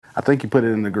I think you put it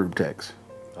in the group text.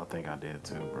 I think I did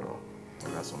too, bro. I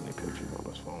got so many pictures on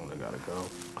this phone. They gotta go.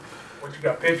 What you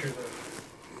got pictures of?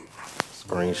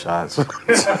 Screenshots.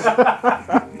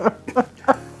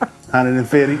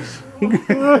 150s.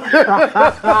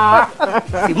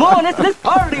 Simone, let's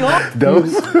party, huh?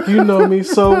 Dose. You know me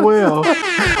so well.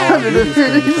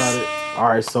 150s. All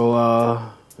right, so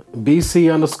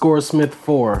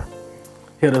BC_Smith4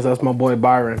 hit us. That's my boy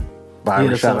Byron.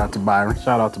 Byron, shout out to Byron.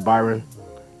 Shout out to Byron.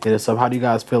 Hit us up. How do you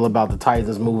guys feel about the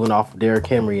Titans moving off Derrick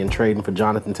Henry and trading for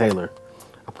Jonathan Taylor,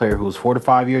 a player who's 4 to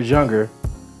 5 years younger?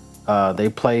 They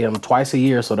play him twice a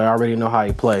year, so they already know how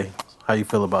he play. How you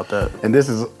feel about that? And this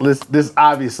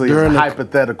obviously is a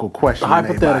hypothetical question.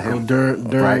 Hypothetical during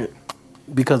right?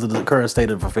 because of the current state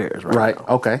of affairs, right? Right. now.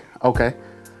 Okay.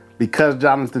 Because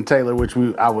Jonathan Taylor, which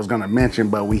I was going to mention,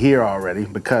 but we hear already,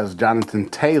 because Jonathan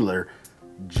Taylor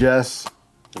just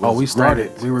we started.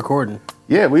 granted- We recording.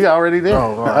 Yeah, we already did.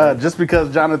 Oh, all right. Just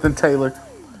because Jonathan Taylor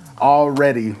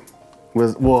already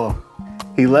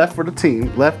he left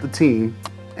the team,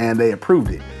 and they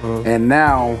approved it. And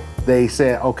now they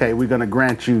said, okay, we're going to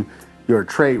grant you your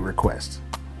trade request.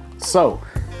 So,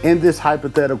 in this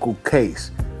hypothetical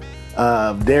case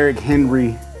of Derrick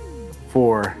Henry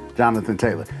for Jonathan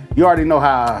Taylor, you already know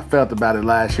how I felt about it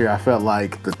last year. I felt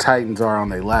like the Titans are on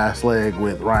their last leg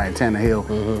with Ryan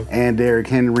Tannehill and Derrick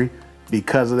Henry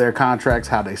because of their contracts,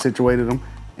 how they situated them,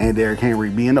 and Derrick Henry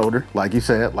being older, like you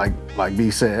said, like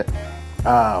B said.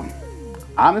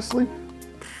 Honestly,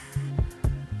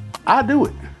 I do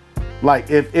it. Like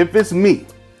if it's me,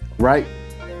 right?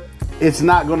 It's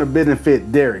not going to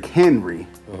benefit Derrick Henry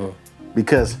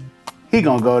because he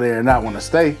gonna go there and not want to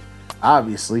stay.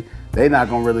 Obviously, they're not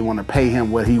gonna really want to pay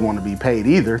him what he want to be paid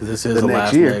either. This is the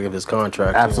last leg of his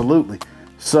contract. Absolutely.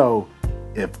 So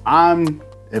if I'm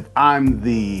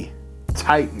the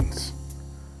Titans,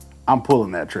 I'm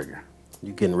pulling that trigger.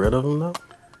 You getting rid of him though?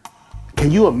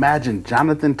 Can you imagine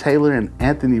Jonathan Taylor and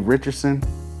Anthony Richardson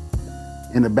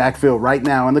in the backfield right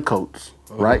now in the Colts,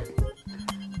 right?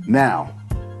 Now,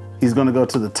 he's going to go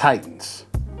to the Titans.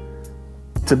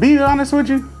 To be honest with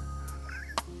you,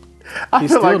 I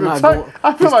feel like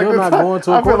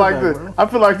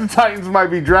the Titans might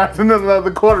be drafting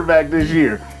another quarterback this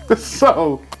year.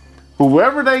 So,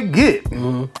 whoever they get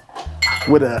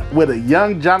with a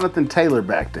young Jonathan Taylor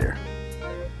back there,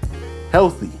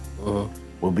 healthy,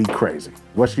 will be crazy.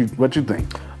 What you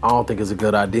think? I don't think it's a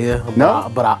good idea. No?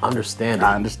 But I understand it.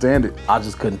 I understand it. I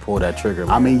just couldn't pull that trigger,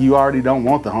 man. I mean, you already don't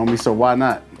want the homie, so why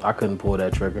not? I couldn't pull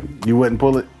that trigger. You wouldn't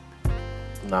pull it?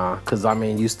 Nah, because, I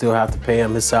mean, you still have to pay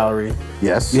him his salary.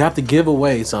 Yes. You have to give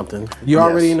away something. You're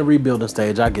already in the rebuilding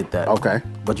stage. I get that. Okay.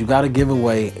 But you got to give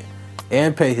away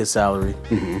and pay his salary.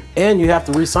 And you have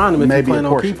to re-sign him if you plan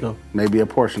on keeping him. Maybe a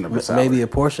portion of his salary. Maybe a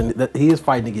portion. He is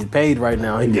fighting to get paid right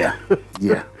now. Yeah.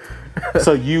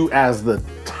 So you as the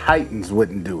Titans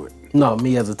wouldn't do it? No,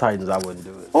 me as a Titans, I wouldn't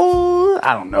do it. Oh,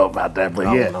 I don't know about that,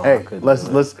 but yeah. Hey, let's.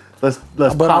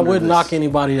 But I wouldn't knock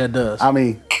anybody that does. I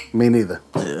mean, me neither.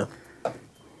 Yeah.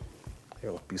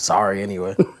 He'll be sorry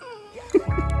anyway.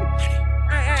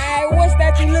 What's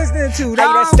that you listening to?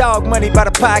 Hey, that's Dog Money by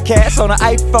the podcast on the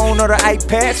iPhone or the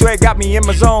iPad. Swear it got me in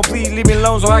my zone. Please leave me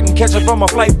alone so I can catch up on my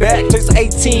flight back. Just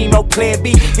 18, no plan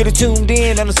B. Get it tuned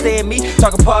in, understand me.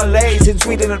 Talking parlays, hitting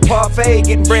sweet in a parfait.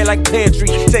 Getting bread like pantry.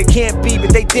 Say it can't be,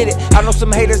 but they did it. I know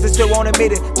some haters that still won't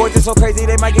admit it. Boys, it's so crazy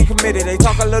they might get committed. They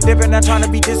talk a little different, not trying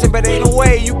to be distant, but ain't no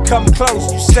way you come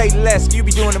close. You say less, you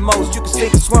be doing the most. You can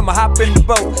sink or swim or hop in the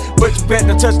boat, but you better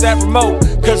not touch that remote,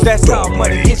 cause that's Dog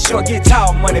Money. Get short, get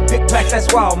tall money. Big packs,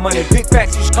 that's wild money. Big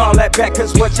facts, you should call that back,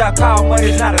 cause what y'all call money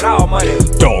is not at all money.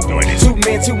 Dog Money. 2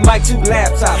 men, 2 mic, 2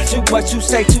 laptops. Too much you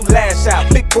say, 2 lash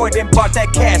out. Big boy then bought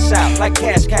that cash out, like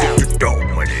cash cow. Dog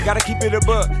Money. Gotta keep it a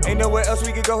buck. Ain't nowhere else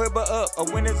we can go here but up. A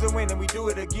win is a win, and we do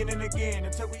it again and again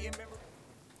until we remember.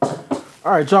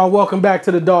 All right, y'all, welcome back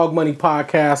to the Dog Money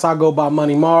Podcast. I go by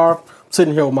Money Marv. I'm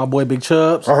sitting here with my boy Big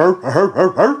Chubbs.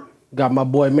 Got my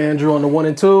boy Mandrew on the 1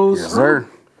 and 2s. Yes, sir.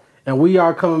 And we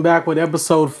are coming back with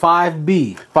episode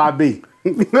 5B. 5B.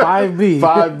 5B.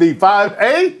 5B.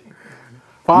 5A?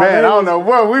 Man, I don't know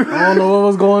what I don't know what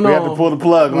was going on. We had to pull the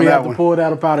plug on that one. We had to pull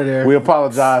that up out of there. We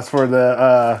apologize for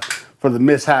the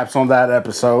mishaps on that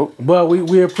episode. But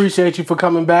we appreciate you for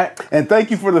coming back. And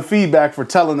thank you for the feedback for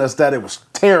telling us that it was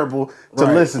terrible to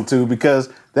listen to,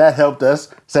 because that helped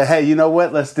us say, hey, you know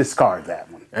what? Let's discard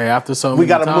that one. Hey, after so many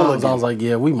times, I was like,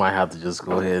 yeah, we might have to just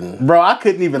go ahead and... Bro, I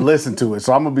couldn't even listen to it,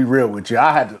 so I'm going to be real with you.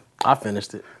 I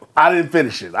finished it. I didn't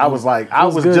finish it. I was like, I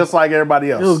was just like everybody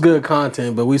else. It was good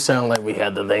content, but we sound like we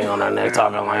had the thing on our neck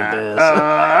talking like this.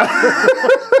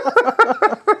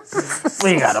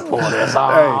 We gotta pull this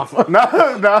off. No,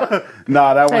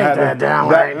 that one had that down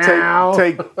right now.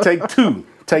 Take two.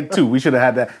 Take two. We should have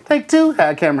had that. Take two.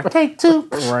 Had camera. Take two.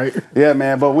 Right. Yeah,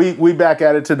 man. But we back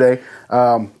at it today.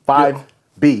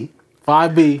 5B.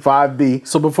 5B.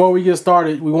 So before we get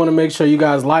started, we want to make sure you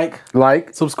guys like,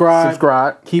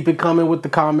 subscribe. Keep it coming with the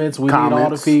comments. We need all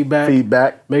the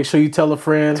feedback. Make sure you tell a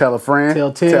friend. Tell 10.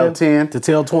 Tell 10. To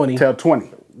tell 20. Tell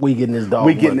 20. We getting this dog.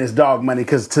 Getting this dog money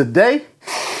because today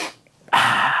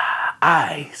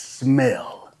I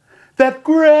smell that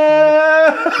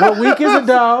grass. What week is it,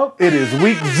 dog? It is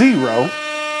week 0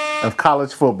 of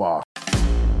college football.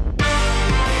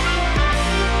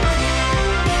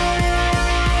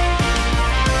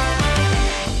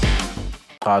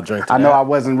 I'll drink to I know that. I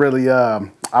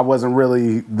wasn't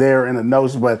really there in the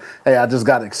notes, but hey, I just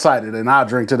got excited and I'll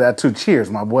drink to that too.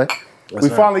 Cheers, my boy. We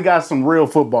finally got some real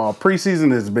football.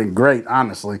 Preseason has been great,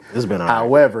 honestly. It's been all right.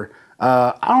 However,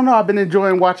 I don't know. I've been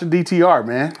enjoying watching DTR,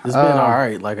 man. It's been all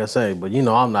right, like I say, but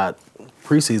I'm not.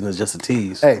 Preseason is just a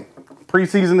tease. Hey,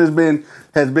 preseason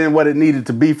has been what it needed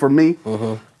to be for me.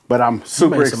 Mm-hmm. But I'm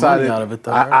super made some excited. money out of it,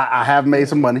 though, I have made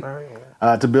some money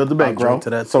to build the bankroll, to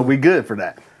that so too. we good for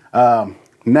that.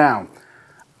 Now,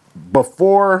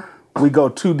 before we go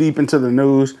too deep into the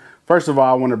news, first of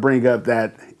all, I want to bring up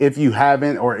that if you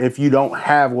haven't or if you don't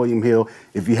have William Hill,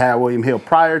 if you had William Hill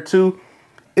prior to,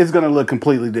 it's going to look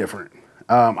completely different.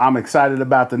 I'm excited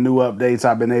about the new updates.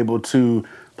 I've been able to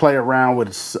play around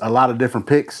with a lot of different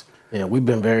picks. Yeah, we've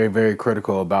been very, very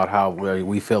critical about how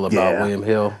we feel about William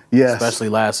Hill, especially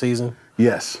last season.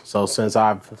 Yes. So since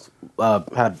I've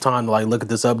had time to look at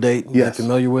this update and get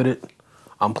familiar with it,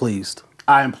 I'm pleased.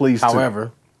 I am pleased.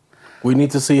 However, we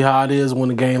need to see how it is when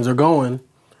the games are going,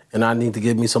 and I need to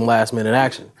give me some last minute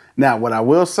action. Now, what I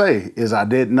will say is I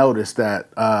did notice that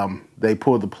they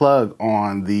pulled the plug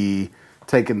on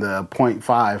taking the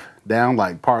 0.5 down,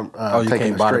 you taking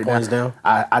can't it buy the straight points down?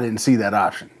 I didn't see that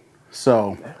option.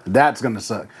 So that's going to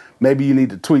suck. Maybe you need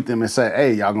to tweet them and say,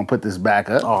 hey, y'all going to put this back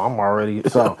up. Oh, I'm already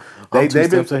So I'm two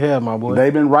steps ahead, my boy.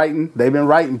 They've been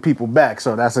writing people back,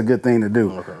 so that's a good thing to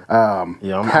do. Okay.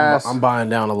 I'm buying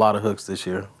down a lot of hooks this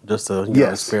year just to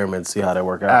experiment, see how they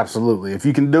work out. Absolutely. If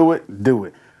you can do it, do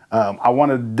it. I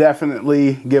want to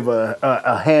definitely give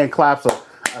a hand clap, so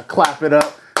clap it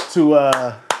up to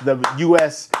the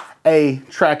USA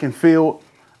track and field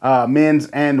men's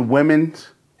and women's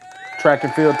track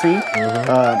and field team.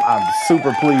 I'm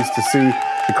super pleased to see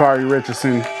Sha'Carri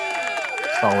Richardson.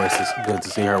 It's always good to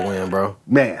see her win, bro.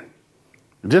 Man,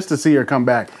 just to see her come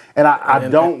back, and I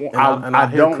don't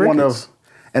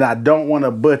want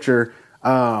to butcher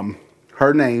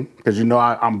her name because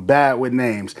I'm bad with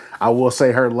names. I will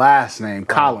say her last name,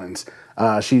 Collins.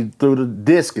 She threw the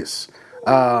discus.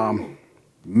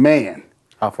 Man,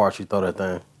 how far she throw that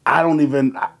thing? I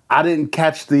didn't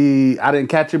catch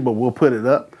it, but we'll put it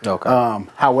up. Okay.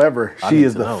 However, she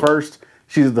is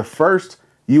the first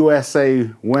USA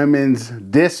women's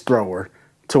disc thrower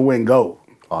to win gold.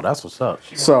 Oh, that's what's up.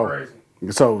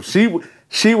 So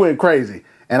she went crazy.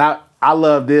 And I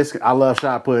love disc. I love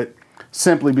shot put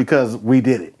simply because we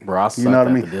did it. Bro, you know what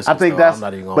I mean? Discus, I think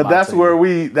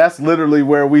that's literally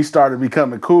where we started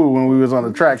becoming cool when we was on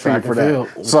the track team for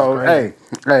that. So hey,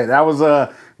 that was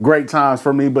great times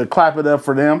for me, but clap it up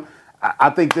for them.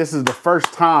 I think this is the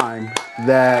first time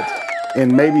that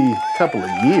in maybe a couple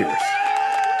of years,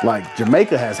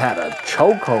 Jamaica has had a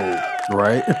chokehold.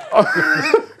 Right.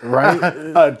 Right.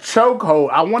 A chokehold.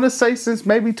 I want to say since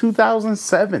maybe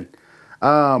 2007.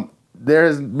 There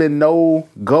has been no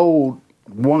gold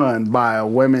won by a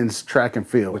women's track and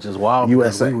field. Which is wild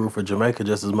USA. because we root for Jamaica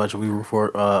just as much as we root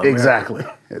for Exactly.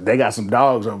 They got some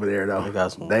dogs over there, though.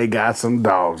 They got some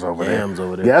dogs over there. Yams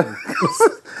over there. Yeah.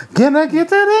 Can I get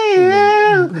to the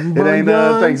end? It ain't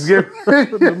Thanksgiving.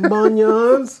 The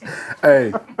bunions.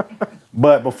 Hey,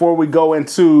 but before we go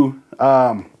into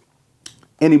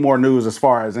any more news as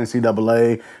far as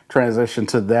NCAA transition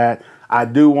to that, I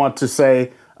do want to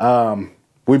say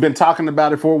we've been talking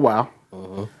about it for a while,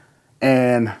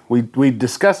 and we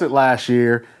discussed it last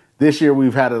year. This year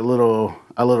we've had a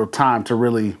little time to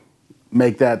really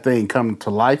make that thing come to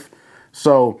life.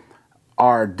 So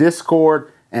our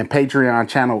Discord and Patreon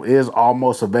channel is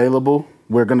almost available.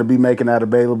 We're going to be making that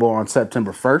available on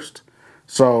September 1st.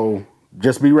 So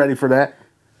just be ready for that.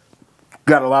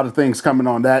 Got a lot of things coming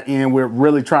on that end. We're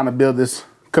really trying to build this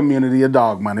community of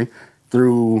dog money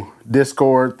through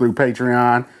Discord, through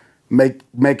Patreon,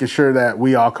 making sure that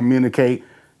we all communicate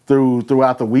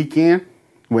throughout the weekend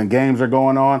when games are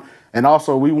going on. And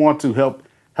also we want to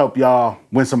help y'all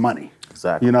win some money.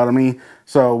 Exactly. You know what I mean?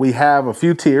 So we have a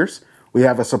few tiers. We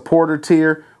have a supporter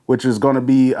tier, which is going to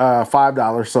be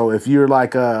 $5. So if you're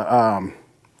like a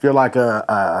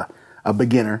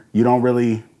beginner, you don't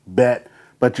really bet,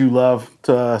 but you love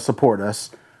to support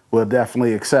us, we'll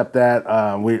definitely accept that.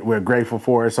 We're grateful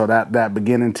for it. So that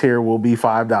beginning tier will be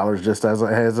 $5, just as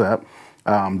a heads up.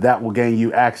 That will gain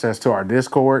you access to our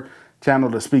Discord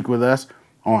channel to speak with us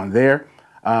on there.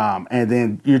 And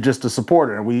then you're just a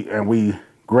supporter, and we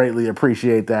greatly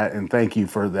appreciate that and thank you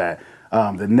for that.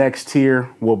 The next tier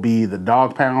will be the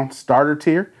Dog Pound starter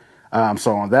tier.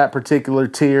 So on that particular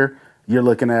tier, you're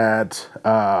looking at,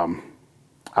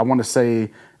 I want to say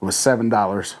it was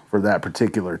 $7 for that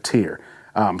particular tier.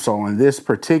 So in this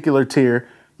particular tier,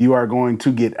 you are going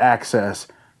to get access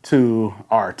to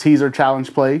our teaser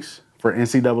challenge plays for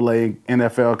NCAA,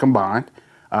 NFL combined.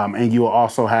 And you will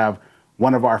also have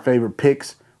one of our favorite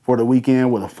picks for the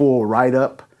weekend with a full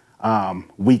write-up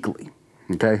weekly.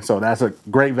 Okay, so that's a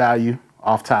great value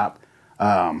off top.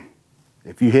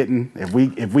 If you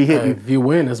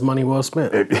win, it's money well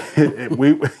spent.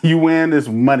 You win, it's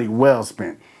money well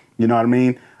spent. You know what I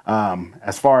mean?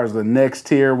 As far as the next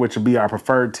tier, which will be our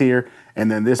preferred tier, and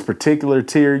then this particular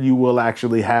tier, you will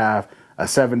actually have a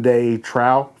 7-day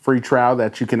free trial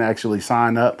that you can actually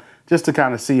sign up just to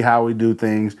kind of see how we do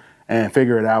things and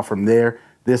figure it out from there.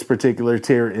 This particular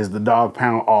tier is the Dog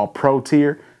Pound All Pro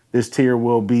tier. This tier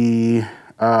will be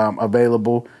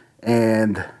available,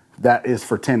 and that is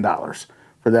for $10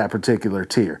 for that particular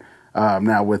tier.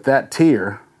 Now, with that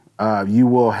tier, you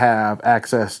will have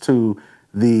access to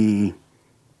the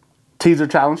teaser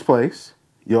challenge plays.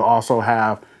 You'll also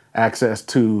have access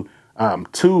to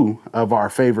 2 of our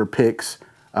favorite picks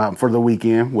for the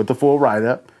weekend with the full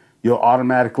write-up. You'll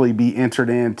automatically be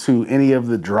entered into any of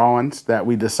the drawings that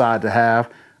we decide to have,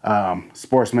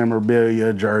 sports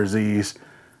memorabilia, jerseys,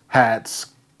 hats,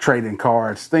 trading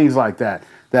cards, things like that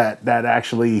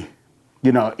actually,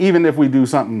 you know, even if we do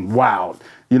something wild,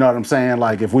 you know what I'm saying?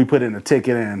 Like if we put in a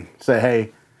ticket and say,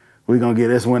 hey, we're going to get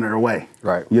this winner away.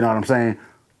 Right. You know what I'm saying?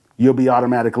 You'll be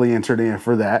automatically entered in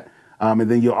for that. And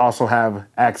then you'll also have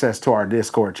access to our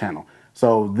Discord channel.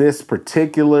 So this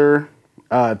particular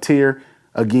tier,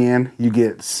 again, you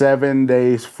get 7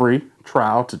 days free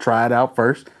trial to try it out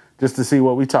first, just to see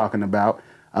what we're talking about.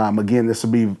 Again, this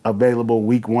will be available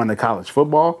week 1 of college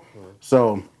football.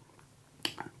 So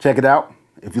check it out.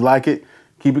 If you like it,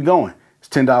 keep it going. It's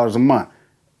 $10 a month.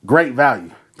 Great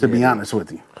value, to be honest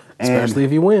with you. Especially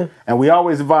if you win. And we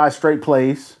always advise straight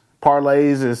plays.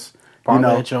 Parlays is,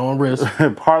 Parlay at your own risk.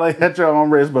 Parlay at your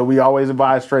own risk, but we always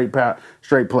advise straight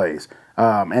plays.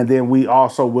 And then we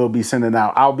also will be sending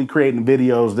out, I'll be creating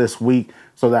videos this week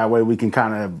so that way we can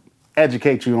kind of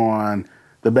educate you on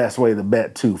the best way to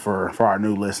bet too for our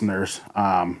new listeners,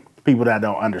 people that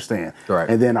don't understand. Right.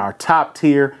 And then our top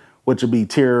tier, which will be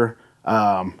tier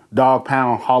Dog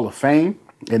Pound Hall of Fame.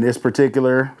 In this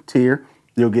particular tier,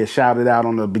 you'll get shouted out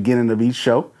on the beginning of each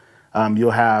show. You'll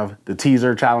have the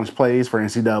teaser challenge plays for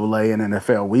NCAA and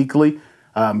NFL weekly.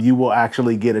 You will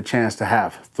actually get a chance to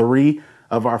have 3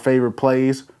 of our favorite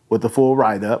plays with the full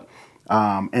write-up.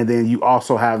 And then you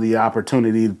also have the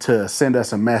opportunity to send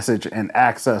us a message and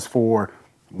ask us for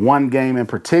one game in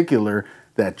particular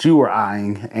that you are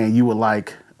eyeing and you would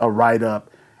like a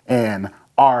write-up and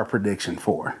our prediction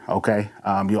for, okay?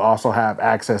 You'll also have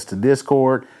access to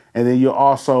Discord, and then you'll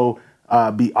also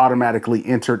be automatically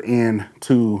entered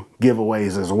into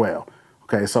giveaways as well.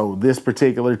 Okay, so this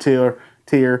particular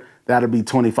tier, that'll be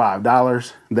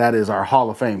 $25. That is our Hall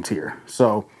of Fame tier.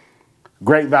 So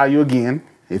great value again.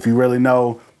 If you really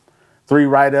know 3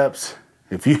 write-ups,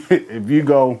 if you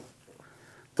go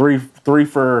 3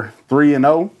 for 3 and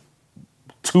 0,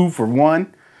 2 for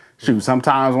 1, shoot,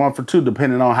 sometimes 1 for 2,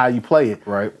 depending on how you play it.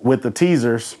 Right. With the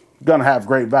teasers, gonna have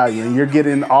great value, and you're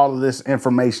getting all of this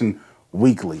information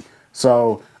weekly.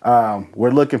 So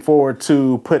we're looking forward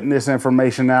to putting this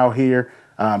information out here,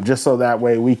 just so that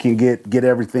way we can get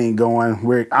everything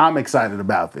going. I'm excited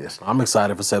about this. I'm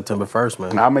excited for September 1st,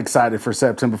 man. I'm excited for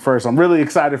September 1st. I'm really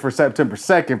excited for September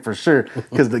 2nd for sure,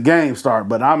 because the games start.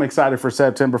 But I'm excited for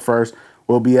September 1st.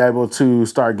 We'll be able to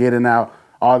start getting out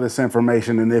all this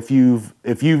information. And if you've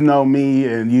known me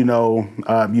and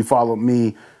you followed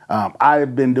me,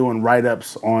 I've been doing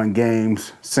write-ups on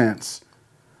games since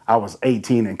I was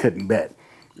 18 and couldn't bet.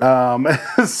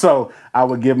 So I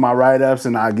would give my write-ups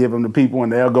and I give them to people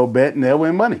and they'll go bet and they'll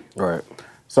win money. Right.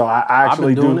 So I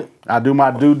actually do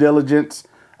my due diligence,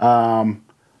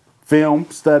 film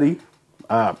study,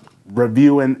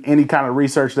 reviewing any kind of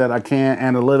research that I can,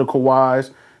 analytical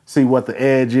wise, see what the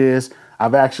edge is.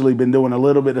 I've actually been doing a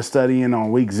little bit of studying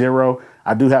on week 0.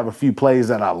 I do have a few plays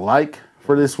that I like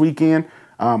for this weekend.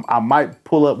 I might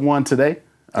pull up one today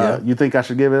You think I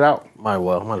should give it out? Might as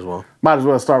well. Might as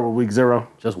well start with week 0.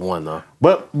 Just one though.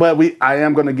 But I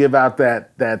am going to give out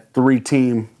that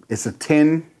 3-team. It's a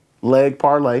 10-leg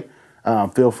parlay.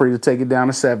 Feel free to take it down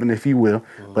to 7 if you will.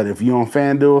 But if you're on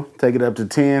FanDuel, take it up to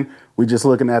 10. We're just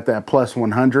looking at that plus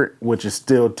 100, which is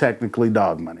still technically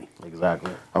dog money.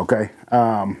 Exactly. Okay.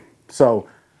 So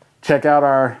check out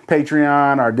our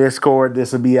Patreon, our Discord.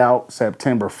 This will be out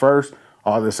September 1st.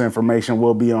 All this information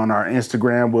will be on our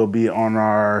Instagram, will be on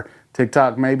our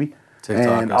TikTok maybe,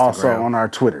 and Instagram. also on our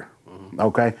Twitter.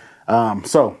 Okay.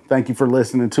 So thank you for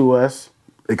listening to us.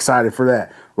 Excited for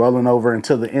that. Rolling over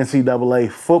into the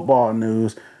NCAA football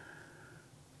news.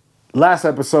 Last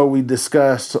episode we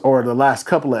discussed, or the last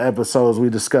couple of episodes, we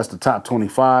discussed the top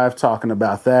 25, talking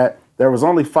about that. There was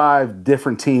only 5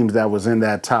 different teams that was in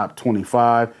that top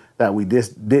 25 that we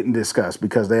didn't discuss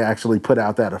because they actually put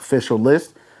out that official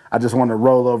list. I just want to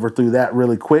roll over through that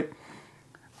really quick.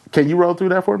 Can you roll through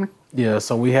that for me? Yeah,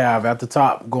 so we have at the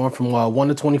top, going from 1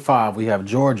 to 25, we have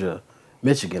Georgia,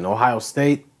 Michigan, Ohio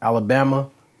State, Alabama,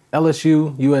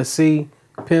 LSU, USC,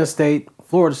 Penn State,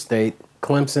 Florida State,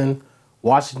 Clemson,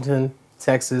 Washington,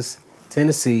 Texas,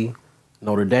 Tennessee,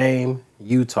 Notre Dame,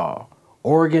 Utah,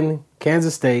 Oregon,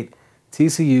 Kansas State,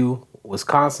 TCU,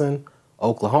 Wisconsin,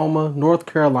 Oklahoma, North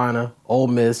Carolina, Ole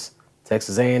Miss,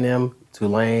 Texas A&M,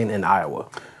 Tulane, and Iowa.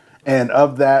 And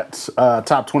of that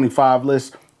top 25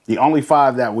 list, the only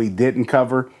 5 that we didn't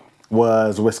cover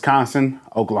was Wisconsin,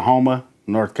 Oklahoma,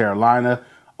 North Carolina,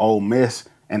 Ole Miss,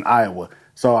 and Iowa.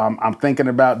 So I'm thinking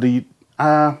about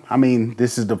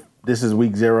this is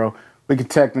week 0. We could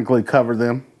technically cover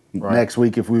them next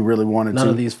week if we really wanted to. None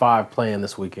of these 5 playing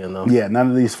this weekend, though. Yeah, none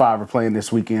of these 5 are playing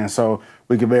this weekend, so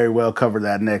we could very well cover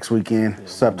that next weekend. Yeah,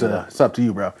 it's up to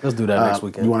you, bro. Let's do that next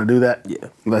weekend. You want to do that? Yeah.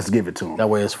 Let's give it to them. That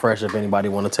way it's fresh if anybody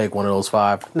want to take one of those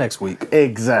 5 next week.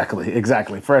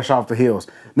 Exactly. Fresh off the heels.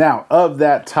 Now, of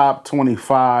that top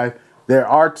 25, there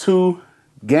are 2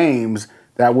 games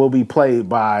that will be played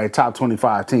by top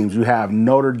 25 teams. You have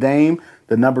Notre Dame,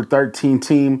 the number 13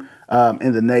 team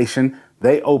in the nation.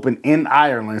 They open in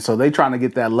Ireland, so they trying to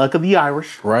get that luck of the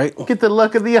Irish. Right. Get the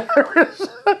luck of the Irish.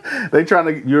 They trying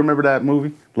to. You remember that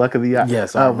movie, Luck of the Irish?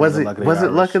 Yes. Was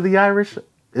it Luck of the Irish?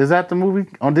 Is that the movie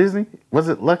on Disney? Was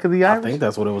it Luck of the Irish? I think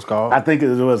that's what it was called. I think it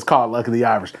was called Luck of the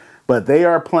Irish. But they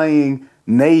are playing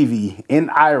Navy in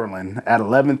Ireland at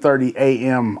 11:30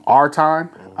 a.m. our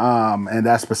time, and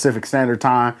that's Pacific Standard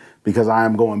Time because I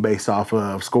am going based off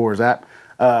of Scores app.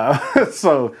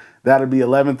 So that'll be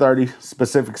 11:30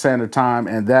 Pacific Standard Time,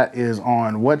 and that is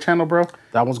on what channel, bro?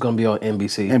 That one's going to be on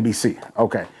NBC. NBC.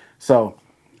 Okay. So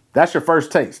that's your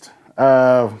first taste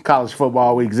of college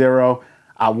football week 0.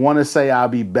 I want to say I'll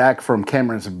be back from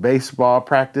Cameron's baseball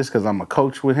practice because I'm a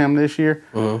coach with him this year.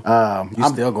 Mm-hmm. You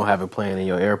still going to have it playing in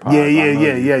your AirPods.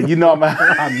 Yeah. You know I'm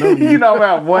I know you. You know I'm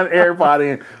at one AirPod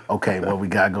in. Okay, what we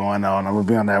got going on? I'm going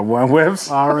to be on that one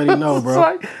website. I already know,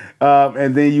 bro.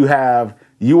 And then you have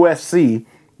USC.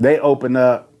 They open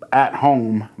up at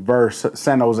home versus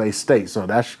San Jose State. So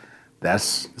that's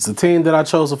it's a team that I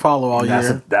chose to follow all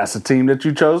year. That's a team that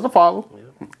you chose to follow. Yep.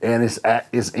 And it's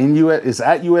at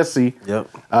USC. Yep.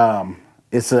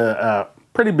 It's a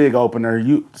pretty big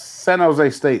opener. San Jose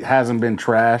State hasn't been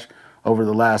trash over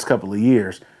the last couple of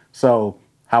years. So,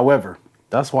 however,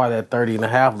 that's why that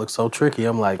 30.5 looks so tricky.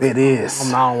 I'm like, it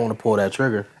is. I don't want to pull that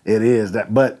trigger. It is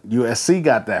that, but USC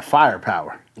got that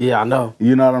firepower. Yeah, I know.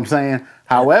 You know what I'm saying?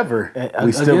 However,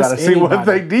 we still got to see what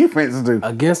their defense do.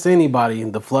 Against anybody,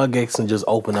 the floodgates can just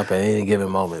open up at any given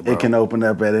moment, bro. It can open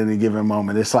up at any given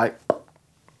moment. It's like,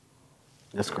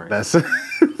 that's crazy. That's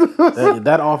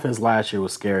that offense last year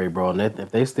was scary, bro. And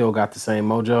if they still got the same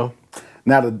mojo.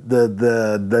 Now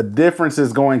the difference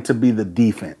is going to be the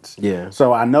defense. Yeah.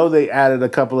 So I know they added a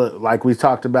couple of, like we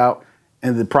talked about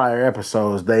in the prior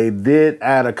episodes, they did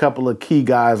add a couple of key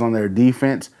guys on their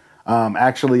defense.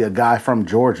 Actually, a guy from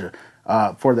Georgia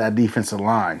for that defensive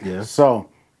line. Yeah. So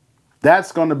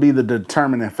that's going to be the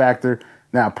determining factor.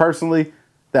 Now, personally,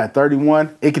 that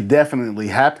 31, it could definitely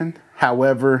happen.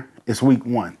 However, it's week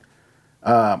 1,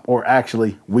 or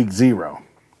actually week 0.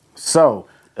 So.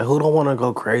 And who don't want to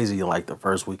go crazy in like the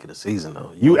first week of the season,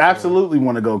 though? You absolutely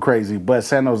want to go crazy, but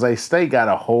San Jose State got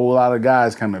a whole lot of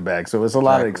guys coming back, so it's a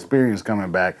lot of experience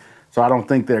coming back. So I don't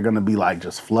think they're going to be like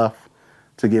just fluff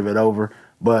to give it over,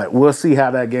 but we'll see how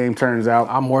that game turns out.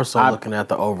 I'm more so looking at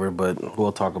the over, but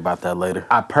we'll talk about that later.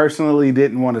 I personally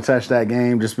didn't want to touch that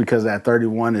game just because that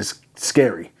 31 is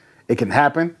scary. It can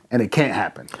happen and it can't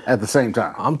happen at the same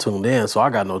time. I'm tuned in, so I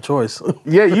got no choice.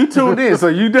 Yeah, you tuned in, so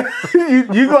you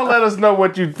gonna let us know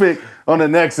what you pick on the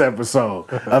next episode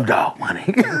of Dog Money.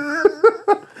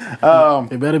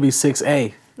 It better be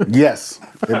 6A. Yes.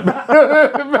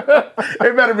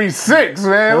 It better be 6,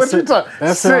 man. What you talking?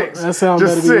 That 6. sound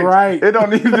Just better 6. be right. It don't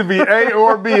need to be A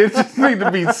or B. It just need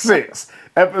to be 6.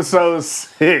 Episode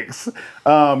 6.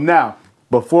 Now,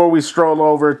 before we stroll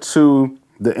over to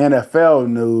the NFL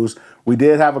news, we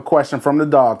did have a question from the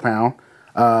Dog Pound.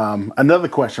 Another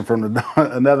question from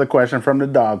the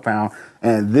Dog Pound,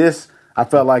 and this I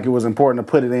felt like it was important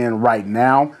to put it in right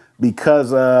now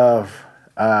because of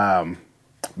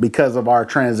our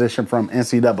transition from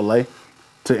NCAA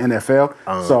to NFL.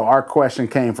 So our question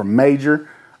came from Major,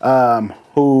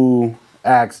 who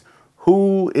asked,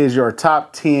 "Who is your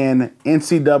top 10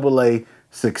 NCAA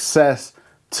success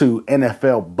to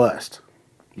NFL bust?"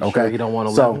 You sure he don't want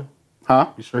 11?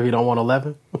 You sure he don't want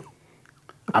 11?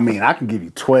 I mean, I can give you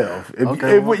 12.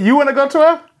 Okay, If you want to go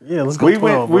 12? Yeah, let's go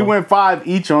 12. We went 5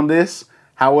 each on this.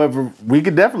 However, we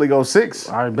could definitely go 6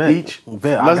 All right, bet. each.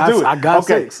 Bet. Let's do it. I got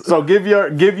okay, 6. so give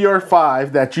your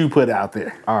 5 that you put out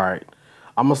there. All right.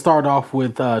 I'm going to start off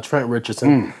with Trent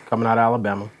Richardson coming out of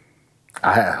Alabama.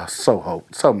 I have so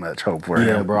much hope for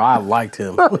Yeah, him. bro, I liked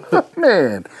him.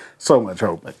 Man, so much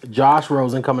hope. Josh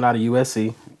Rosen coming out of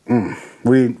USC.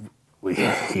 We're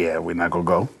not gonna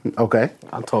go. Okay.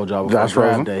 I told y'all before Josh draft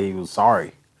Rosen. day he was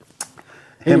sorry.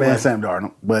 Him Anyway. and Sam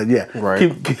Darnold. But yeah, Right.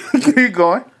 keep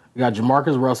going. We got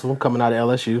Jamarcus Russell coming out of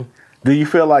LSU. Do you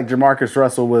feel like Jamarcus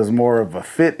Russell was more of a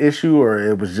fit issue or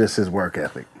it was just his work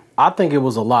ethic? I think it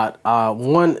was a lot.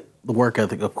 One, the work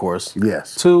ethic, of course.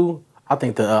 Yes. 2, I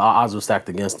think the odds were stacked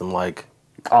against him. Like,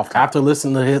 Off top. after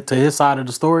listening to his side of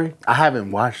the story, I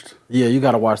haven't watched. yeah, you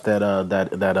got to watch that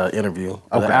interview.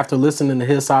 But Okay. after listening to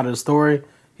his side of the story,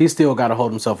 he still got to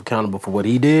hold himself accountable for what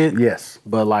he did. Yes.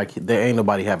 But like, there ain't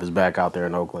nobody have his back out there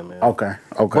in Oakland, man. Okay.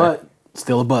 But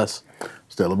still a bust.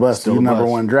 Still a bust. Still You a number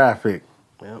bust. 1 draft pick.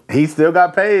 Yep. He still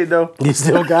got paid though. He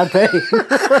still got paid.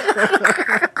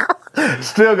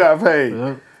 Still got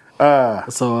paid.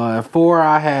 So at 4,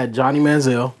 I had Johnny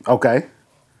Manziel. Okay.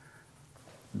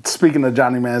 Speaking of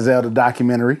Johnny Manziel, the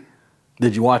documentary,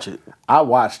 Did you watch it? I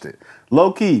watched it.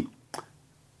 Low key,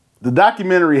 the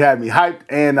documentary had me hyped,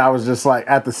 and I was just like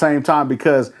at the same time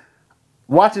because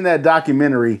watching that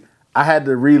documentary, I had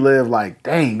to relive like,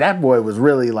 dang, that boy was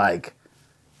really like,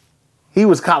 he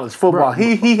was college football. Bro.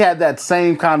 He had that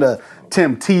same kind of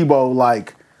Tim Tebow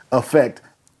like effect,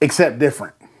 except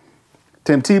different.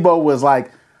 Tim Tebow was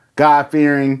like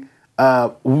God-fearing,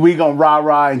 we gonna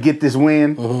rah-rah and get this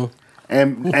win.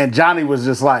 And Johnny was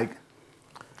just like,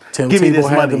 Tim give me Tebow this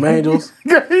had money. them angels.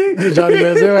 Did Johnny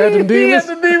Manziel had them demons? He had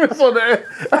the demons on there.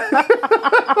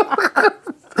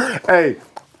 Hey,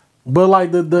 But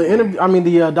like the interview, I mean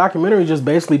the documentary just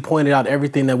basically pointed out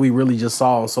everything that we really just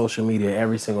saw on social media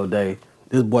every single day.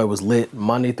 This boy was lit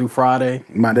Monday through Friday,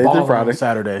 Monday through balling Friday. on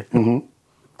Saturday, and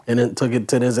then took it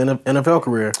to his NFL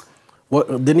career. What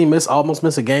didn't he almost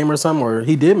miss a game or something? Or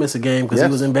he did miss a game because Yes.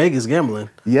 he was in Vegas gambling.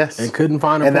 yes. and couldn't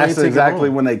find a And plane that's ticket exactly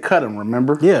home. when they cut him,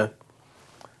 remember? Yeah,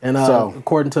 and So-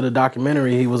 according to the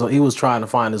documentary, he was trying to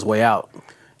find his way out.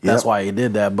 That's Yep. why he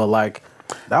did that. But like,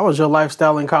 that was your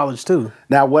lifestyle in college too.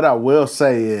 Now, what I will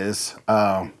say is,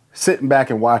 sitting back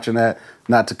and watching that,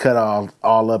 not to cut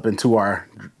all up into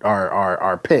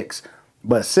our picks,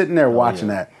 but sitting there watching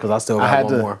that, 'Cause I still got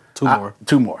one more.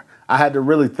 Two more. I had to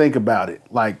really think about it,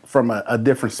 like from a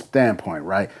different standpoint,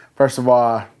 right? First of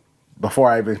all, before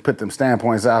I even put them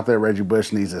standpoints out there, Reggie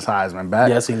Bush needs his Heisman back.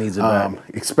 Yes, he needs it back.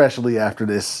 especially after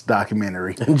this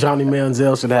documentary. Johnny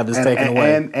Manziel should have this taken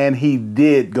away. And he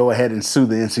did go ahead and sue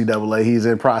the NCAA. He's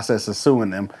in process of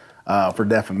suing them for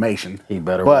defamation. He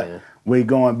better But win. we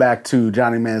going back to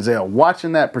Johnny Manziel.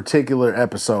 Watching that particular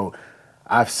episode,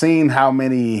 I've seen how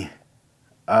many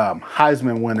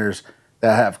Heisman winners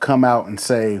that have come out and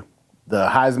say the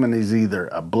Heisman is either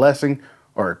a blessing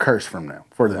or a curse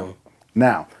for them.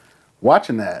 Now,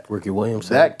 watching that, Ricky Williams.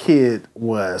 that kid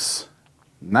was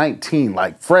 19,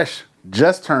 like fresh,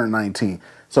 just turned 19.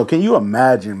 So can you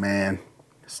imagine, man,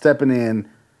 stepping in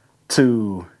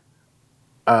to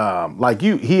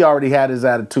he already had his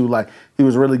attitude, like he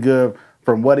was really good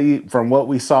from what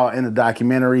we saw in the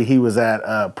documentary. He was at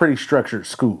a pretty structured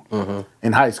school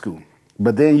in high school.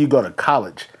 But then you go to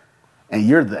college and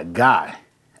you're the guy.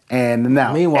 And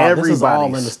now Meanwhile, this is all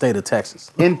in the everybody's state of Texas.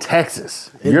 in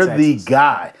Texas. In You're Texas. the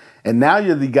guy. And now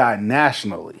you're the guy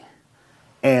nationally.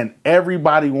 And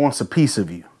everybody wants a piece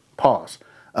of you. Pause.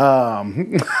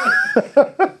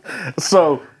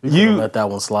 So you Let that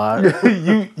one slide.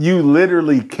 you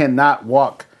literally cannot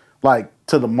walk like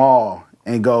to the mall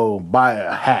and go buy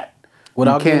a hat.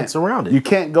 Without You getting can't- surrounded. You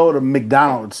can't go to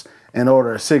McDonald's and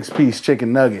order a 6-piece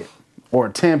chicken nugget or a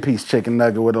 10-piece chicken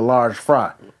nugget with a large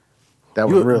fry. That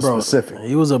was real specific.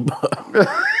 He was a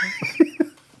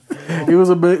He was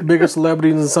a bigger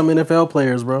celebrity than some NFL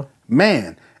players, bro.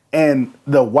 Man, and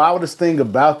the wildest thing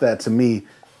about that to me,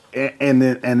 and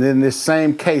in this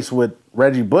same case with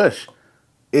Reggie Bush,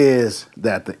 is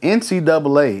that the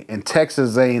NCAA and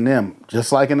Texas A&M,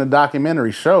 just like in the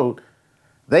documentary showed,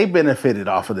 they benefited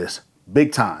off of this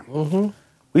big time. Mm-hmm.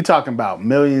 We talking about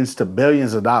millions to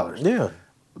billions of dollars. Yeah.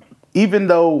 Even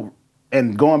though,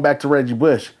 and going back to Reggie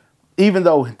Bush, even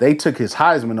though they took his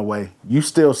Heisman away, you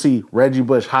still see Reggie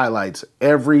Bush highlights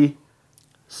every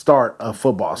start of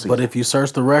football season. But if you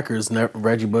search the records,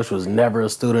 Reggie Bush was never a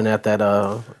student at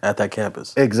that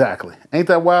campus. Exactly. Ain't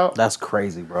that wild? That's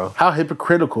crazy, bro. How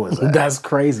hypocritical is that? That's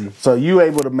crazy. So you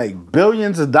able to make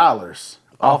billions of dollars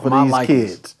off of these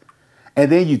kids.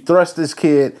 And then you thrust this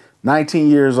kid, 19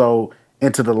 years old,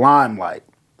 into the limelight.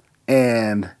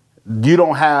 And you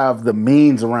don't have the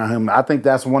means around him. I think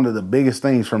that's one of the biggest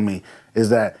things for me is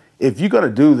that if you're going to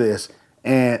do this,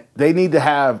 and they need to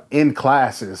have in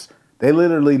classes, they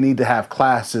literally need to have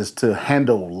classes to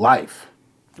handle life.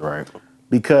 Right.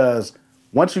 Because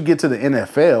once you get to the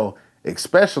NFL,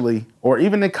 especially, or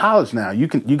even in college now, you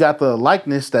got the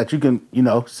likeness that you can,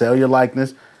 sell your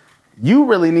likeness. You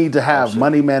really need to have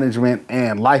money management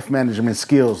and life management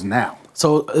skills now.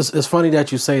 So it's funny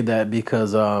that you say that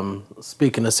because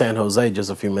speaking of San Jose just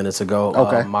a few minutes ago,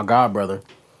 my godbrother,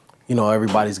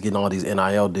 everybody's getting all these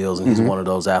NIL deals, and he's one of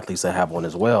those athletes that have one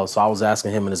as well. So I was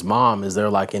asking him and his mom, is there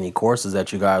like any courses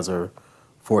that you guys are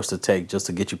forced to take just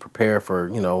to get you prepared for,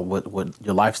 what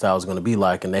your lifestyle is going to be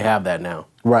like, and they have that now.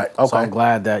 Right, okay. So I'm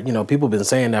glad that, people have been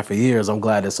saying that for years. I'm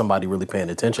glad that somebody really paying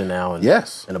attention now and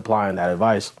applying that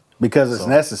advice. Because it's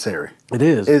necessary. It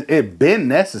is. It been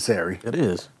necessary. It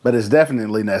is. But it's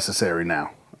definitely necessary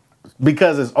now.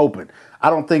 Because it's open.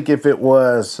 I don't think if it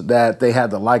was that they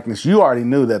had the likeness, you already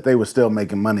knew that they were still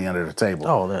making money under the table.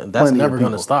 Oh, that's never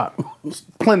going to stop.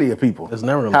 Plenty of people. It's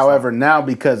never going to stop. However, now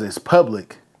because it's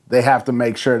public, they have to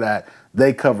make sure that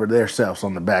they cover themselves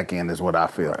on the back end is what I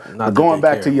feel. Right. But going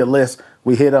back to your list,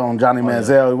 we hit on Johnny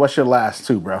Manziel. Yeah. What's your last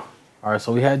two, bro? All right,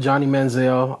 so we had Johnny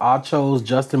Manziel. I chose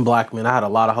Justin Blackman. I had a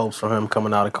lot of hopes for him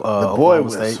coming out of the boy Oklahoma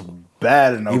was State.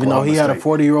 Bad in Oklahoma Even though he State. had a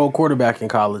 40-year-old quarterback in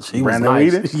college. He Brandon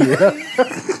was nice. Weeden?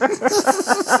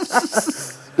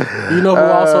 Yeah. You know who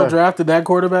also drafted that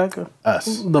quarterback?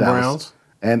 Us. The Browns.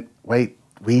 And wait,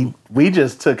 we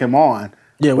just took him on.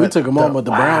 Yeah, we took him on, but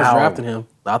the Browns drafted him.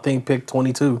 I think pick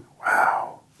 22.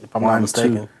 Wow. If I'm not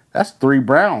mistaken. That's 3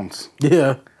 Browns.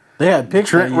 Yeah. They had picks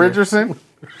Trent Richardson.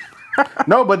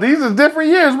 No, but these are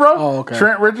different years, bro. Oh, okay.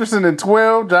 Trent Richardson in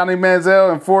 12, Johnny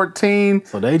Manziel in 14,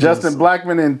 so Justin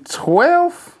Blackman in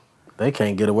 12. They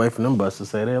can't get away from them busts to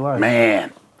say they like.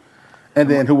 Man. And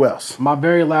then who else? My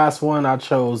very last one, I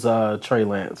chose Trey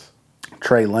Lance.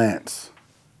 Trey Lance.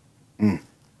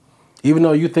 Even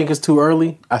though you think it's too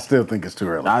early, I still think it's too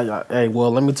early. Well,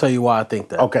 let me tell you why I think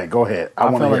that. Okay, go ahead. I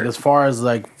feel like as far as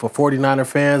like for 49er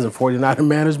fans and 49er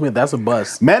management, that's a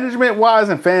bust. Management-wise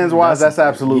and fans-wise, that's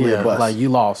absolutely a bust. Like you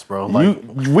lost, bro. Like,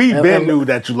 we knew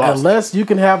that you lost. Unless he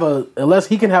can have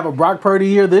a Brock Purdy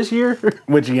year this year,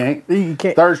 which he ain't. He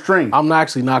can't. Third string. I'm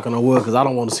actually knocking on wood because I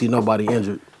don't want to see nobody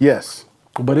injured. Yes.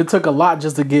 But it took a lot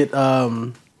just to get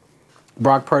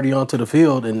Brock Purdy onto the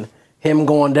field, and him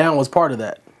going down was part of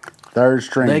that. Third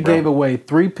string. They gave away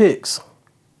 3 picks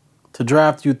to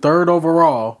draft you 3rd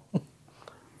overall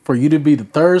for you to be the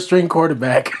 3rd string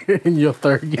quarterback in your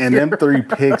 3rd year. And them 3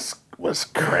 picks was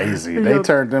crazy. They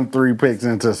turned them 3 picks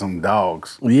into some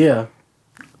dogs. Yeah.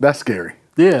 That's scary.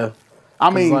 Yeah. I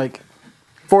mean,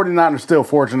 49ers still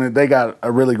fortunate. They got a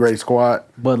really great squad.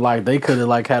 But they could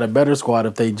have had a better squad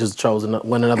if they just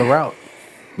went another route.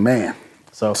 Man.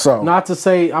 So not to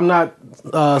say I'm not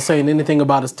saying anything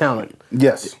about his talent.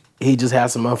 Yes. He just had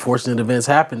some unfortunate events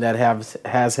happen that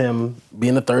has him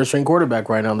being the 3rd string quarterback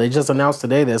right now. They just announced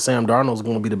today that Sam Darnold's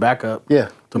going to be the backup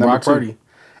to Brock Purdy.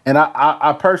 And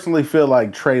I personally feel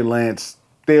like Trey Lance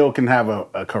still can have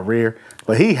a career,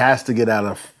 but he has to get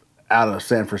out of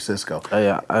San Francisco.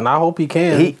 Yeah, and I hope he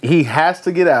can. He has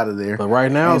to get out of there. But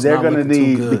right now, they're going to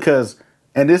need because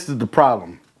this is the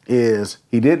problem is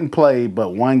he didn't play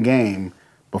but 1 game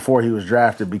before he was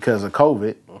drafted because of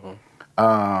COVID.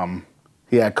 Mm-hmm.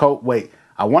 He had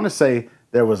I want to say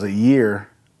there was a year.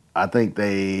 I think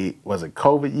was a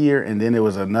COVID year, and then it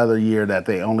was another year that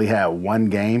they only had 1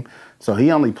 game. So he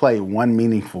only played 1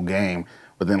 meaningful game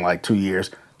within 2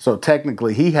 years. So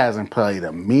technically, he hasn't played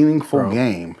a meaningful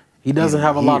game. He doesn't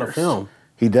have a lot of film.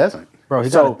 He doesn't. Bro, he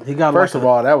got first of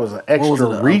all, that was an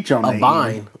extra reach on a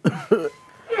vine.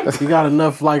 You got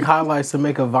enough highlights to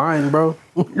make a vine, bro.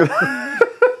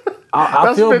 I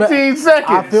That's feel 15 seconds.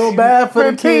 I feel bad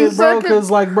for the kid, bro, because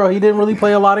bro, he didn't really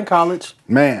play a lot in college.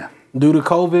 Man. due to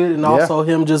COVID and also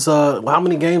him just how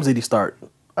many games did he start?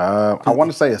 I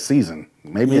want to say a season,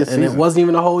 maybe a season, and it wasn't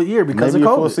even a whole year because maybe of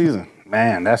COVID. a full season.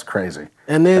 Man, that's crazy.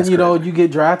 And then That's you know crazy. you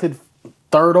get drafted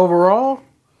 3rd overall.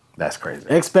 That's crazy.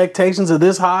 Expectations are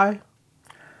this high.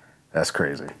 That's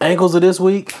crazy. Ankles of this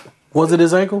week. Was it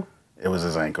his ankle? It was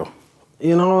his ankle.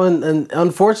 You know, and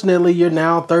unfortunately, you're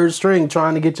now 3rd string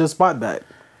trying to get your spot back.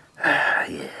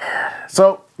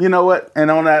 So you know what?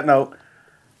 And on that note,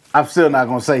 I'm still not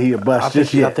gonna say he a bust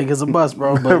just yet. I think it's a bust,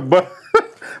 bro.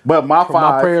 But my my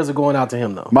five, prayers are going out to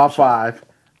him, though. my five.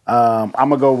 I'm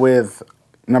gonna go with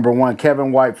number 1,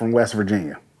 Kevin White from West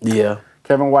Virginia. Yeah.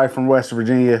 Kevin White from West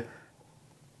Virginia.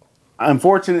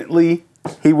 Unfortunately,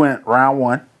 he went round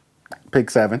 1, pick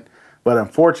 7. But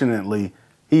unfortunately,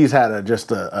 he's had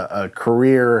a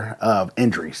career of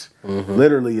injuries.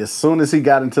 Literally, as soon as he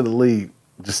got into the league,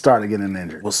 just started getting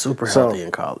injured. Was super healthy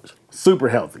in college. Super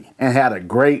healthy, and had a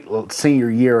great senior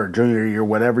year or junior year,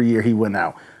 whatever year he went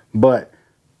out. But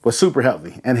was super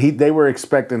healthy, and they were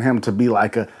expecting him to be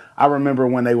like a. I remember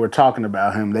when they were talking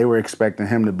about him, they were expecting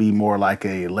him to be more like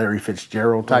a Larry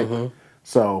Fitzgerald type.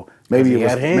 So maybe he it was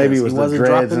had hands. maybe it He was the wasn't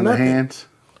dreads dropping in the nothing. hands.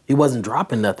 He wasn't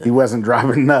dropping nothing. He wasn't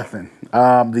dropping nothing.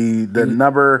 The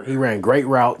number He ran great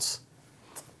routes.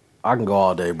 I can go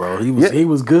all day, bro. He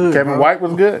was good. Kevin bro. White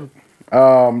was good.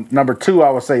 Number 2, I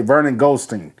would say Vernon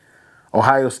Goldstein,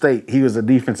 Ohio State. He was a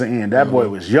defensive end. That boy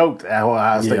was yoked at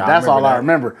Ohio State. I That's all I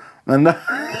remember remember.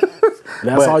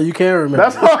 That's all you can remember.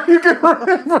 That's all you can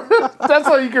remember. That's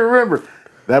all you can remember.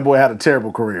 That boy had a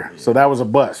terrible career, so that was a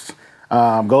bust.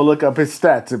 Go look up his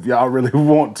stats if y'all really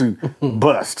want to.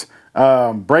 Bust.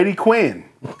 Brady Quinn,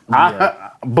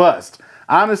 bust.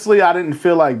 Honestly, I didn't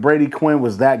feel like Brady Quinn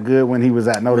was that good when he was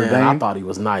at Notre Man, Dame. I thought he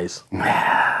was nice.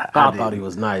 I thought he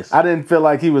was nice. I didn't feel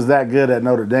like he was that good at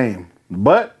Notre Dame,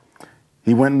 but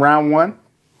he went in round 1,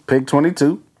 pick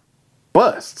 22,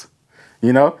 bust.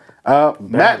 You know,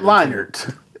 Matt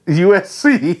Leinart,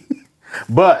 USC,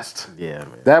 bust. Yeah,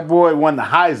 man. That boy won the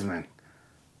Heisman.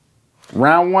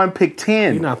 Round 1, pick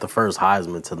 10. You're not the first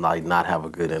Heisman to like not have a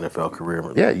good NFL career.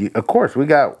 Yeah, of course. We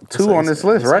got 2 on this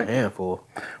list, It's right? A handful.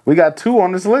 We got 2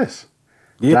 on this list.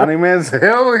 Yeah. Johnny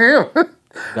Manziel, him.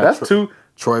 That's 2.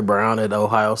 Troy Brown at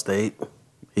Ohio State.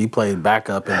 He played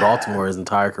backup in Baltimore his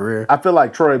entire career. I feel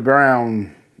like Troy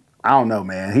Brown, I don't know,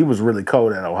 man. He was really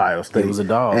cold at Ohio State. He was a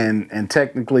dog. And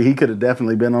technically, he could have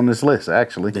definitely been on this list,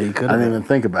 actually. Yeah, he could I have didn't been. even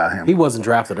think about him. He wasn't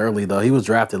drafted early though. He was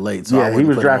drafted late. So I Yeah, he wouldn't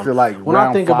was put him drafted on. like When I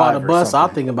round think about a 5 or bust, I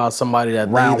something. think about somebody that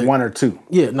round either, 1 or 2.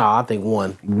 Yeah, no, I think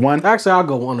 1. 1? Actually, I'll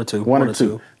go 1 or 2. 1 or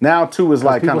 2. Now 2 is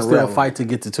like People kind of still relevant. fight to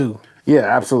get to 2. Yeah,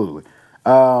 absolutely.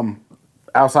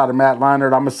 Outside of Matt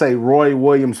Leinart, I'm gonna say Roy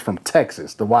Williams from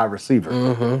Texas, the wide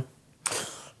receiver.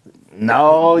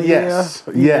 No, yes,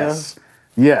 Yeah, yes,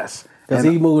 yes. Because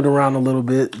And he moved around a little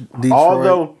bit. Detroit,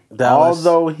 although Dallas.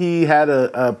 although he had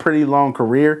a pretty long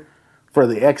career, for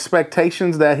the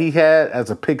expectations that he had as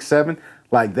a pick 7,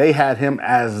 like they had him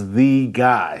as the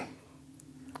guy.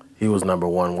 He was number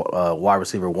 1 wide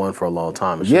receiver 1 for a long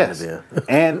time. It shouldn't Yes, have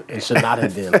been. and It should not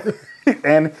have been.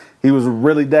 and he was a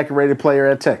really decorated player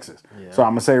at Texas. So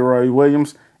I'm gonna say Roy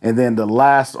Williams, and then the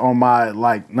last on my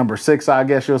number 6, I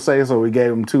guess you'll say. So we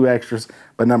gave him 2 extras,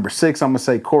 but number 6, I'm gonna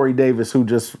say Corey Davis, who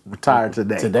just retired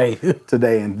today.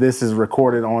 Today, and this is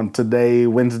recorded on today,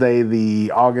 Wednesday,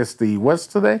 what's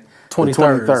today? The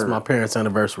 23rd. It's my parents'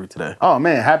 anniversary today. Oh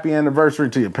man, happy anniversary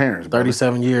to your parents. brother.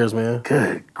 37 years, man.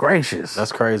 Good gracious.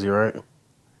 That's crazy, right?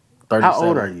 37. How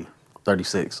old are you?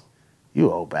 36.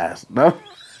 You old bastard. No.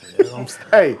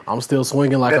 Hey, I'm still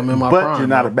swinging like I'm in my but prime. you're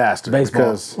not bro. a bastard Baseball.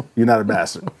 because you're not a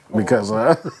bastard because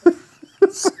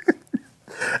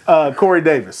Corey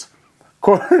Davis.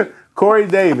 Corey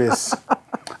Davis.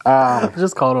 I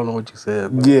just called on what you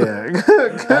said. Bro. Yeah.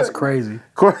 That's crazy.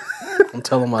 Corey, I'm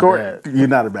telling my Corey, dad. you're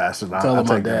not a bastard. I'll Telling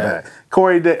my take that dad. back.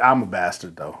 Corey, I'm a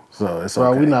bastard though, so it's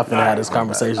Bro, okay. we're not finna have this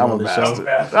conversation I'm on a this bastard.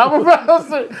 show. I'm a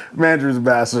bastard. Mandrew's a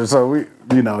bastard, so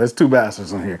it's 2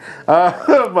 bastards in here.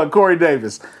 But Corey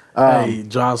Davis. Hey,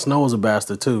 Jon Snow was a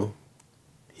bastard too.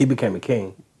 He became a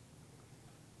king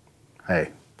Hey,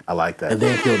 I like that. and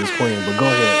then killed his queen. But go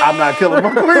ahead. I'm not killing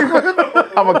my queen. But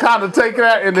I'm gonna kind of take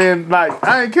that and then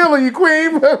I ain't killing you,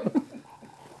 queen.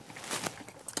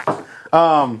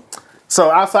 So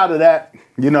outside of that,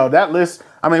 that list.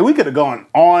 I mean, we could have gone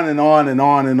on and on and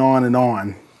on and on and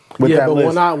on with Yeah, that but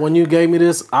list. when you gave me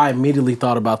this, I immediately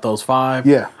thought about those 5.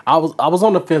 Yeah. I was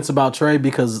on the fence about Trey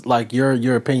because like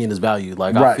your opinion is valued.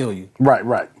 Like I feel you.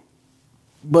 Right.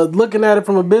 But looking at it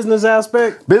from a business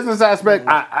aspect, Business aspect,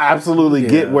 I absolutely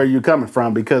get where you're coming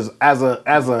from because as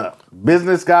a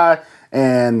business guy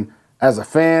and as a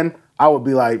fan, I would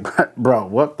be like, bro,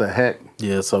 what the heck?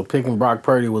 Yeah, so picking Brock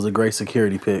Purdy was a great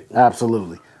security pick.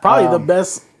 Absolutely. Probably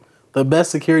the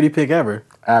best security pick ever.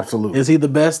 Absolutely. Is he the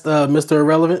best Mr.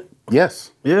 Irrelevant?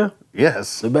 Yes. Yeah.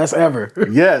 Yes. The best ever.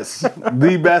 Yes.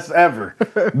 The best ever.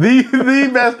 The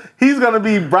best. He's going to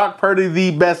be Brock Purdy,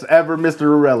 the best ever Mr.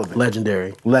 Irrelevant.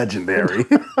 Legendary.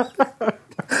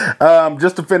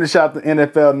 Just to finish out the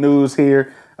NFL news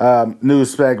here,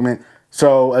 news segment.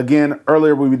 So, again,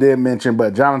 earlier we did mention,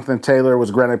 but Jonathan Taylor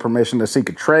was granted permission to seek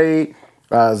a trade.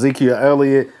 Ezekiel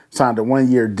Elliott signed a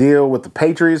 1-year deal with the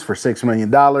Patriots for $6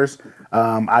 million.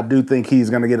 I do think he's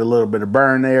going to get a little bit of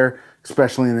burn there,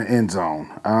 especially in the end zone.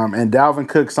 And Dalvin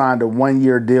Cook signed a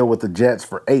 1-year deal with the Jets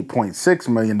for $8.6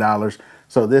 million.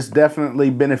 So this definitely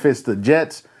benefits the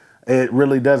Jets. It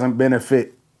really doesn't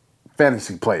benefit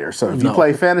fantasy players. So if you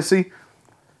play fantasy,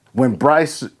 when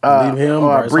Breece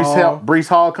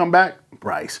Hall come back,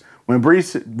 when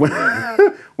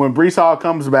Breece Hall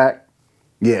comes back,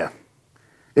 yeah,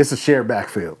 it's a shared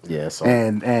backfield. Yeah, so.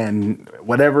 And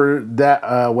whatever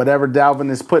Dalvin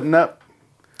is putting up,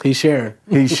 he's sharing.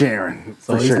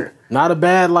 So for sure. Not a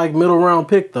bad middle round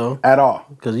pick though. At all.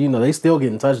 Because they still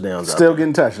getting touchdowns.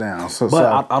 Getting touchdowns.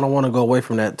 But I don't want to go away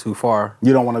from that too far.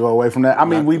 You don't want to go away from that? I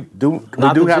mean, we do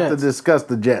have to discuss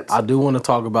the Jets. I do want to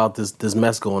talk about this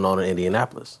mess going on in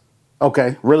Indianapolis.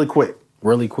 Okay, really quick.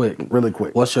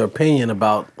 What's your opinion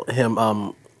about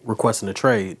him requesting a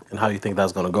trade and how you think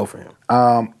that's going to go for him?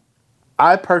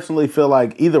 I personally feel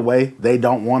like either way, they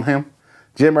don't want him.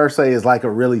 Jim Irsay is like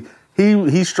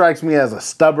he strikes me as a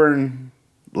stubborn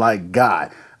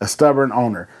guy, a stubborn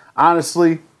owner.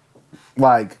 Honestly,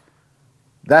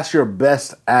 that's your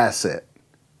best asset.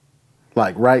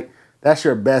 Right? That's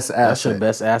your best asset. That's your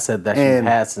best asset that you've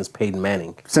had since Peyton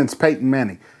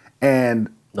Manning. And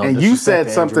you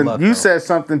said something. You said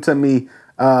something to me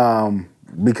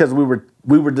because we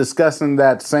were discussing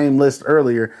that same list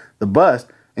earlier, the bust,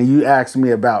 and you asked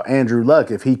me about Andrew Luck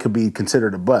if he could be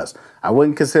considered a bust. I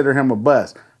wouldn't consider him a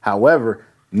bust. However,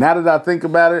 now that I think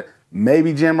about it,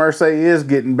 maybe Jim Irsay is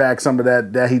getting back some of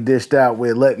that he dished out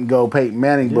with letting go Peyton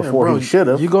Manning before he should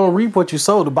have. You're going to reap what you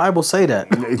sow. The Bible say that.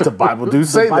 The Bible do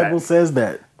say that. The Bible says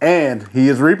that. And he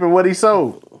is reaping what he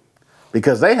sowed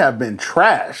because they have been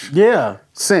trash. Yeah.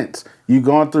 Since you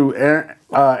gone through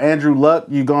Andrew Luck,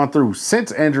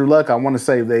 since Andrew Luck, I want to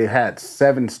say they had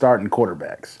 7 starting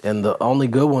quarterbacks. And the only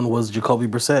good one was Jacoby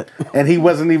Brissett. And he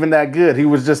wasn't even that good. He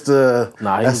was just a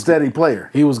steady player.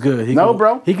 He was good.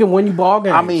 Bro. He can win you ball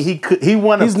games. I mean, he won a few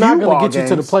ball games. He's not going to get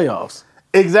you to the playoffs.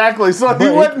 Exactly. So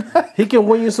he can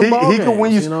win you some ball games. He can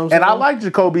win you. And I like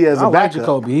Jacoby as a backup. I like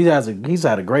Jacoby. He's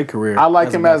had a great career. I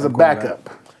like him as a backup.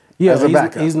 Yeah,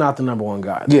 he's not the number one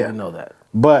guy. Yeah. We know that.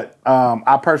 But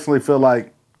I personally feel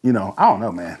like, I don't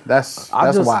know, man. That's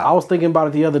wild. I was thinking about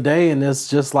it the other day, and it's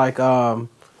just like I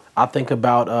think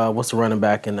about what's the running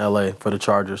back in L.A. for the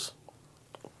Chargers?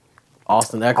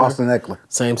 Austin Eckler.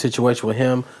 Same situation with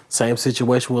him. Same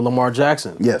situation with Lamar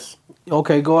Jackson. Yes.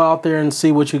 Okay, go out there and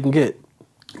see what you can get.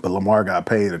 But Lamar got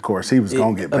paid, of course. He was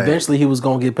going to get paid. Eventually, he was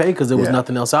going to get paid because there was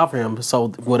nothing else out for him. So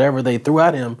whatever they threw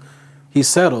at him, he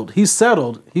settled. He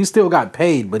still got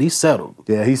paid, but he settled.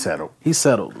 Yeah, he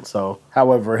settled. So,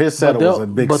 however, his settle was a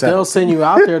big settle. But they'll send you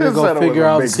out there to go figure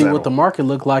out and see what the market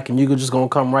looked like, and you're just going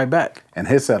to come right back. And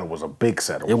his settle was a big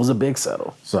settle. It was a big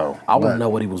settle. So I wouldn't know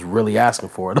what he was really asking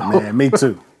for, though. Man, me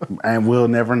too. And we'll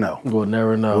never know. We'll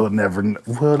never know. We'll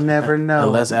never know.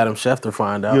 Unless Adam Schefter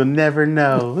find out. You'll never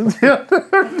know.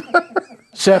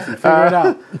 Schefter, figure it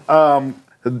out.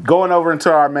 Going over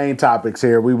into our main topics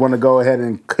here, we want to go ahead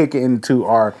and kick into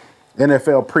our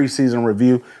NFL preseason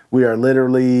review. We are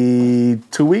literally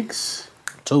 2 weeks.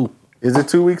 2. Is it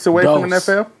 2 weeks away from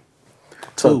NFL? 2.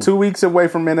 So 2 weeks away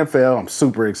from NFL. I'm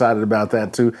super excited about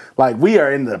that too. We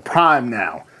are in the prime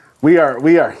now. We are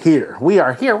here. We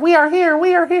are here.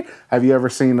 Have you ever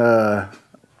seen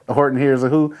Horton Hears a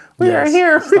Who? We are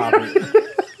here. Stop it.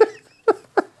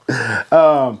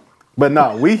 But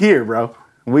no, we here, bro.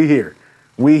 We here.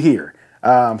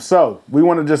 So we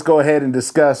want to just go ahead and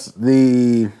discuss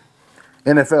the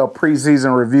NFL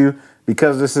preseason review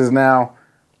because this is now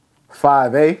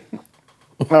 5A.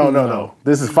 Oh, no.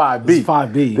 This is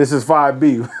 5B. This is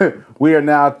 5B. We are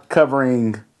now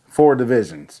covering 4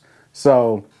 divisions.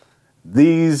 So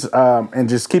these, and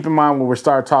just keep in mind when we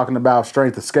start talking about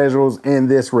strength of schedules in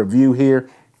this review here,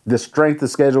 the strength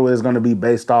of schedule is going to be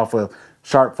based off of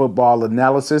Sharp Football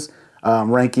Analysis,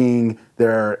 ranking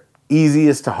their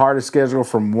easiest to hardest schedule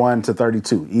from 1 to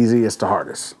 32. Easiest to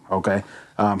hardest. Okay.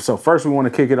 So first we want to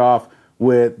kick it off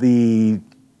with the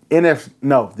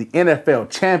NFL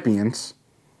champions,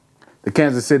 the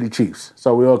Kansas City Chiefs.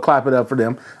 So we'll clap it up for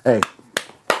them. Hey,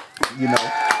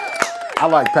 I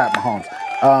like Pat Mahomes.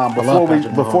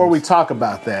 Patrick Before we Mahomes. talk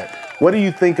about that, what do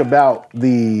you think about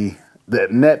the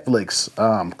Netflix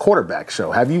quarterback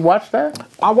show? Have you watched that?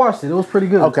 I watched it. It was pretty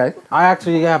good. Okay. I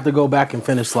actually have to go back and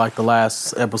finish like the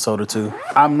last episode or two.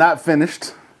 I'm not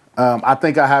finished. I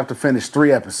think I have to finish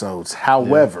 3 episodes.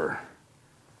 However,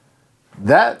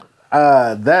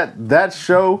 that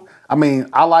show. I mean,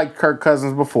 I liked Kirk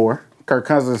Cousins before. Kirk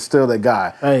Cousins is still that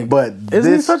guy. Hey, but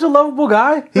isn't he such a lovable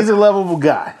guy? He's a lovable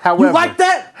guy. However, You like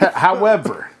that?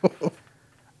 However,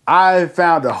 I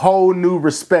found a whole new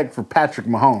respect for Patrick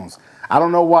Mahomes. I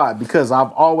don't know why, because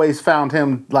I've always found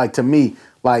him, like, to me,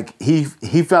 like he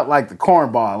felt like the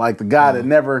cornball, like the guy that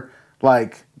never,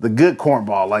 like the good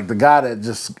cornball, like the guy that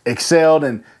just excelled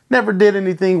and never did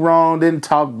anything wrong, didn't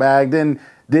talk back, didn't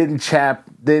chap,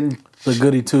 didn't The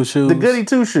goody two shoes. the goody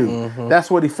two shoe. That's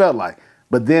what he felt like.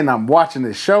 But then I'm watching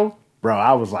this show, bro.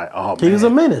 I was like, oh man, He was a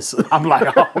menace. I'm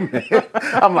like, oh man.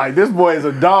 I'm like, this boy is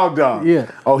a dog. Yeah.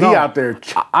 Oh, he No. out there.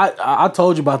 I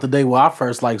told you about the day where I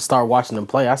first like started watching him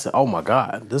play. I said, "Oh my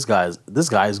God, this guy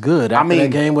is good." After mean- that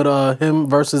game with him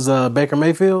versus Baker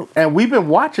Mayfield, And we've been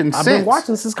watching I've since. been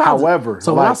watching since college. However,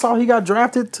 so when I like, saw he got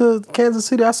drafted to Kansas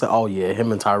City, I said, "Oh yeah,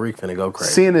 him and Tyreek finna go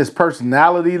crazy." seeing his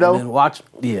personality though, And watch,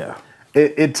 yeah.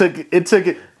 it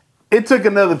took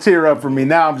another tear up for me.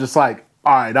 Now I'm just like,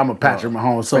 all right, I'm a Patrick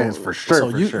Mahomes fan for sure.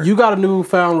 So for you sure. you got a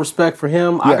newfound respect for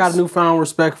him. I got Yes. a newfound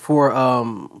respect for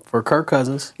Kirk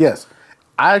Cousins. Yes.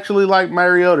 I actually like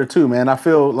Mariota too, man. I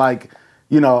feel like,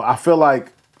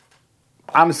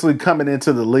 honestly, coming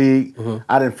into the league,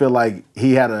 I didn't feel like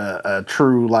he had a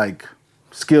true, like,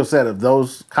 skill set of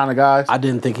those kind of guys. I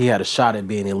didn't think he had a shot at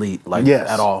being elite, like Yes.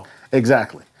 at all.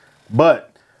 Exactly.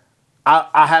 But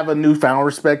I have a newfound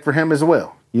respect for him as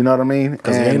well. You know what I mean?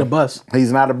 Because he ain't a bust.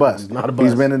 He's not a bust. not a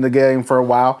He's bust. been in the game for a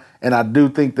while, and I do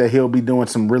think that he'll be doing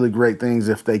some really great things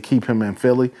if they keep him in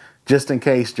Philly, just in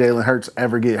case Jalen Hurts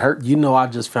ever get hurt. You know, I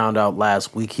just found out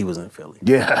last week he was in Philly.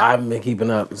 Yeah. I haven't been keeping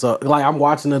up. So, like, I'm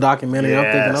watching the documentary. I'm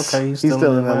thinking, Yes. okay, he's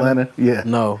still in Atlanta. Yeah.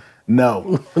 No.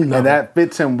 No. And that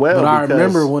fits him well. But I because,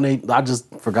 remember when I just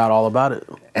forgot all about it.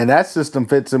 and that system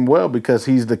fits him well because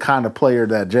he's the kind of player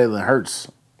that Jalen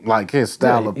Hurts, like his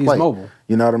style Yeah, of he's play. mobile.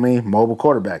 You know what I mean? Mobile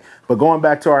quarterback. But going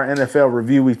back to our NFL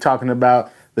review, we're talking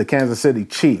about the Kansas City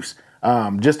Chiefs.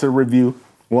 Just to review,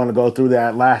 we want to go through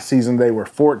that. Last season, they were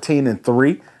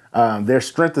 14-3. Their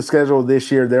strength of schedule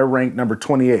this year, they're ranked number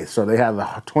 28th. So they have the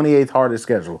 28th hardest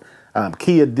schedule.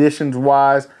 Key additions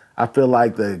wise, I feel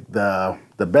like the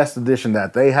best addition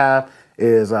that they have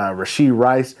is Rashee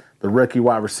Rice, the rookie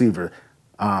wide receiver.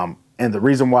 And the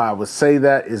reason why I would say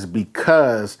that is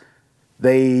because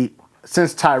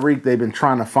since Tyreek, they've been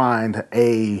trying to find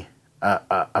a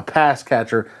pass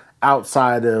catcher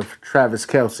outside of Travis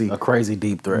Kelce A crazy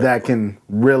deep threat. that can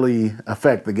really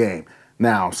affect the game.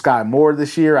 Now, Sky Moore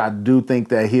this year, I do think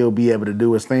that he'll be able to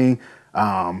do his thing.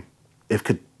 If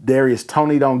Kadarius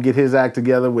Toney don't get his act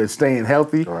together with staying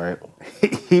healthy, Right.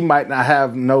 he might not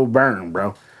have no burn,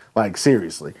 bro. Like,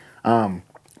 seriously. But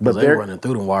They they're running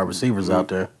through them wide receivers out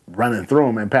there. running through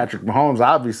them, and Patrick Mahomes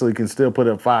obviously can still put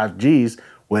up 5 Gs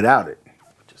without it.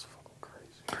 Just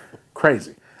fucking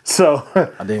Crazy. So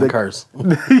I didn't curse.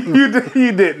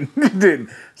 you didn't.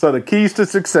 So the keys to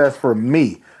success for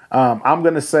me, I'm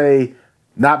gonna say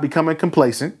not becoming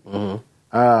complacent.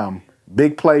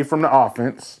 Big play from the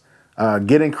offense.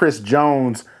 Getting Chris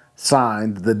Jones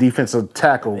signed, the defensive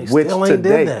tackle, which Still ain't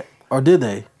today did that. Or did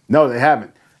they? no, they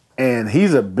haven't. And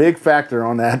he's a big factor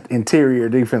on that interior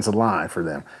defensive line for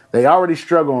them. They already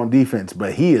struggle on defense,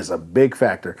 but he is a big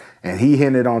factor. And he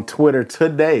hinted on Twitter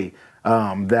today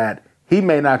that he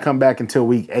may not come back until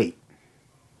week 8,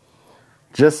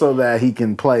 just so that he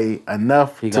can play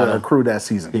enough to accrue that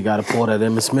season. He got to pull that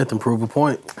Emmitt Smith and prove a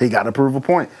point. He got to prove a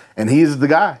point. And he's the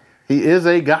guy. He is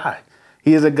a guy.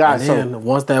 He is a guy. And So then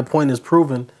once that point is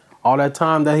proven, all that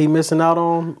time that he missing out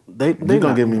on, they you're going to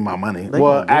not- give me my money. they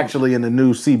Well, gonna do it. actually, in the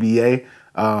new CBA,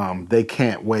 they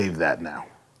can't waive that now.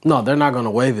 No, they're not going to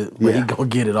waive it, but Yeah. he going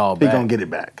to get it all He back. going to get it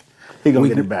back. He going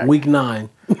to get it back. Week 9.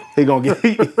 He gonna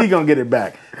get it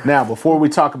back. Now, before we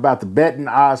talk about the betting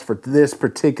odds for this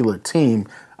particular team,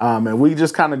 and we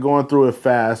just kind of going through it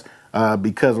fast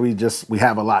because we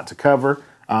have a lot to cover.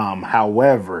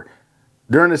 However,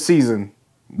 during the season,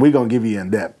 we're gonna give you in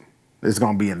depth. It's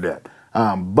gonna be in depth.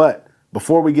 But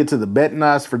before we get to the betting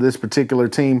odds for this particular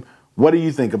team, what do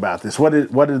you think about this? What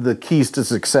are the keys to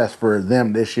success for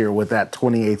them this year with that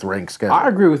 28th ranked schedule? I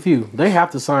agree with you. They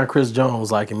have to sign Chris Jones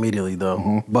like immediately though.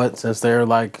 Mm-hmm. But since they're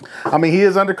like, I mean, he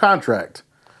is under contract.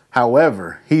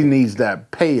 However, he needs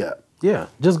that pay up. yeah,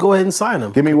 just go ahead and sign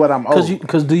him. Give me what I'm owed.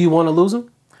 Because do you want to lose him?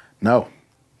 No,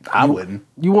 I wouldn't.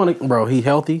 You want to, bro? He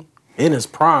healthy. in his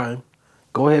prime.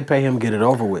 Go ahead, pay him, get it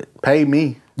over with. Pay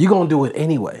me. You're gonna do it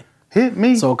anyway. Hit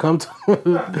me. So come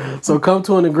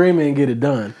to an agreement and get it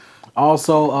done.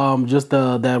 Also, just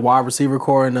that wide receiver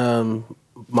core and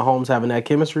Mahomes having that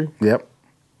chemistry. Yep.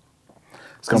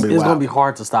 It's gonna be. It's gonna be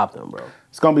hard to stop them, bro.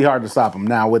 It's gonna be hard to stop them.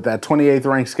 Now with that 28th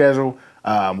ranked schedule,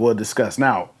 we'll discuss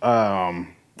now.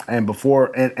 And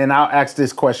before, and I'll ask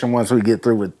this question once we get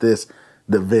through with this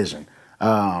division.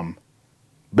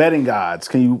 Betting gods,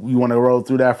 can you want to roll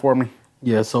through that for me?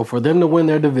 Yeah. So for them to win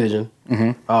their division,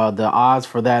 the odds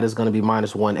for that is going to be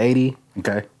minus 180.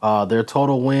 Okay. Their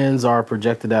total wins are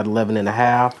projected at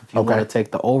 11.5. If you want to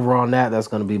take the over on that, that's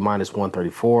going to be minus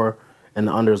 134, and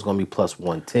the under is going to be plus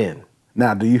 110.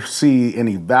 Now, do you see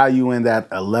any value in that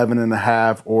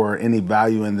 11.5 or any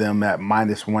value in them at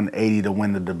minus 180 to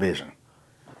win the division?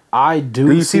 I do.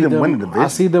 Do you see them winning the division? I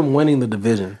see them winning the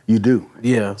division. You do?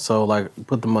 Yeah. So, like,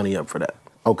 put the money up for that.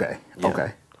 Okay.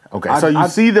 Yeah. Okay. So you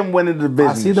see them winning the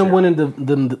division? I see them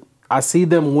winning I see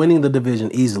them winning the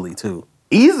division easily too.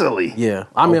 Easily? Yeah.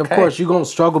 I mean, of course, you're gonna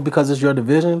struggle because it's your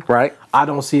division. Right. I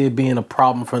don't see it being a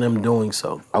problem for them doing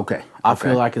so. Okay. I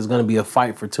feel like it's gonna be a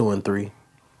fight for 2 and 3.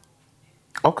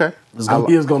 Okay. It's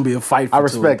gonna be a fight for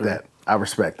 2 and 3. I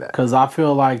respect that. Because I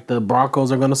feel like the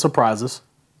Broncos are gonna surprise us.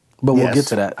 But we'll get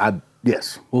to that.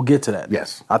 Yes. We'll get to that.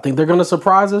 Yes. I think they're gonna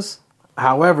surprise us.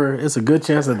 However, it's a good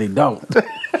chance that they don't.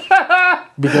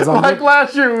 Because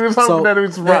last year, we was hoping that it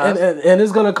was surprised. And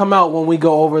it's going to come out when we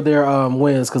go over their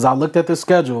wins, because I looked at the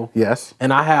schedule. Yes.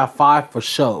 And I have 5 for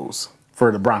shows.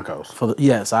 For the Broncos.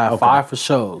 Yes, I have 5 for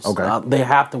shows. Okay. They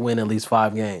have to win at least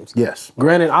 5 games. Yes.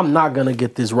 Granted, I'm not going to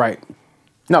get this right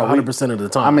 100% of the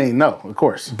time. I mean, no, of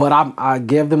course. But I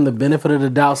give them the benefit of the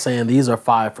doubt saying these are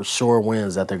 5 for sure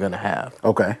wins that they're going to have.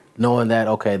 Okay. Knowing that,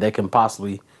 okay, they can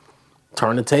possibly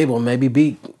turn the table and maybe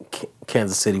beat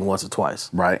Kansas City once or twice.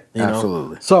 Right. You know?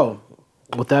 Absolutely. So,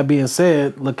 with that being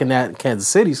said, looking at Kansas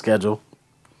City's schedule,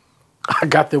 I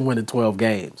got them winning 12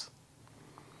 games.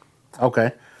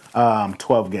 Okay.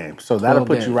 12 games. So that'll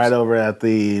put you right over at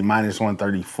the minus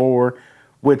 134,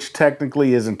 which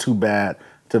technically isn't too bad.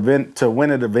 To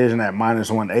win a division at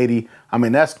minus 180, I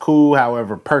mean, that's cool.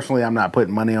 However, personally, I'm not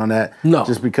putting money on that. No.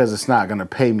 Just because it's not going to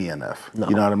pay me enough. No.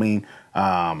 You know what I mean?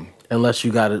 Unless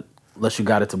you got it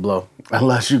to blow.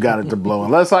 Unless you got it to blow.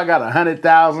 Unless I got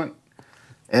 100,000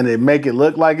 and it make it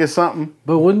look like it's something.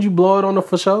 But wouldn't you blow it on the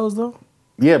for shows though?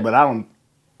 Yeah, but I don't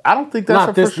think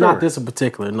that's for sure. Not this in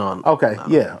particular. No. Okay.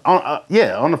 No.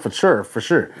 Yeah. On the for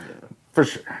sure.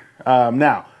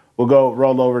 Now we'll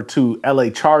roll over to LA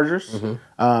Chargers,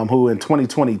 who in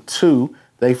 2022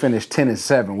 they finished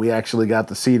 10-7. We actually got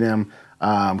to see them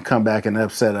come back and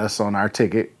upset us on our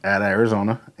ticket in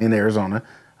Arizona.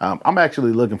 I'm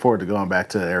actually looking forward to going back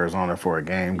to Arizona for a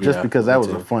game just because that was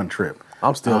a fun trip.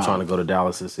 I'm still trying to go to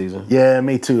Dallas this season. Yeah,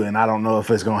 me too. And I don't know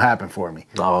if it's going to happen for me.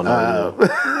 Oh, no.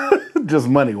 Just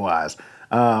money-wise.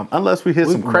 Unless we hit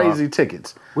some crazy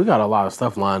tickets. We got a lot of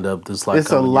stuff lined up. It's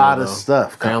a lot of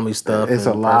stuff. Family stuff. It's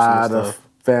a lot of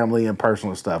family and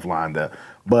personal stuff lined up.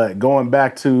 But going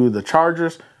back to the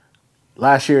Chargers,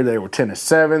 last year they were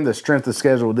 10-7. The strength of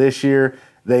schedule this year,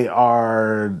 they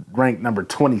are ranked number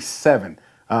 27.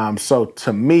 So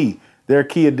to me, their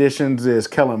key additions is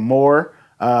Kellen Moore,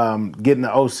 getting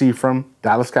the OC from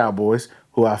Dallas Cowboys,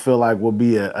 who I feel like will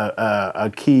be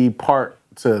a key part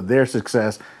to their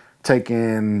success,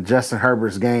 taking Justin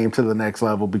Herbert's game to the next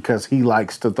level because he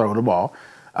likes to throw the ball.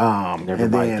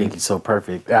 Everybody think he's so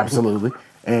perfect. Absolutely.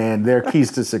 And their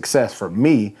keys to success for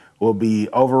me will be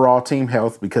overall team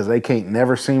health because they can't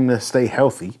never seem to stay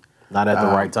healthy. Not at the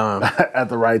right time. At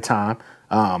the right time.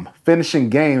 Finishing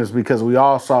games because we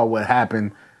all saw what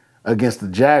happened against the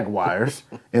Jaguars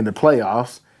in the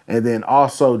playoffs, and then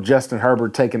also Justin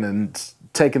Herbert taking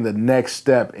the next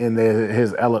step in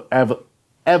his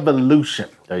evolution.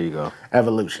 There you go.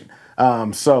 Evolution.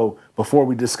 So before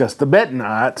we discuss the betting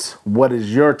odds, what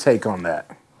is your take on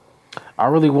that? I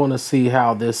really want to see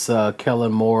how this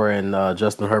Kellen Moore and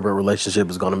Justin Herbert relationship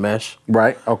is going to mesh.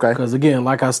 Right. Okay. Because again,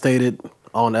 like I stated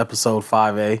on episode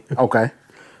 5A, okay,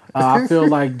 I feel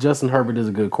like Justin Herbert is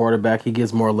a good quarterback. He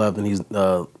gets more love than he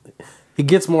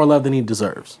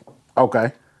deserves.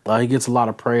 Okay. He gets a lot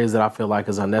of praise that I feel like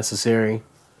is unnecessary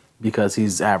because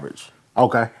he's average.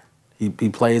 Okay. He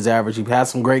plays average. He has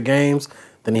some great games,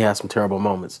 then he has some terrible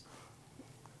moments.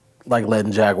 Like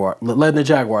letting the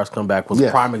Jaguars come back was a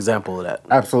prime example of that.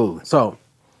 Absolutely. So,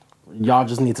 y'all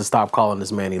just need to stop calling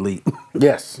this man elite.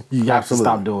 Yes. You have to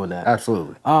stop doing that.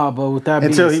 Absolutely. But with that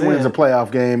being said, until he wins a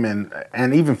playoff game and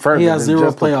even further he has than 0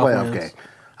 just the playoff wins. game.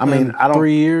 I mean, I don't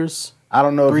 3 years. I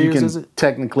don't know if you is can it?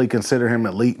 technically consider him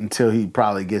elite until he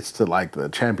probably gets to like the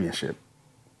championship.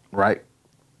 right?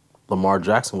 Lamar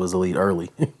Jackson was elite early.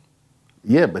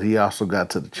 Yeah, but he also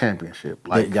got to the championship.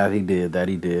 Like, that he did.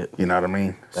 you know what I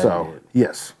mean? That So, he did.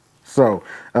 yes. So,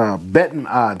 betting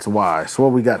odds wise,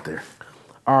 what we got there?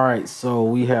 All right, so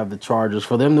we have the Chargers.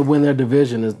 For them to win their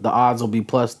division, the odds will be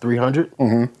plus 300.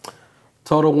 Mm-hmm.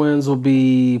 Total wins will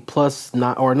be plus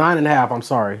 9.5. I'm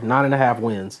sorry, 9.5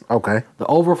 wins. Okay. The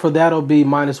over for that will be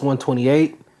minus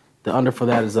 128. The under for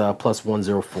that is plus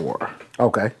 104.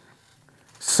 Okay.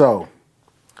 So,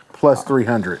 plus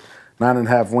 300.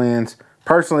 9.5 wins.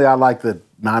 Personally, I like the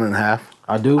 9.5.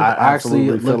 I do. I I actually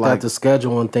absolutely feel looked like- at the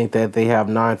schedule and think that they have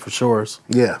 9 for sure.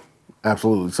 Yeah,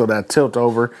 absolutely. So that tilt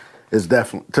over is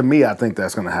definitely, to me, I think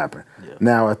that's going to happen. Yeah.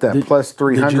 Now, at that plus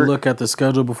 300. Did you look at the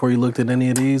schedule before you looked at any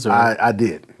of these? Or? I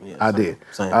did. Yeah, I same, did.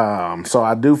 same. So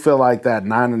I do feel like that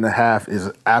 9.5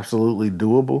 is absolutely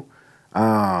doable.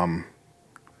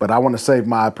 But I want to save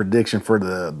my prediction for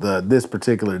this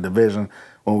particular division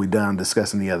when we're done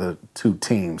discussing the other two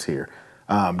teams here.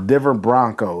 Denver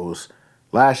Broncos.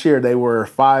 Last year they were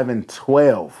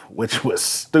 5-12, which was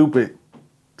stupid.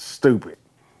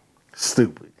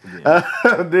 Yeah.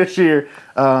 This year,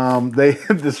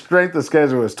 the strength of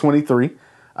schedule is 23.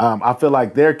 I feel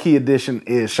like their key addition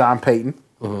is Sean Payton,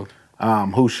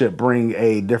 who should bring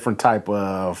a different type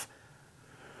of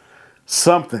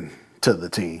something to the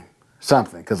team.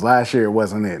 Something, because last year it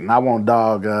wasn't it. And I won't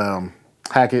dog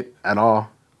Hackett at all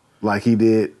like he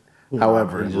did.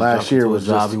 However, He just last jumped year into a was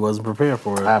job just he wasn't prepared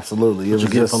for. absolutely. It What you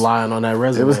was get just for lying on that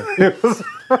resume? it was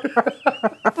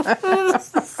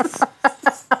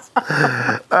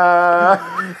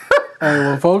Hey,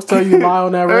 when folks tell you lie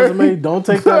on that resume, don't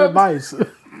take that advice.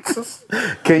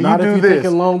 Can Not you if do you're this?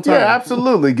 thinking long term. Yeah,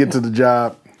 absolutely. Get to the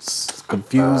job.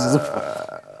 Confused as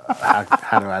a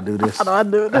How do I do this? How do I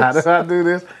do this? How do I do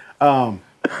this?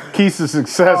 Keys to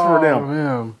success for them.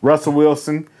 man. Russell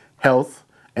Wilson, health,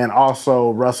 and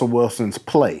also Russell Wilson's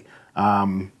play.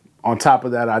 On top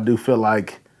of that, I do feel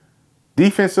like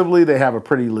defensively they have a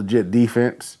pretty legit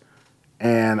defense.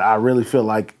 And I really feel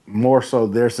like more so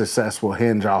their success will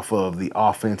hinge off of the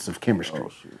offensive chemistry.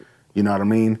 You know what I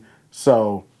mean?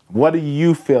 So what do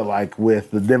you feel like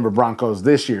with the Denver Broncos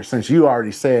this year? Since you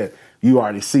already said you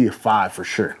already see a 5 for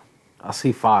sure. I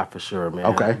see 5 for sure, man.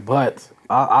 Okay. But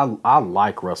I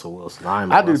like Russell Wilson.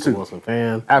 I'm a I do Russell too. Wilson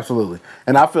fan. Absolutely.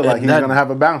 And I feel like he's that- going to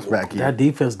have a bounce back year. That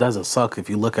defense doesn't suck if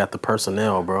you look at the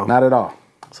personnel, bro. Not at all.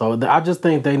 So I just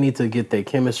think they need to get their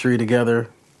chemistry together.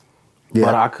 Yeah.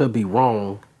 But I could be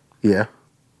wrong. Yeah.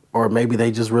 Or maybe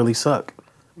they just really suck.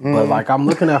 But like I'm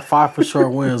looking at 5 for sure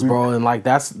wins, bro, and like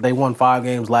they won 5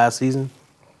 games last season.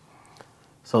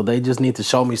 So they just need to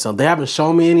show me something. They haven't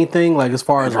shown me anything like as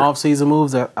far as offseason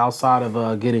moves outside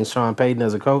of getting Sean Payton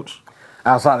as a coach.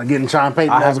 Outside of getting Sean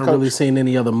Payton I as a haven't coach. really seen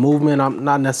any other movement. I'm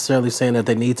not necessarily saying that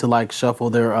they need to like shuffle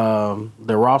their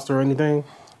roster or anything,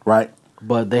 Right.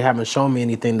 but they haven't shown me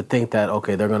anything to think that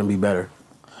okay they're going to be better.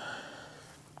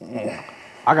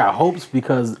 I got hopes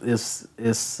because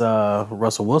it's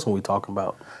Russell Wilson we talking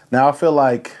about. Now I feel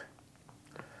like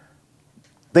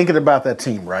thinking about that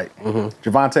team, right?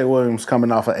 Javonte Williams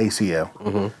coming off of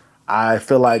ACL. I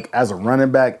feel like as a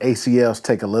running back, ACLs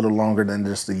take a little longer than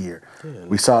just a year.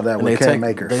 We saw that And with Cam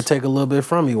Akers. they take a little bit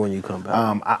from you when you come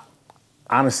back.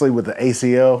 Honestly, with the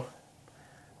ACL,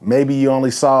 maybe you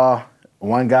only saw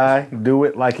one guy do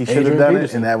it like he should have Adrian done it,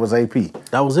 Peterson. and that was AP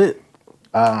That was it.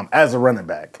 as a running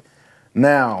back.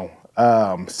 Now,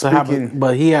 speaking,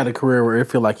 But he had a career where it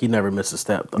feel like he never missed a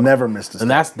step though. never missed a step.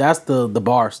 And that's the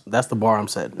bar. That's the bar I'm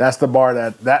setting. That's the bar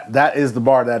that is the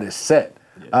bar that is set.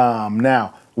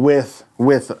 Now with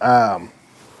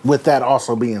that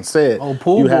also being said, Oh,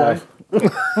 pool you boy. have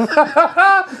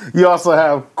you also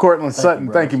have Cortland Sutton.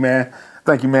 bro. Thank you, man.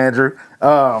 Thank you, man, Drew.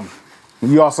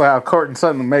 You also have Cortland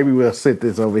Sutton. Maybe we'll sit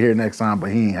this over here next time,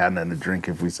 but he ain't had nothing to drink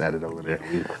if we sat it over there.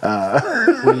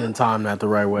 We didn't time that the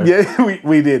right way. Yeah,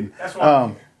 we didn't. That's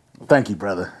why. Thank you,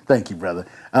 brother. Thank you, brother.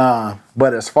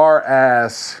 But as far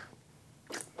as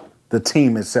the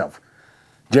team itself,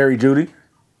 Jerry Jeudy, A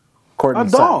Cortland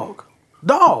Sutton.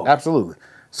 dog. Absolutely.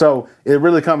 So it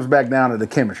really comes back down to the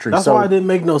chemistry. That's so why it didn't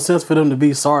make no sense for them to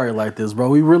be sorry like this, bro.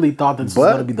 We really thought that this was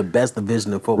But- going to be the best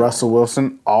division in football. Russell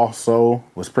Wilson also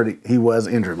he was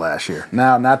injured last year.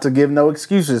 Now, not to give no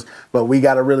excuses, but we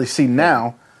got to really see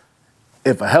now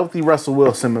if a healthy Russell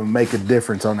Wilson will make a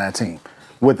difference on that team.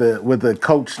 With a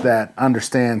coach that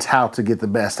understands how to get the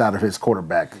best out of his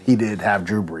quarterback. He did have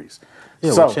Drew Brees.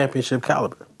 Yeah, So with championship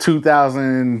caliber.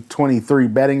 2023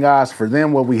 betting odds for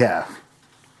them, what we have.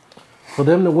 For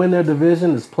them to win their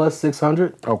division is plus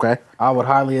 600. Okay. I would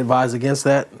highly advise against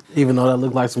that, even though that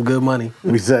looked like some good money.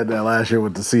 We said that last year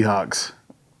with the Seahawks.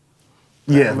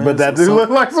 Yeah, Man, but that do look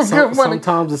like some good money.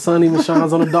 Sometimes the sun even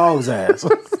shines on a dog's ass.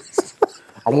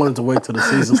 I wanted to wait till the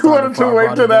season You started. wanted to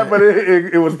wait till that, but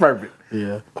it was perfect.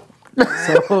 Yeah.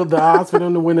 So the odds for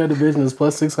them to win that division is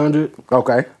plus 600.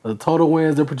 Okay. The total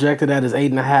wins they're projected at is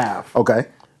 8.5. Okay.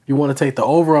 If you want to take the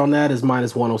over on that is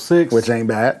minus 106. Which ain't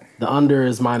bad. The under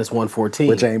is minus 114.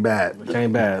 Which ain't bad. Which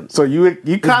ain't bad. So you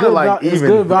kind of like even. It's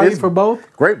good value for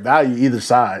both. Great value either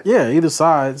side. Yeah, either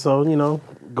side. So,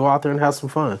 go out there and have some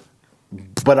fun.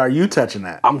 But are you touching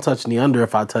that? I'm touching the under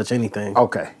if I touch anything.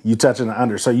 Okay. You touching the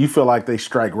under. So you feel like they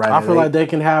strike right I at feel like they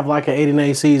can have like an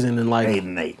 8-8 season and like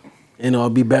 8-8. it'll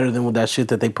be better than with that shit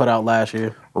that they put out last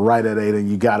year. Right at 8, and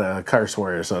you got a curse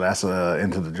word, so that's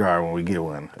into the jar when we get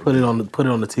one. Put it on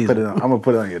the teaser. I'm gonna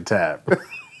put it on your tab.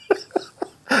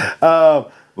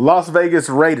 Las Vegas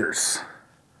Raiders.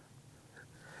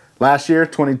 Last year,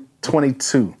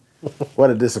 2022. What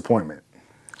a disappointment.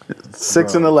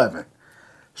 6-11.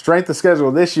 Strength of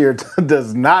schedule this year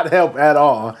does not help at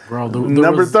all. Bro,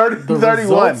 Number 30, the 31.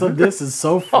 results of this is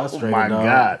so frustrating. Oh my dog.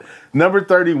 God. Number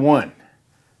 31.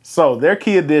 So their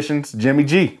key additions, Jimmy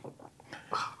G.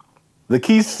 The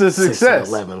keys to success,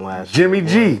 6-11 last Jimmy year,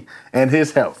 G and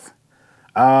his health.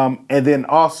 And then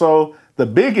also the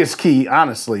biggest key,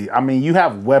 honestly, I mean, you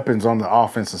have weapons on the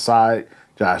offensive side.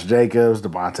 Josh Jacobs,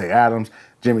 Devontae Adams.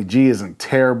 Jimmy G isn't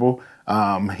terrible.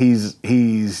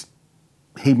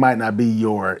 He might not be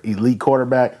your elite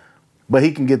quarterback, but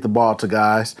he can get the ball to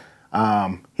guys.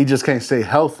 He just can't stay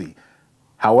healthy.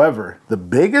 However, the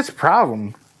biggest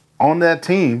problem on that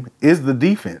team is the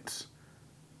defense.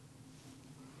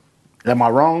 Am I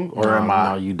wrong or am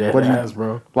I? No, you dead what do ass,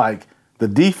 bro. Like the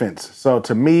defense. So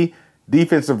to me,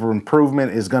 defensive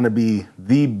improvement is going to be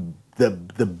the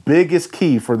biggest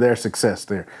key for their success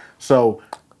there. So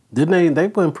Didn't they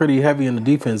went pretty heavy in the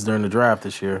defense during the draft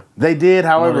this year? they did.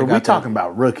 However, they we got talking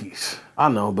about rookies. I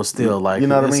know, but still, like, You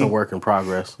know what I it's a mean? work in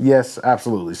progress. Yes,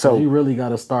 absolutely. So You really got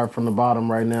to start from the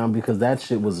bottom right now because that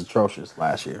shit was atrocious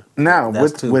last year. now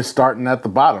That's with starting at the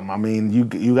bottom, I mean,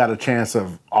 you got a chance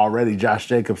of already Josh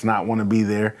Jacobs not want to be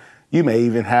there. You may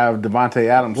even have Devontae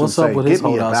Adams. What's who up say, with his "Get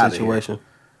me up holdout outta here." situation?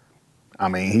 I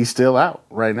mean, he's still out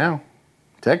right now,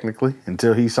 technically,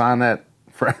 until he signed that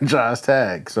franchise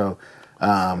tag. So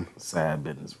Sad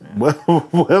business, man.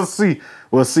 we'll see.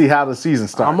 We'll see how the season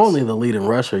starts. I'm only the leading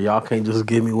rusher. Y'all can't just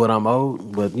give me what I'm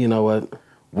owed. But you know what?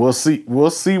 We'll see.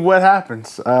 We'll see what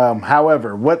happens.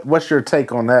 However, what's your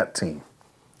take on that team?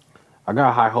 I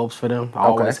got high hopes for them. I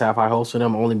Okay. always have high hopes for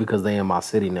them only because they in my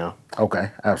city now. Okay,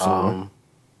 absolutely.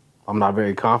 I'm not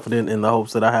very confident in the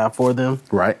hopes that I have for them,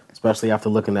 Right. especially after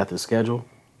looking at the schedule.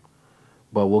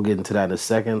 But we'll get into that in a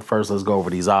second. First, let's go over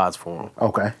these odds for them.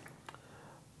 Okay.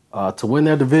 To win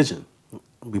their division,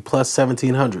 be plus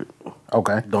 1,700.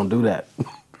 Okay. Don't do that.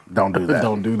 Don't do that.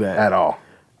 Don't do that. At all.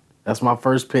 That's my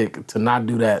first pick, to not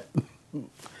do that.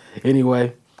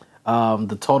 Anyway,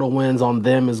 the total wins on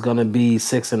them is going to be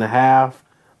 6.5.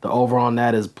 The over on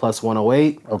that is plus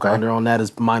 108. Okay. Under on that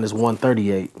is minus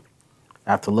 138.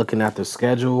 After looking at their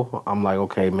schedule, I'm like,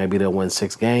 okay, maybe they'll win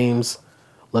 6 games.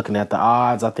 Looking at the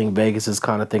odds, I think Vegas is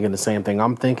kind of thinking the same thing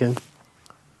I'm thinking.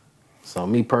 So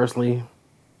me personally,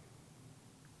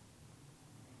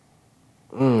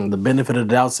 the benefit of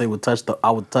the doubt say I would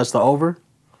touch the over,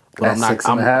 but At I'm not.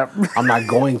 6.5? I'm not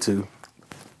going to.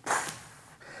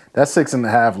 That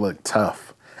 6.5 looked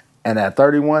tough. And at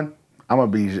 31, I'm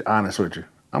gonna be honest with you.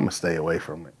 I'm gonna stay away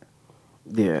from it.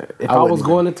 Yeah, if I I, wouldn't was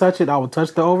going to touch it, I would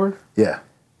touch the over. Yeah.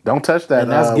 Don't touch that.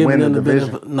 And that's Win giving the them the division.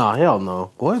 benefit. No, hell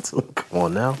no. What? Come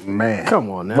on now. Man. Come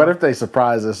on now. What if they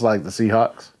surprise us like the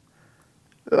Seahawks?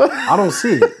 I don't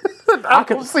see it. I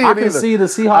can see it I can either. see the I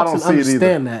Seahawks don't and see it either.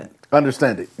 understand that.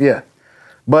 Understand it. Yeah.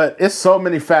 But it's so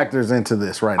many factors into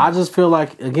this right now. I just feel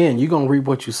like, again, you're going to reap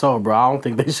what you sow, bro. I don't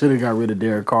think they should have got rid of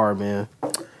Derek Carr, man.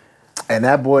 And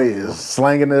that boy is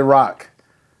slanging the rock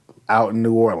out in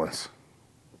New Orleans.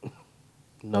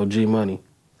 No G money.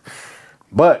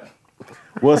 But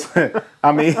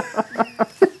I mean,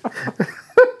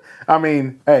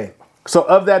 hey. So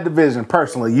of that division,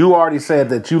 personally, you already said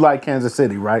that you like Kansas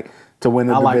City, right? To win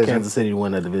the I division. like Kansas City to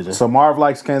win that division. So Marv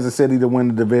likes Kansas City to win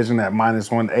the division at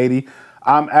minus 180.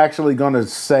 I'm actually going to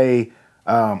say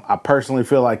I personally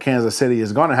feel like Kansas City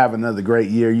is going to have another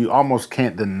great year. You almost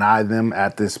can't deny them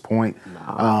at this point.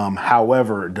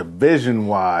 However,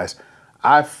 division-wise,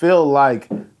 I feel like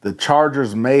the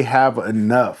Chargers may have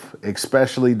enough,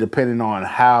 especially depending on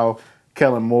how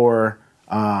Kellen Moore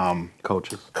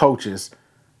coaches.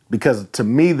 Because to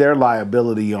me, their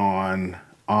liability on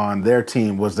their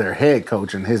team was their head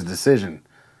coach and his decision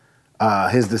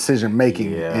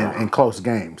making in close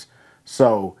games.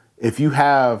 So if you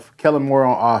have Kellen Moore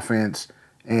on offense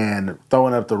and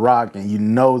throwing up the rock, and you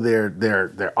know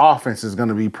their offense is going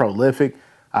to be prolific,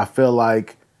 I feel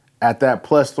like at that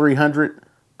plus 300,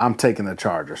 I'm taking the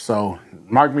Chargers. So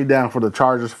mark me down for the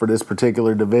Chargers for this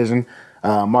particular division.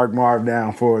 Mark Marv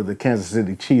down for the Kansas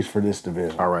City Chiefs for this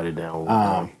division. I'll write it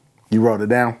down. You wrote it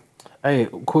down? Hey,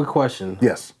 quick question.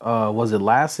 Yes. Was it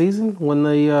last season when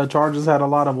the Chargers had a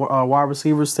lot of wide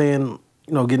receivers getting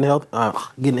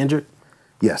injured?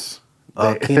 Yes.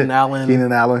 Keenan Allen.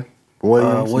 Keenan Allen.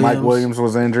 Williams. Mike Williams. Williams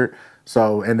was injured.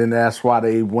 So, and then that's why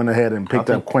they went ahead and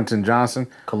picked up Quentin Johnson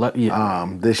This year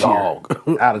out of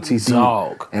TCU.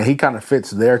 Dog. And he kind of fits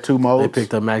their two modes. They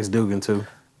picked up Max Dugan, too.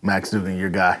 Max Dugan,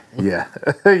 your guy. Yeah,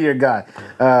 your guy.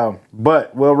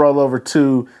 But we'll roll over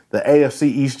to the AFC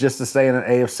East just to stay in the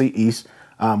AFC East.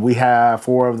 We have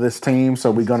 4 of this team, so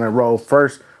we're going to roll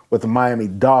first with the Miami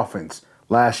Dolphins.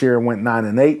 Last year went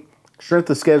 9-8.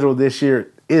 Strength of schedule this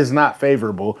year is not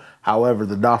favorable. However,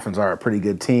 the Dolphins are a pretty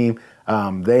good team.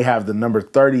 They have the number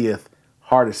 30th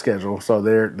hardest schedule, so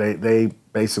they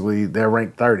basically they're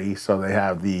ranked 30, so they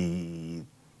have the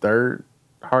third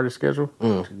hardest schedule.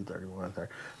 2, 31,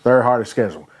 third hardest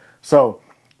schedule. So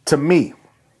to me,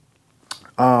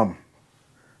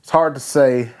 it's hard to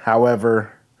say.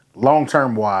 However,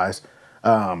 long-term wise,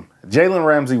 Jalen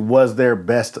Ramsey was their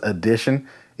best addition,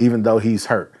 even though he's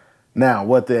hurt. Now,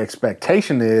 what the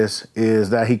expectation is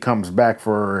that he comes back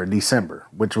for December,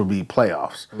 which will be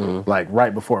playoffs, like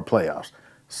right before playoffs.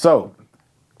 So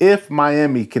if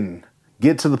Miami can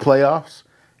get to the playoffs,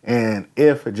 and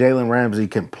if Jalen Ramsey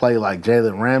can play like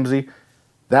Jalen Ramsey,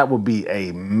 that would be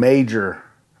a major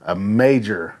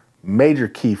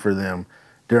key for them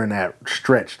during that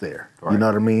stretch there. Right. You know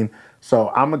what I mean? So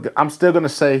I'm still going to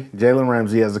say Jalen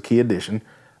Ramsey as a key addition.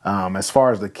 As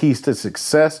far as the keys to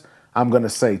success, I'm going to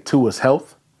say Tua's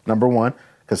health, number one,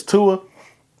 because Tua,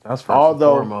 that's first and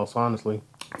foremost, honestly.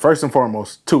 First and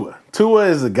foremost, Tua. Tua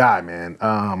is the guy,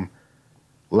 man.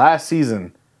 Last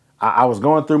season, I was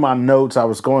going through my notes. I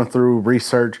was going through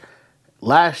research.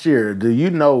 Last year, do you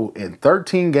know in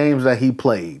 13 games that he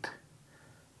played,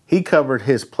 he covered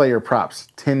his player props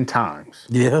 10 times.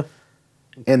 Yeah.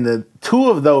 And the 2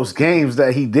 of those games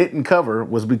that he didn't cover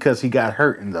was because he got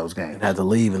hurt in those games. And had to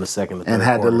leave in the second or third and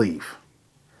had quarter. to leave.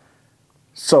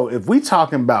 So if we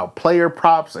talking about player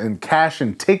props and cash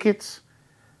and tickets,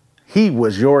 he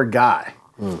was your guy.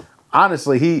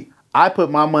 Honestly, I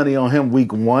put my money on him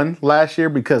week 1 last year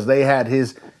because they had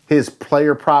his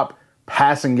player prop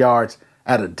passing yards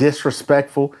at a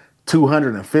disrespectful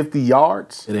 250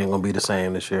 yards. It ain't going to be the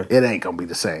same this year. It ain't going to be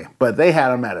the same. But they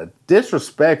had him at a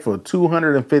disrespectful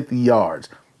 250 yards.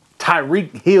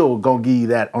 Tyreek Hill going to give you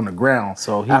that on the ground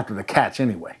after the catch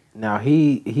anyway. Now,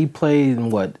 he played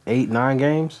in, 8-9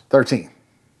 games? 13.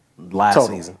 Last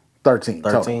total. season. 13.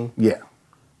 13? Total. Yeah.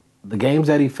 The games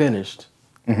that he finished,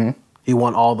 he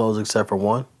won all those except for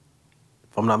 1,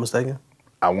 if I'm not mistaken.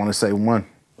 I want to say 1.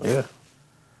 Yeah.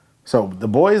 So the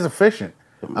boy is efficient.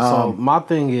 So my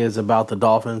thing is about the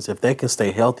Dolphins, if they can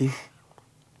stay healthy,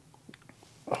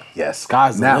 yes,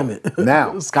 sky's the limit.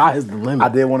 Now, sky is the limit. I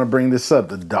did want to bring this up.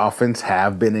 The Dolphins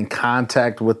have been in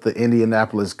contact with the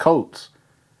Indianapolis Colts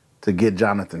to get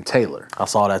Jonathan Taylor. I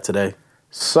saw that today.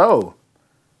 So,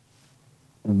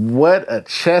 what a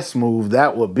chess move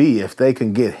that would be if they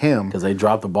can get him. Because they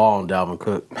dropped the ball on Dalvin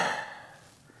Cook.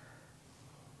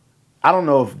 I don't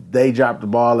know if they dropped the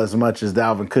ball as much as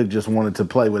Dalvin Cook just wanted to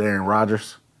play with Aaron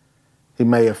Rodgers. He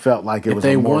may have felt like it was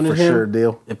a more for sure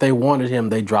deal. If they wanted him,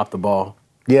 they dropped the ball.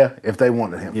 Yeah, if they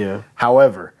wanted him. Yeah.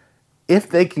 However, if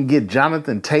they can get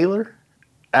Jonathan Taylor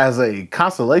as a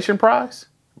consolation prize,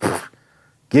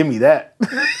 give me that.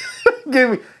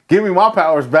 give me my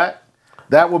powers back.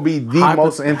 That would be the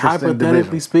most interesting division.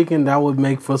 Hypothetically speaking, that would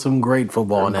make for some great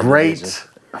football in that division.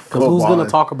 Because who's going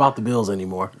to talk about the Bills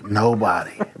anymore?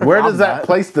 Nobody. Where does that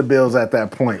place the Bills at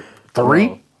that point?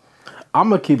 3? I'm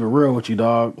going to keep it real with you,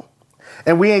 dog.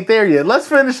 And we ain't there yet. Let's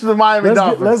finish the Miami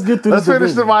Dolphins. Let's get through Let's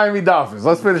finish the Miami Dolphins.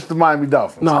 Let's finish the Miami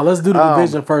Dolphins. No, let's do the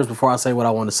division first before I say what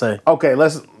I want to say. Okay,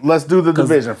 let's do the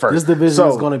division first. This division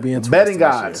is going to be interesting. Betting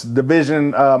odds,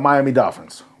 division Miami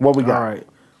Dolphins. What we got? All right.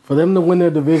 For them to win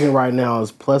their division right now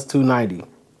is plus 290.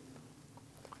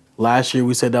 Last year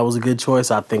we said that was a good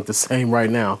choice. I think the same right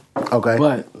now. Okay.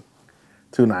 But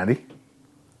 290.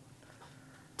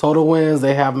 Total wins,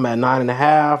 they have them at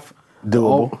 9.5.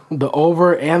 Doable. The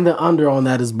over and the under on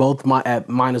that is both at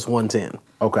minus 110.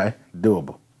 Okay,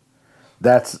 doable.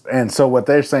 So what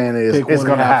they're saying is it's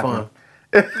going to happen.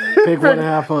 Pick one and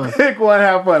have fun. Pick one and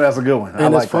have fun. That's a good one.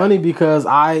 And it's funny because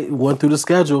I went through the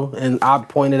schedule and I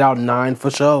pointed out 9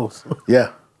 for shows.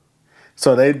 Yeah.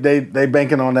 So they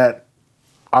banking on that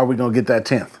Are we gonna get that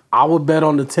 10th? I would bet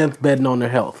on the 10th betting on their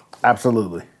health.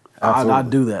 Absolutely. I'd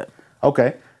do that.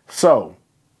 Okay, so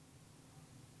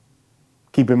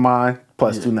keep in mind,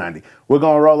 plus 290. We're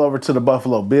going to roll over to the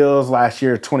Buffalo Bills. Last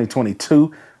year,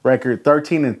 2022, record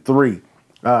 13-3.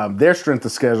 Their strength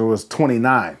of schedule was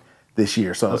 29 this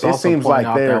year. So Let's it also seems point like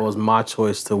out that was my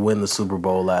choice to win the Super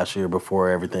Bowl last year before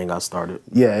everything got started.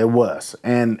 Yeah, it was.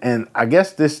 And I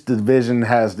guess this division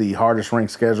has the hardest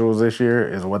ranked schedules this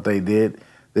year, is what they did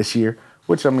this year.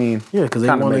 Which, I mean, yeah, because they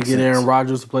want to get Aaron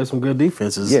Rodgers to play some good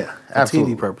defenses. Yeah,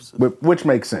 absolutely. For TD purposes. Which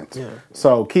makes sense. Yeah.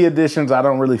 So, key additions, I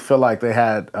don't really feel like they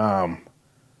had,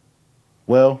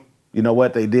 well, you know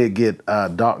what? They did get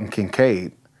Dalton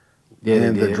Kincaid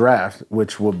in the draft,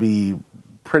 which will be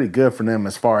pretty good for them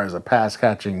as far as a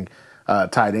pass-catching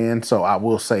tight end. So, I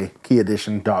will say key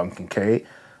addition, Dalton Kincaid.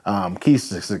 Keys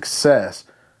to success.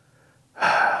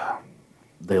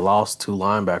 They lost 2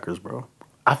 linebackers, bro.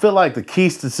 I feel like the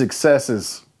keys to success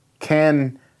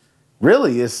really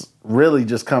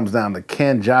just comes down to,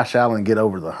 can Josh Allen get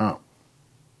over the hump?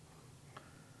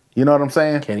 You know what I'm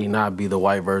saying? Can he not be the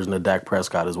white version of Dak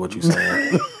Prescott is what you're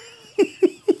saying.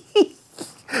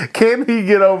 Can he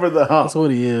get over the hump? That's what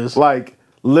he is. Like,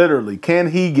 literally, can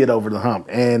he get over the hump?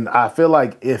 And I feel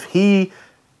like if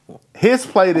his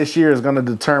play this year is going to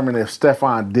determine if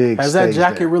Stephon Diggs Has that stays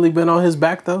jacket there. really been on his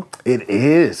back, though? It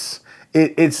is.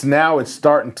 It's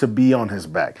starting to be on his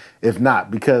back. If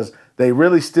not, because they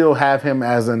really still have him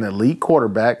as an elite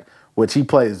quarterback, which he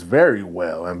plays very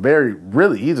well and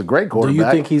he's a great quarterback. Do you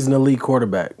think he's an elite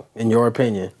quarterback, in your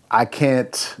opinion? I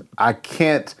can't.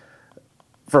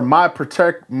 For my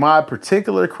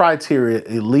particular criteria,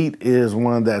 elite is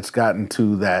one that's gotten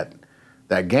to that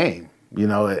game. You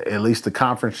know, at least the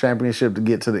conference championship to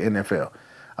get to the NFL.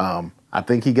 I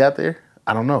think he got there.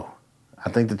 I don't know. I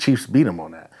think the Chiefs beat him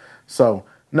on that. So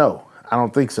no, I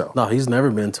don't think so. No, he's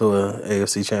never been to a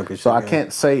AFC championship. So I game.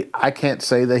 can't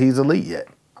say that he's elite yet.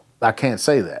 I can't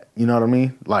say that. You know what I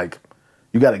mean? Like,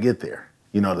 you got to get there.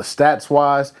 You know, the stats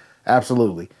wise,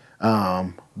 absolutely.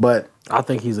 But I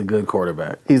think he's a good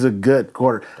quarterback. He's a good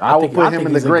quarterback. I would put him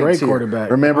in the great tier.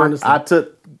 Quarterback. Remember, honestly. I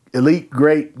took elite,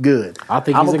 great, good. I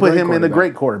think I'm he's gonna a put great him in the quarterback.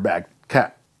 great quarterback.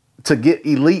 To get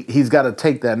elite, he's got to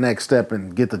take that next step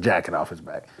and get the jacket off his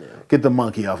back, get the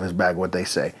monkey off his back. What they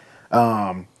say.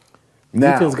 Now,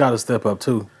 defense got to step up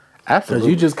too. Absolutely. Because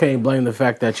you just can't blame the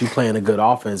fact that you playing a good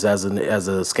offense as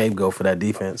a scapegoat for that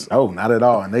defense. Oh, not at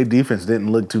all. And their defense didn't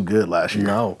look too good last year.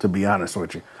 No. To be honest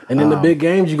with you. And in the big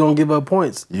games, you're going to give up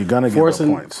points. You're going to give up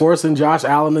points. Forcing Josh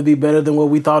Allen to be better than what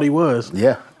we thought he was.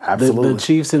 Yeah, absolutely. The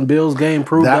Chiefs and Bills game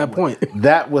proved that point.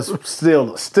 That was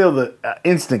still the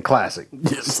instant classic.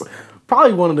 Yes.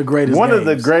 Probably one of the greatest One games. of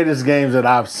the greatest games that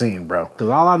I've seen, bro. Because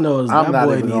all I know is I'm that not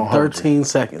boy even gonna need hold 13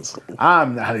 seconds.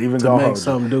 I'm not even going to make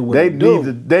something do what they it do.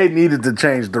 They needed to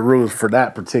change the rules for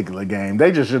that particular game.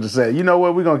 They just should have said, you know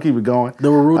what, we're going to keep it going.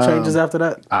 There were rule changes after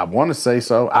that? I want to say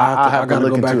so. I have to gotta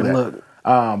look go back into and that. look.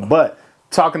 But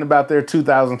talking about their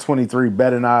 2023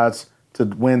 betting odds to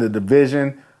win the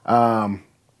division,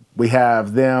 we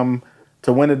have them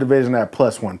to win the division at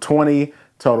plus 120,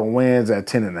 total wins at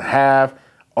 10.5,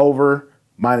 over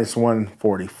minus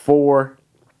 144,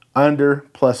 under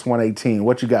plus 118.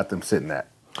 What you got them sitting at?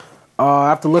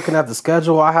 After looking at the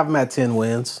schedule, I have them at 10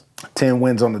 wins. 10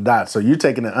 wins on the dot. So you're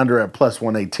taking it under at plus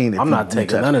 118. I'm not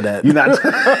taking none of that. You're not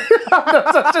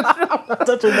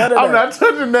touching none of I'm not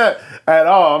touching that at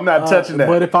all. I'm not touching that.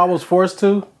 But if I was forced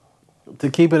to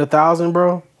keep it 1,000,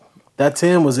 bro, that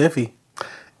 10 was iffy.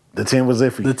 The 10 was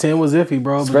iffy. The 10 was iffy,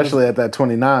 bro. Especially at that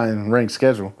 29 ranked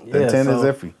schedule. The Yeah, 10 is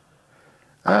so- iffy.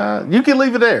 You can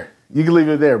leave it there. You can leave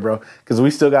it there, bro. Because we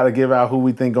still got to give out who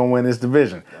we think gonna win this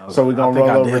division. So we're gonna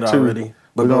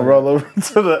roll over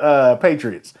to the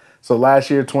Patriots. So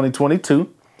last year,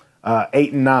 2022,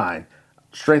 8-9.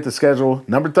 Strength of schedule,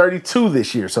 number 32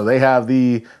 this year. So they have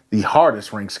the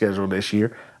hardest ranked schedule this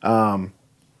year.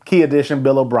 Key addition,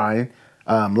 Bill O'Brien.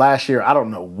 Last year, I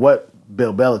don't know what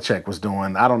Bill Belichick was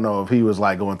doing. I don't know if he was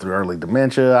like going through early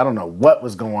dementia. I don't know what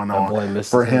was going on boy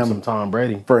missed for him. Some Tom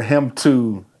Brady. For him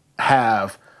to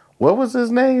have, what was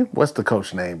his name? What's the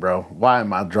coach name, bro? Why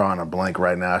am I drawing a blank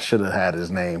right now? I should have had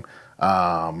his name.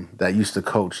 That used to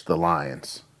coach the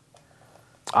Lions.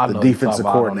 The defensive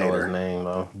coordinator. I don't know his name,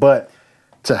 though. But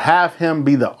to have him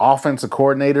be the offensive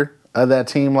coordinator of that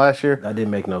team last year, That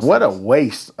didn't make no sense. what a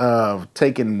waste of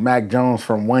taking Mac Jones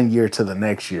from one year to the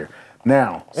next year.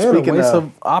 Now, And speaking a waste of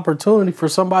of opportunity for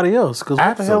somebody else. Because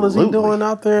what the hell is he absolutely. doing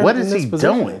out there? What in is this he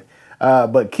position? doing?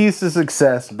 But keys to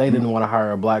success. They didn't want to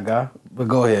hire a black guy. But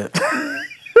go ahead.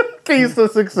 Keys to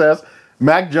success.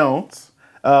 Mac Jones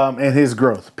and his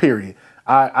growth. Period.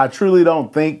 I truly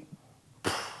don't think.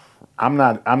 I'm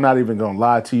not even gonna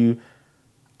lie to you.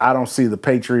 I don't see the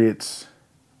Patriots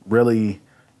really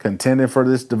contending for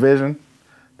this division.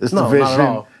 This No, division, not at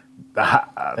all.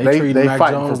 They treated Mac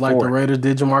fighting Jones for like the 4. Raiders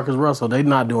did Jamarcus Russell. They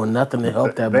not doing nothing to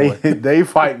help that boy. They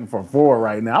fighting for 4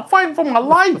 right now. I'm fighting for my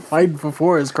life. Fighting for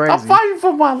 4 is crazy. I'm fighting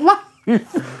for my life.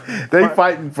 They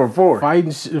fighting for 4.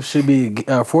 Fighting should be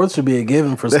fourth should be a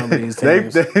given for some of these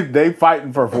teams. They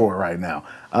fighting for 4 right now.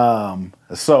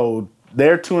 So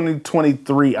their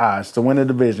 2023 odds to win the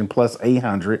division plus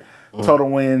 800. Total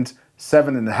wins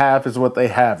 7.5 is what they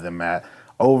have them at.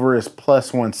 Over is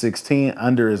plus 116.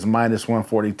 Under is minus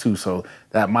 142. So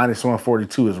that minus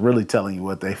 142 is really telling you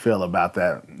what they feel about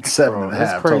that 7.5.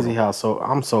 It's crazy total. how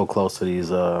I'm so close to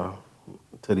these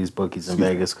bookies in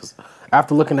Vegas because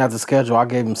after looking at the schedule, I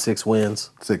gave them 6 wins.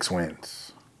 6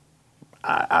 wins.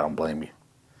 I don't blame you.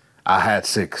 I had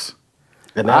 6.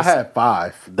 And I had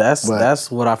 5.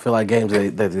 That's what I feel like games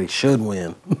that they should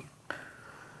win.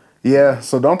 Yeah,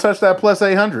 so don't touch that plus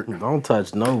 800 Don't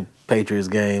touch no Patriots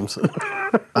games.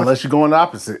 unless you're going the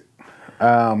opposite.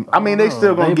 I mean, they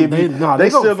still gonna give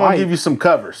you some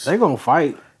covers. They gonna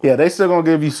fight. Yeah, they still gonna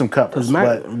give you some covers.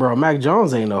 Mac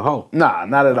Jones ain't no hoe. Nah,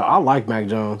 not at I all. like Mac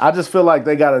Jones. I just feel like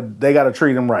they gotta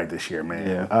treat him right this year, man.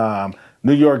 Yeah.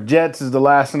 New York Jets is the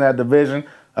last in that division.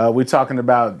 We're talking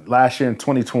about last year in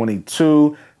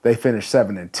 2022. They finished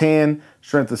 7-10.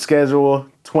 Strength of schedule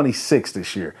 26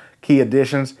 this year. Key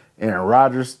additions: Aaron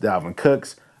Rodgers, Dalvin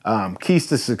Cooks. Keys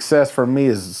to success for me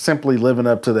is simply living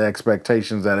up to the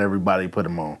expectations that everybody put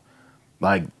him on.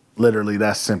 Like, literally,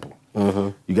 that's simple. Mm-hmm.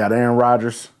 You got Aaron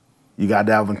Rodgers. You got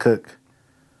Dalvin Cook.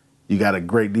 You got a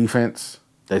great defense.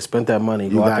 They spent that money.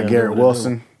 You got Garrett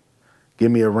Wilson.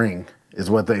 Give me a ring is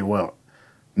what they want.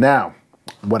 Now,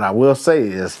 what I will say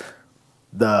is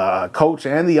the coach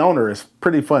and the owner is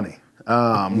pretty funny.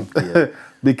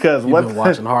 Because You've been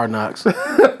watching Hard Knocks.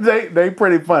 they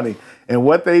pretty funny. And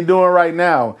what they doing right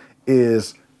now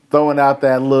is throwing out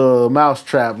that little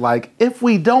mousetrap like, if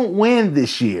we don't win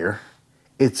this year,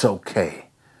 it's okay.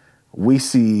 We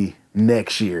see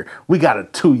next year. We got a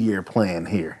 2-year plan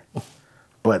here.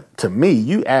 But to me,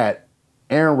 you add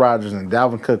Aaron Rodgers and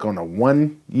Dalvin Cook on a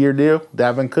 1-year deal,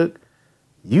 Dalvin Cook,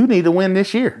 you need to win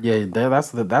this year. Yeah,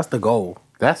 that's the goal.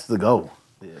 That's the goal.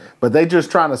 Yeah. But they just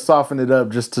trying to soften it up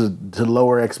just to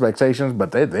lower expectations,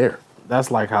 but they're there. That's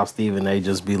like how Stephen A.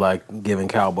 just be like giving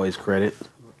Cowboys credit.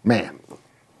 Man.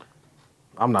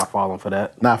 I'm not falling for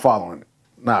that. Not following it.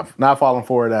 Not falling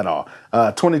for it at all.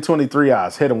 2023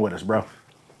 odds. Hit them with us, bro.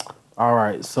 All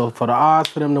right. So for the odds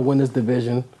for them to win this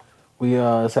division,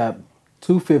 it's at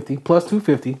 250, plus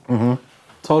 250. Mm-hmm.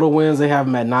 Total wins, they have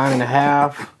them at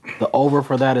 9.5. The over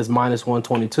for that is minus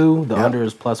 122. The under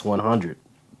is plus 100.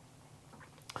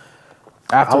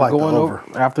 After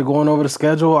going over the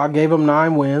schedule, I gave them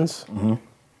 9 wins,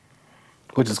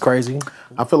 which is crazy.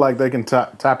 I feel like they can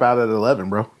tap out at 11,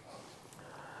 bro.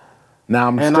 Now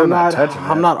I'm not touching it.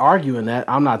 I'm not arguing that.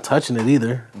 I'm not touching it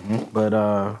either.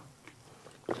 But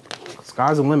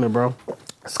sky's the limit, bro.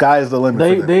 Sky is the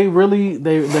limit. They're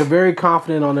very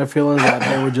confident on their feelings that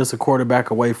they were just a quarterback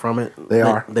away from it. They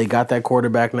are. They got that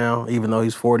quarterback now, even though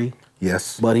he's 40.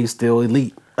 Yes. But he's still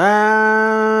elite.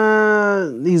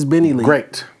 He's been elite.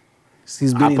 Great.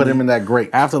 He's been I put him in that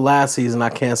great. After last season, I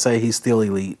can't say he's still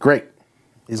elite. Great.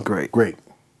 He's great. Great.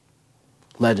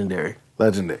 Legendary.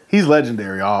 He's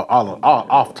legendary all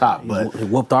off top, but he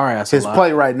whooped our ass. His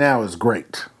play right now is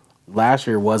great. Last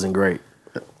year wasn't great.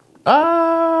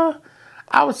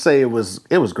 I would say it was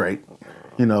great.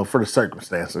 You know, for the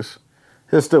circumstances.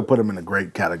 He'll still put him in a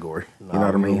great category. You know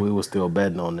what I mean? We were still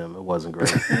betting on them. It wasn't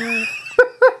great.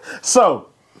 So,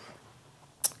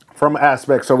 from an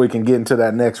aspect, so we can get into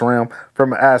that next realm,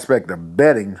 from an aspect of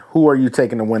betting, who are you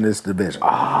taking to win this division?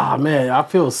 Man, I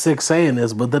feel sick saying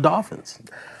this, but the Dolphins.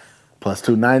 Plus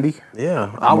 290?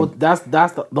 Yeah.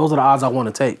 Those are the odds I want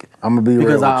to take. I'm going to be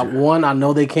real with you. One, I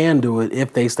know they can do it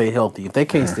if they stay healthy. If they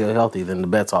can't stay healthy, then the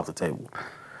bet's off the table.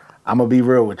 I'm going to be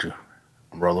real with you.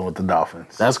 I'm rolling with the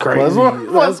Dolphins. That's crazy.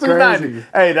 Plus 290.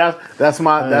 Hey, that's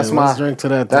my let's drink to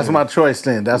that. That's my choice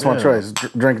then. That's my choice.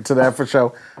 Drinking to that for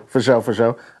sure.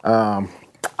 I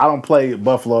don't play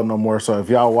Buffalo no more, so if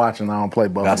y'all watching, I don't play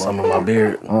Buffalo. Got some in my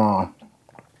beard.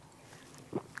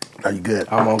 Are you good?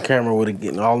 I'm on camera with it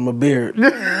getting all in my beard.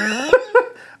 I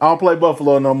don't play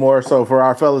Buffalo no more, so for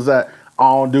our fellas that I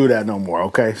don't do that no more,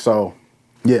 okay? So,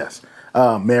 yes.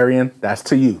 Marion, that's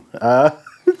to you.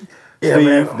 Yeah, Steve,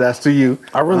 man. That's to you.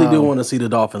 I really do want to see the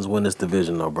Dolphins win this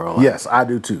division, though, bro. Yes, I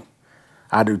do too.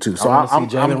 So I want to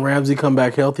see Jalen Ramsey come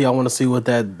back healthy. I want to see what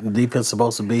that defense is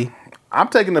supposed to be. I'm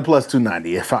taking the plus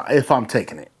 290 if I'm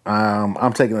taking it.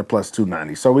 I'm taking the plus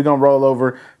 290. So we're gonna roll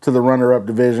over to the runner-up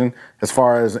division as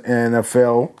far as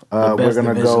NFL. We're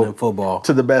gonna go in football.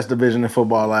 to the best division in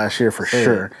football last year for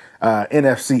sure.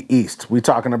 NFC East. We're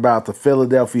talking about the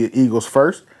Philadelphia Eagles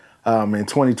first. In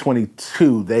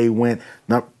 2022, they went.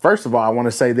 First of all, I want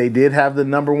to say they did have the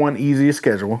number one easiest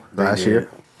schedule last year,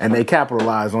 and they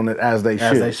capitalized on it as they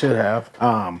should. As they should have.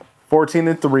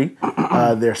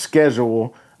 14-3. Their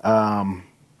schedule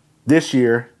this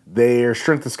year, their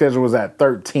strength of schedule was at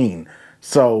 13.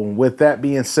 So with that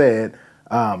being said,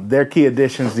 their key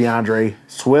additions, DeAndre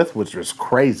Swift, which was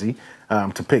crazy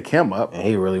to pick him up. And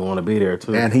he really want to be there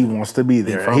too. And he wants to be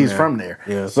there. He's from there.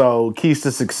 Yeah. So keys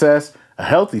to success, a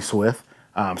healthy Swift,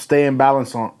 staying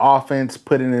balanced on offense,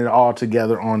 putting it all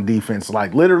together on defense.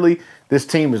 Like literally, this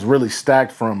team is really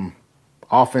stacked from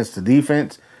offense to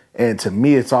defense. And to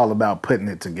me, it's all about putting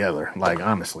it together, like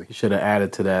honestly. You should have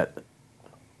added to that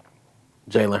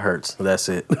Jalen Hurts. That's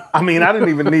it. I mean, I didn't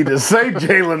even need to say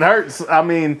Jalen Hurts. I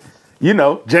mean,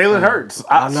 Jalen Hurts.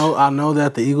 I know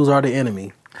that the Eagles are the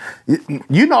enemy.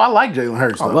 I like Jalen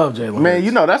Hurts. Though. I love Jalen Man,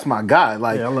 Hurts. that's my guy.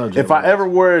 Like, I love Jalen if I Hurts. ever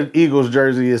wear an Eagles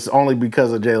jersey, it's only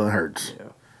because of Jalen Hurts. Yeah.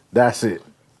 That's it.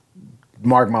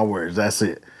 Mark my words. That's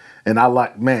it. And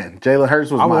Jalen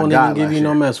Hurts was I my won't guy even give last you no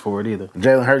year. mess for it either.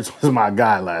 Jalen Hurts was my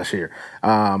guy last year,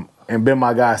 and been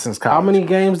my guy since college. How many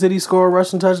games did he score a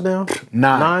rushing touchdown?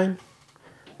 9.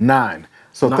 9.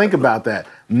 So think about that.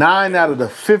 9 out of the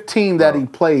 15 that he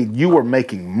played, you were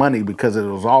making money because it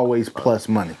was always plus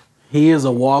money. He is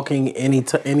a walking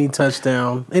anytime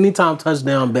touchdown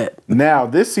bet. Now,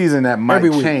 this season that might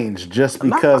Every week. change just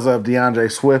because of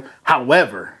DeAndre Swift.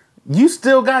 However, you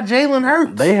still got Jalen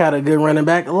Hurts. They had a good running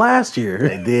back last year.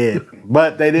 They did.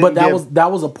 But they didn't But give,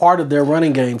 that was a part of their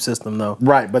running game system, though.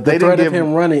 Right, but The they threat didn't of give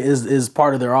him running is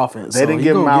part of their offense. They so didn't he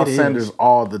give gonna Miles get his. Sanders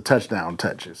all the touchdown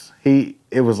touches. It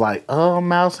was like,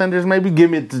 Miles Sanders, maybe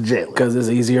give it to Jalen. Because it's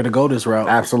easier to go this route.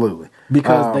 Absolutely.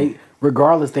 Because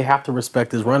regardless, they have to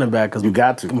respect his running back. Because You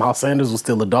got to. Miles Sanders was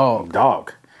still a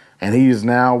dog. And he is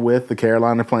now with the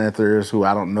Carolina Panthers, who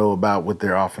I don't know about with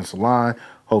their offensive line.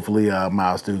 Hopefully,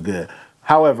 Miles do good.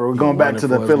 However, we're going back running to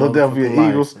the for his Philadelphia motherfucking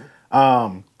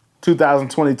Eagles.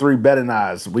 2023 betting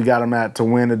odds. We got them at to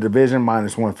win the division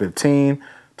minus 115.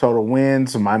 Total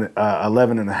wins minus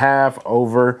 11.5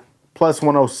 over plus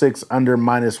 106 under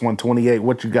minus 128.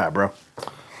 What you got, bro?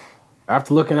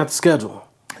 After looking at the schedule,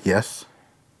 Yes.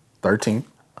 13.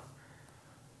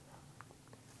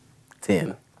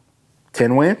 10.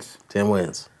 10 wins? 10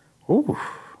 wins. Ooh.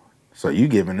 So you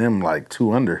giving them like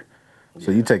 2 under. So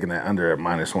you taking that under at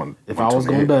minus 1. If I was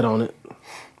going to bet on it,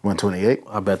 128?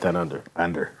 I bet that under.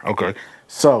 Under. Okay.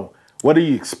 So what are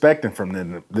you expecting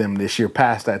from them this year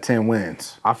past that 10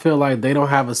 wins? I feel like they don't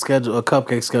have a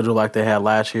cupcake schedule like they had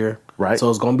last year. Right. So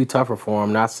it's going to be tougher for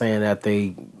them. Not saying that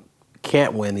they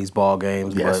can't win these ball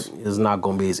games, Yes. but it's not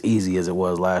going to be as easy as it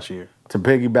was last year. To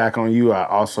piggyback on you, I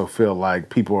also feel like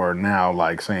people are now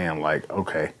like saying like,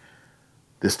 okay,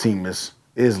 this team is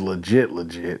legit,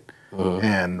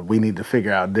 and we need to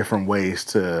figure out different ways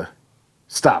to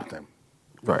stop them.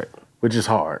 Right. Which is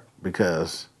hard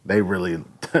because they really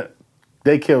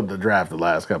they killed the draft the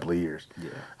last couple of years.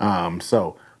 Yeah.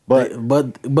 But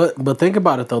think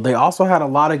about it though. They also had a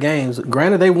lot of games.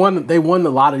 Granted, they won a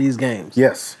lot of these games.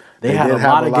 yes, They had did a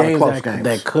have lot of games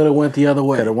that could have went the other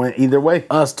way. could have went either way.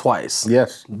 Us twice.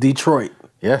 Yes, Detroit.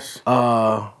 yes.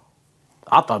 I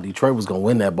thought Detroit was gonna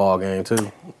win that ball game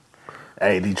too.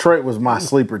 Hey, Detroit was my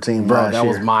sleeper team Bro, last that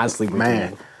year. was my sleeper Man.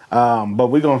 team. But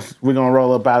we're gonna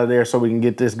roll up out of there so we can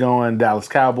get this going. Dallas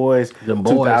Cowboys, Them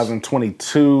boys.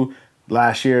 2022,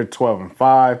 last year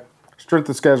 12-5. Strength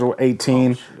of schedule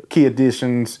 18. Key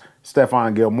additions: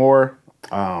 Stephon Gilmore,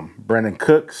 Brandon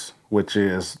Cooks, which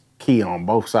is key on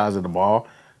both sides of the ball.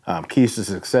 Keys to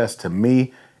success to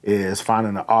me is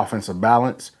finding an offensive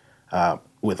balance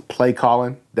with play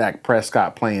calling. Dak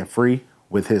Prescott playing free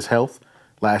with his health.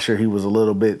 Last year he was a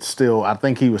little bit still. I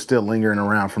think he was still lingering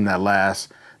around from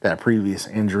that previous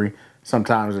injury.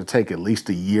 Sometimes it take at least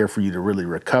a year for you to really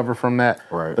recover from that.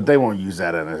 Right. But they won't use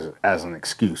that as an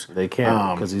excuse. They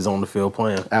can't because he's on the field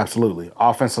playing. Absolutely.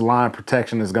 Offensive line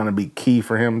protection is going to be key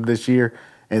for him this year.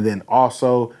 And then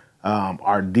also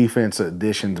our defense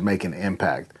additions make an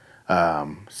impact.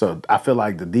 So I feel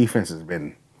like the defense has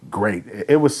been great.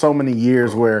 It was so many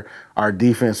years where our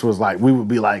defense was like, we would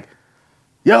be like,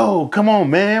 yo, come on,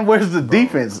 man, where's the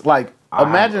defense? Like,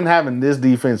 imagine having this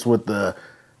defense with the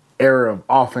era of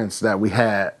offense that we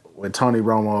had with Tony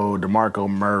Romo, DeMarco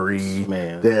Murray,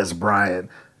 Man. Dez Bryant.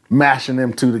 Mashing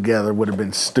them two together would have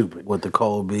been stupid. With the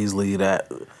Cole Beasley,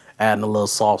 that adding a little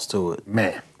sauce to it.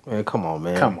 Man, Man, come on,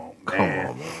 man. come on,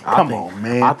 man. Come on,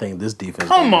 man. I think this defense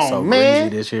Come is on, so man.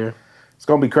 crazy this year. It's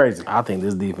gonna be crazy. I think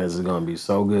this defense is gonna be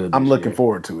so good. I'm this looking year.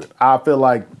 forward to it. I feel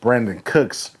like Brandon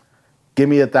Cooks. Give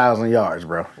me 1,000 yards,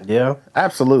 bro. Yeah,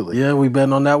 Absolutely. yeah, we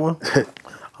betting on that one.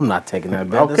 I'm not taking that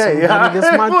bet. Okay. That's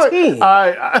against my Look, team.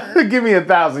 All right. Give me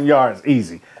 1,000 yards.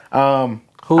 Easy.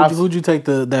 Who'd you take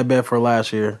that bet for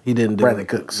last year? He didn't do Brandon it.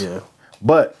 Cooks. Yeah.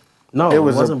 But No, it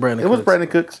wasn't Brandon It was Cooks. Brandon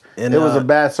Cooks. And, it was a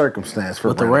bad circumstance for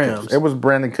with the Brandon Rams. Cooks. It was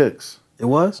Brandon Cooks. It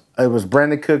was It was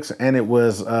Brandon Cooks, and it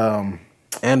was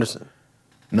Anderson.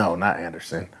 no, not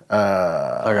Anderson.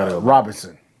 I gotta go.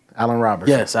 Robinson, Allen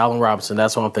Robinson. Yes, Allen Robinson.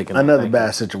 That's what I'm thinking. Another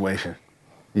bad situation.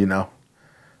 You know,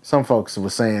 some folks were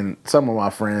saying, some of my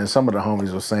friends, some of the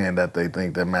homies were saying that they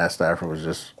think that Matt Stafford was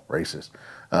just racist.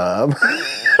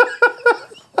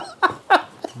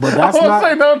 But that's I won't not.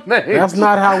 say no names. That's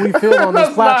not how we feel on this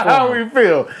That's not platform. how we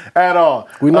feel at all.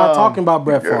 We're not talking about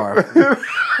Brett Favre.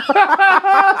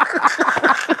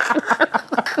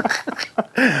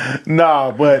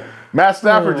 Nah, but Matt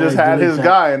Stafford just had delete his that.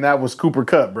 guy, and that was Cooper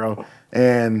Kupp, bro.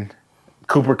 And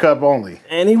Cooper Kupp only.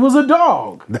 And he was a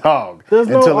dog. Dog. There's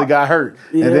no- Until he got hurt.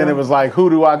 Yeah. And then it was like, who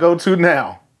do I go to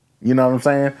now? You know what I'm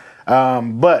saying?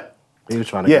 But, He was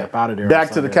trying to yeah, get up out of there.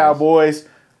 back to the Cowboys.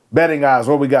 Betting odds,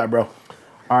 what we got, bro?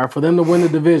 All right, for them to win the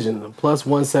division, plus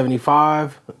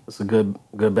 175. It's a good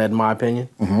bet in my opinion.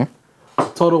 Mm-hmm.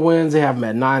 Total wins, they have them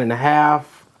at 9.5.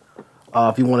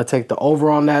 If you want to take the over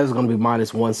on that, it's going to be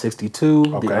minus 162.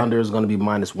 Okay. The under is going to be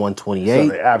minus So 128.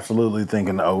 they're absolutely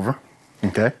thinking the over.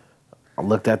 Okay. I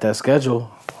looked at that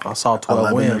schedule. I saw 12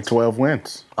 11 or wins. 12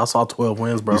 wins. I saw 12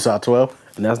 wins, bro. You saw 12?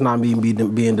 And that's not me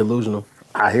being delusional.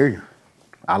 I hear you.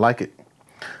 I like it.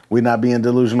 We're not being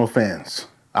delusional fans.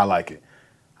 I like it.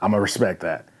 I'm gonna respect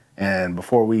that. And I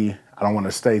don't want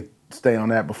to stay on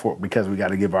that because we got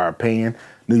to give our opinion.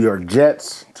 New York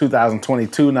Jets,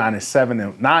 2022,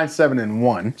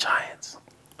 9-7-1.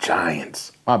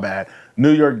 Giants. My bad.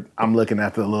 New York. I'm looking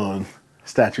at the little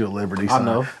Statue of Liberty sign. I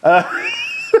know.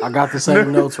 I got the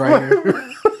same notes right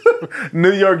here.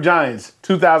 New York Giants,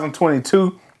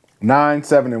 2022,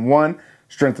 9-7-1.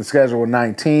 Strength of schedule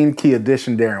 19. Key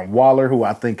addition Darren Waller, who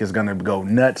I think is going to go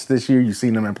nuts this year. You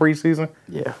seen him in preseason?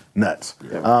 Yeah. Nuts.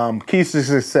 Yeah. Keys to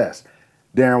success: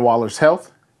 Darren Waller's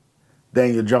health,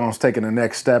 Daniel Jones taking the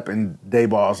next step in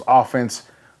Dayball's offense,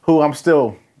 who I'm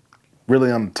still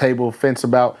really on the fence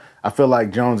about. I feel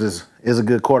like Jones is a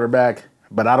good quarterback,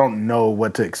 but I don't know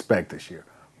what to expect this year.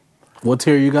 What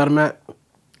tier you got him at?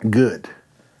 Good.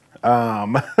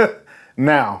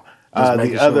 Now,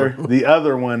 making sure. the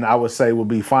other one I would say would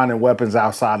be finding weapons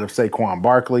outside of Saquon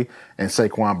Barkley and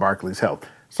Saquon Barkley's health.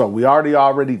 So we already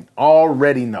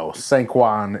know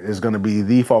Saquon is going to be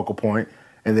the focal point,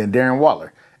 and then Darren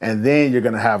Waller, and then you're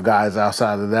going to have guys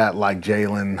outside of that like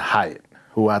Jalen Hyatt,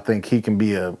 who I think he can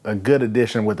be a good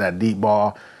addition with that deep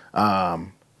ball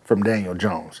from Daniel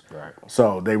Jones. Right.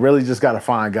 So they really just got to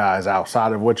find guys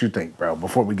outside of what you think, bro.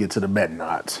 Before we get to the betting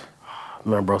odds,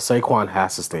 Man, bro, Saquon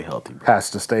has to stay healthy, bro. has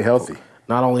to stay healthy.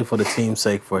 Not only for the team's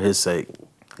sake, for his sake.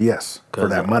 Yes, for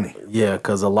that money. Yeah,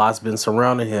 because a lot's been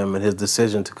surrounding him and his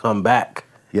decision to come back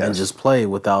and Yes. just play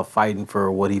without fighting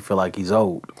for what he feel like he's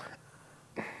owed.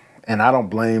 And I don't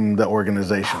blame the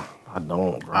organization. I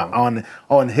don't, bro.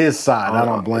 On his side, I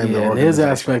don't blame the in organization. his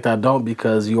aspect, I don't,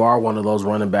 because you are one of those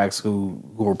running backs who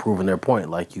are proving their point.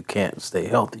 Like, you can't stay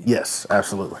healthy. Yes,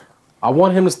 absolutely. I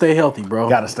want him to stay healthy, bro.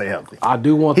 Got to stay healthy. I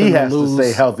do want them He to has lose. to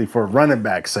stay healthy for running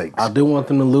back sakes. I do want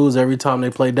them to lose every time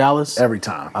they play Dallas. Every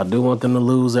time. I do want them to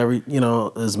lose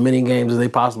as many games as they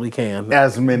possibly can.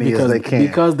 As many as they can.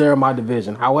 Because they're in my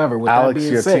division. However, with that Alex,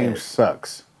 being your said, team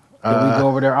sucks. did we go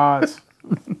over their odds?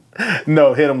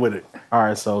 No, hit him with it. All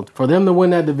right, so for them to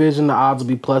win that division, the odds will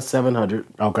be plus 700.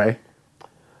 Okay.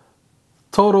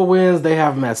 Total wins, they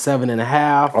have them at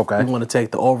 7.5. Okay. If you want to take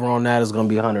the over on that, it's going to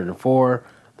be 104.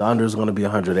 The under is going to be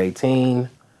 118.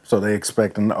 So they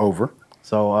expecting the over.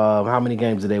 So how many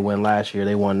games did they win last year?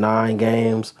 They won 9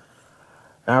 games.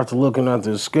 After looking at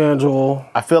the schedule,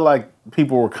 I feel like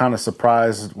people were kind of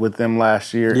surprised with them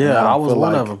last year. Yeah, and I don't was feel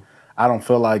one like- of them. I don't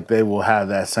feel like they will have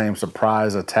that same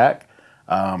surprise attack.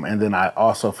 And then I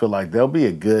also feel like they'll be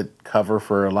a good cover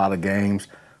for a lot of games.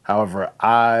 However,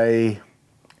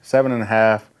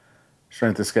 7.5,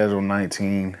 strength of schedule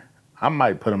 19. I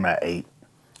might put them at 8.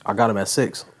 I got them at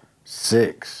 6.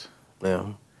 6. Yeah.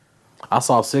 I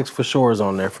saw 6 for sure is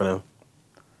on there for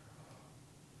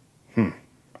them.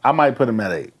 I might put them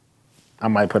at 8.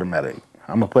 I'm going to put them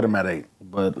at 8.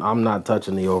 But I'm not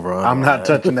touching the over. I'm not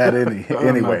touching that anyway.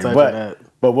 touching But that.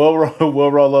 but we'll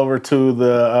roll over to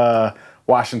the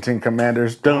Washington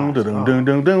Commanders. Doom, doom, doom,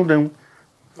 doom, doom, doom.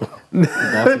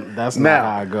 That's not Now-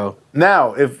 how I go.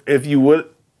 Now, if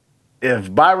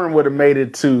Byron would have made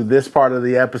it to this part of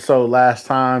the episode last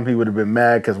time, he would have been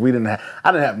mad because I didn't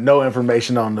have no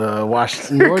information on the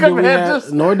Washington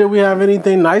Commanders. Nor did we have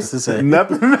anything nice to say.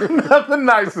 Nothing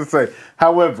nice to say.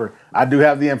 However, I do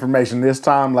have the information. This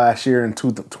time last year in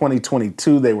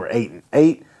 2022, they were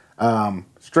 8-8.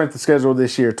 Strength of schedule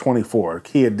this year 24.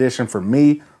 Key addition for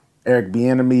me, Eric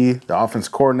Bieniemy, the offense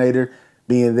coordinator,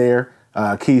 being there.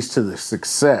 Keys to the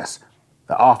success: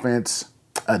 the offense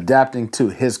adapting to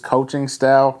his coaching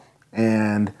style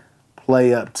and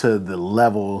play up to the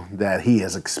level that he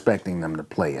is expecting them to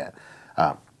play at.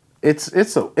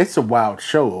 It's a wild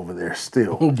show over there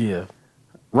still. Yeah.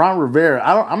 Ron Rivera,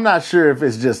 I'm not sure if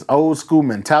it's just old school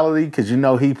mentality because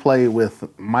he played with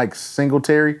Mike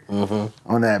Singletary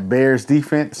on that Bears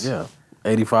defense. Yeah.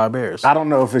 85 Bears. I don't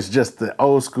know if it's just the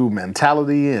old school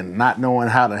mentality and not knowing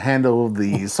how to handle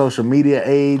the social media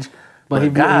age. But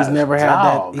he's guys, never had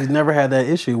dog. that. He's never had that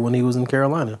issue when he was in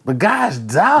Carolina. But guys,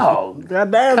 dog.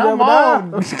 Goddamn, Come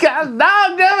on. Guys,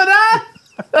 dog, Gemini.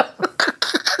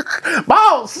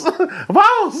 Boss.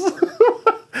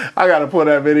 I got to put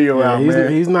that video out,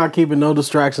 man. He's not keeping no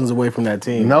distractions away from that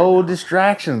team. No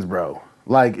distractions, bro.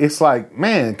 Like, it's like,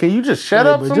 man, can you just shut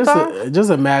up but sometimes? just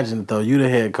imagine it, though. You the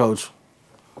head coach.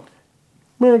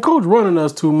 Man, coach running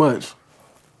us too much.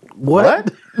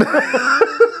 What?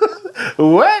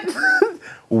 What?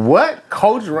 What?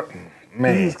 Coach,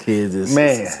 man. These kids is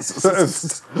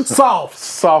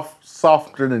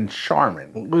Softer than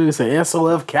charming. What do you say?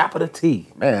 SOF capital T.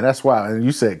 Man, that's why. And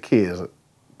you said kids,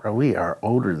 bro. We are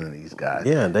older than these guys.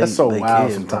 Yeah, that's so they wild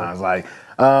kids, sometimes. Bro. Like,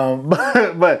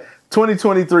 but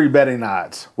 2023 betting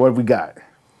odds. What have we got?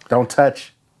 Don't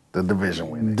touch the division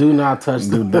winning. Do not touch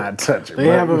Do not touch it. They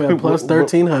have them at plus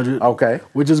 1,300. Okay,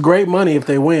 which is great money if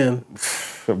they win.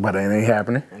 but it ain't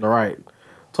happening. All right.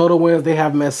 Total wins, they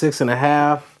have them at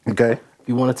 6.5. Okay. If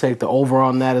you want to take the over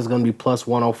on that, it's going to be plus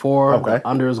 104. Okay. The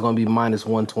under is going to be minus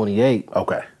 128.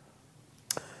 Okay.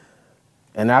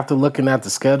 And after looking at the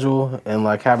schedule and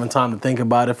like having time to think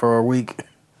about it for a week,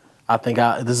 I think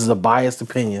this is a biased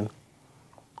opinion.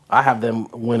 I have them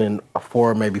winning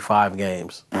 4, maybe 5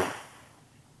 games.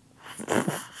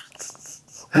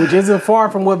 Which isn't far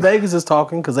from what Vegas is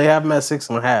talking because they have them at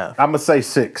 6.5. I'm gonna say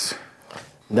 6.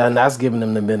 Then that's giving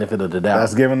them the benefit of the doubt.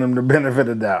 That's giving them the benefit of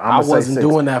the doubt. I wasn't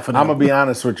doing that for them. I'm gonna be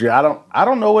honest with you. I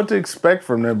don't know what to expect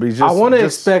from them. Because I want to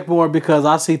expect more because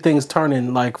I see things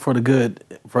turning like for the good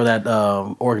for that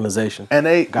organization. And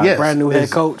they got a brand new head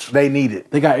coach. They need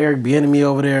it. They got Eric Bieniemy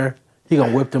over there. He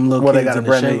gonna whip them little Well, they kids got a into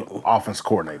brand shape. new offense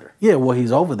coordinator. Yeah, well,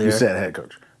 he's over there. You said head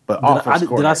coach, but Did offense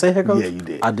coordinator. did I say head coach? Yeah, you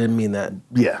did. I didn't mean that.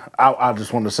 Yeah, I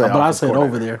just wanted to say. But I offense said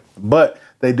coordinator. over there. But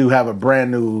they do have a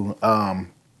brand new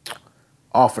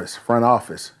front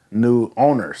office, new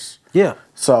owners. Yeah,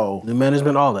 So the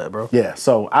management, all that, bro. yeah,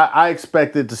 so I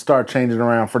expect it to start changing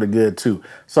around for the good too.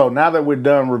 So now that we're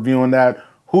done reviewing that,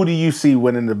 who do you see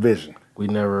winning the division? We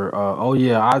never.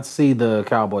 I'd see the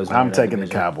Cowboys. I'm winning that taking the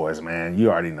division. Cowboys, man. You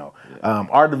already know.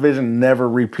 Our division never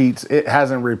repeats. It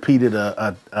hasn't repeated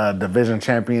a division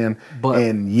champion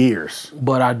in years.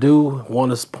 But I do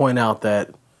want to point out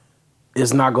that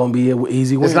it's not going to be an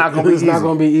easy win. It's not gonna be It's not easy.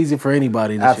 going to be easy for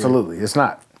anybody this year. Absolutely, it's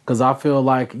not. Because I feel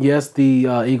like, yes,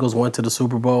 the Eagles went to the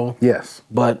Super Bowl. Yes.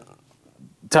 But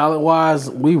talent-wise,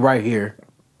 we right here.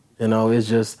 You know, it's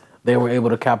just they were able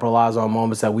to capitalize on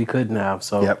moments that we couldn't have.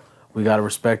 So Yep. we got to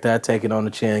respect that, take it on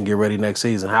the chin, get ready next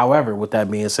season. However, with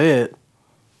that being said,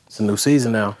 it's a new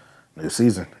season now. New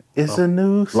season. It's a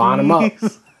new season. Line them up.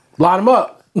 Line them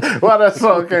up. Why that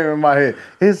song came in my head.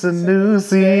 It's a new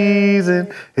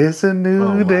season. It's a new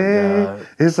Oh, my day. God.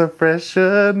 It's a fresh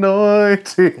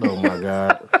anointing. Oh, my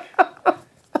God.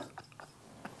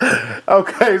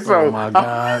 Okay, so Oh, my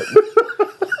God.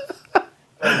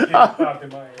 It popped in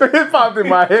my head. it popped in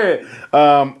my head.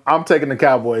 I'm taking the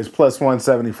Cowboys plus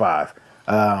 175.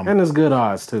 And it's good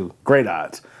odds, too. Great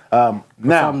odds. Something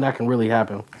Now, that can really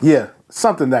happen. yeah,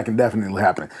 something that can definitely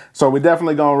happen. So we're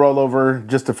definitely going to roll over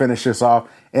just to finish this off.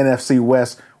 NFC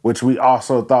West, which we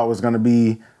also thought was going to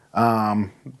be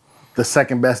the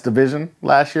second best division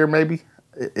last year, maybe.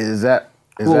 Is that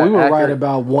Well, we were right accurate?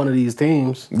 about one of these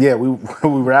teams. Yeah, we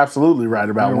were absolutely right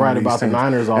about We were one right of these about the teams.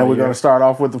 Niners all And we're year. going to start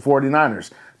off with the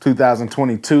 49ers.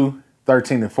 2022,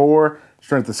 13-4,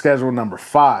 strength of schedule number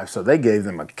 5. So they gave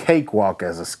them a cakewalk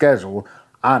as a schedule,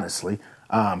 honestly.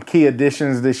 Key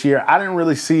additions this year. I didn't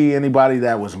really see anybody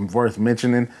that was worth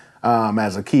mentioning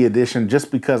as a key addition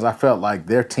just because I felt like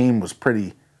their team was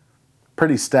pretty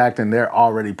stacked and they're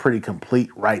already pretty complete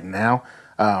right now,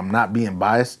 not being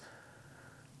biased.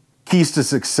 Keys to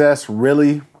success,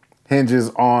 really, hinges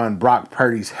on Brock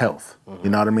Purdy's health. You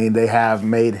know what I mean? They have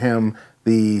made him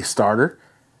the starter.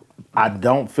 I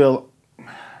don't feel,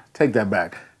 take that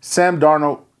back. Sam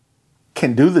Darnold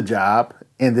can do the job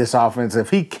in this offense. If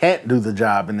he can't do the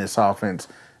job in this offense,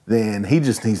 then he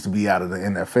just needs to be out of the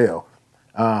NFL.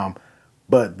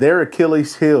 But their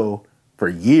Achilles heel for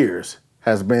years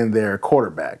has been their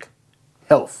quarterback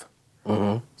health,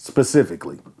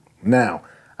 specifically. Now,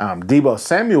 Deebo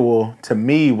Samuel, to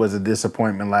me, was a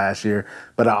disappointment last year,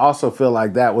 but I also feel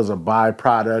like that was a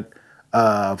byproduct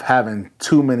of having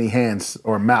too many hands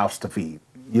or mouths to feed.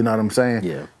 You know what I'm saying?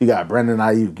 Yeah. You got Brendan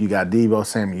Ayuk, you got Deebo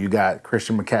Samuel, you got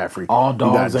Christian McCaffrey, All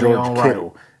dogs you in got their George own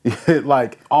Kittle.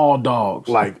 Like, All dogs.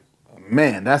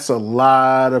 man, that's a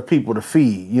lot of people to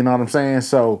feed. You know what I'm saying?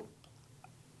 So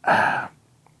I'm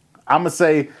going to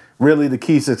say really the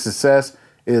key to success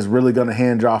is really going to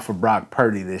hinge off of Brock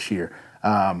Purdy this year.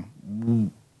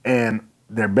 And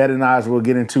their betting odds we'll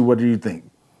get into. What do you think?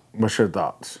 What's your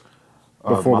thoughts?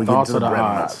 Before we get into the betting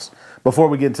odds. Before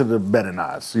we get into the betting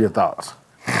odds, your thoughts?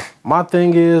 My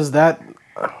thing is that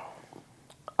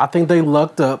I think they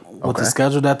lucked up with the Okay.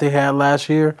 schedule that they had last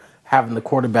year, having the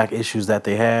quarterback issues that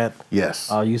they had.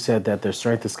 Yes. You said that their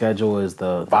strength of schedule is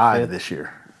the 5 fifth, this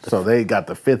year. So they got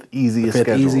the 5th easiest fifth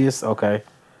schedule. easiest. Okay,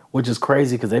 which is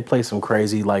crazy because they play some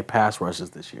crazy pass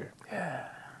rushes this year. Yeah.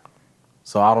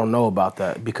 So I don't know about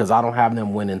that because I don't have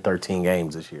them winning 13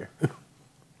 games this year.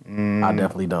 I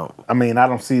definitely don't. I mean, I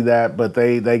don't see that, but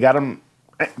they got them.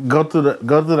 Go through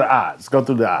the odds. Go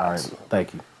through the All right, odds.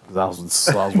 thank you. 'Cause I was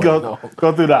waiting Go on.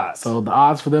 go through the odds. So the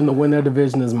odds for them to win their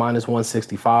division is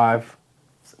 -165.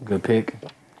 Good pick.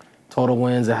 Total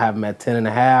wins, I have them at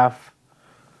 10.5.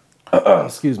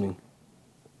 Excuse me.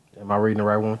 Am I reading the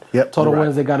right one? Yep, Total you're right.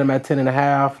 wins, they got them at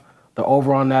 10.5. The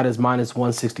over on that is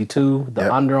 -162. The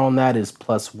Yep. under on that is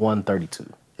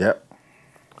 +132. Yep.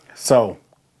 So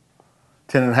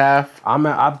 10.5.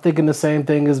 I'm thinking the same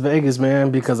thing as Vegas,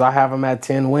 man, because I have them at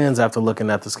 10 wins after looking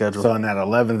at the schedule. So in that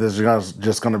 11th is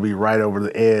just going to be right over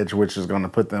the edge, which is going to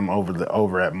put them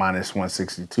over at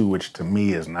 -162, which to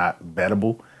me is not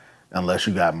bettable unless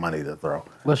you got money to throw.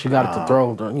 Unless you got it to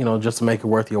throw, just to make it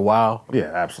worth your while. Yeah, You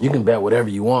absolutely. can bet whatever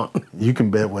you want, You can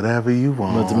bet whatever you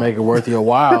want. but to make it worth your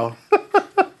while,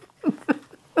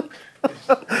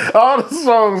 All the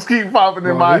songs keep popping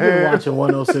in my We've been head. watching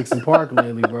 106 in Park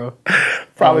lately, bro.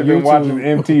 Probably on been YouTube. watching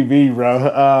MTV,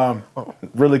 bro.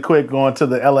 Really quick, going to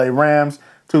the LA Rams,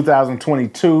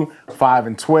 2022,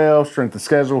 5-12, strength of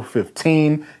schedule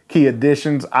 15, key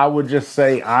additions. I would just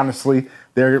say honestly,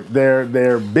 their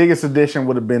biggest addition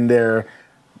would have been their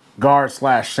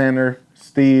guard/center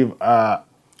Steve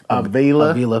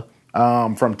Avila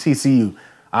from TCU.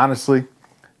 Honestly,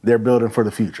 they're building for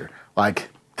the future.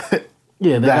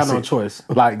 Yeah, they got That's no it. choice.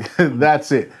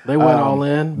 That's it. They went all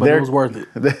in, but it was worth it.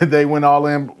 They went all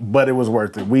in, but it was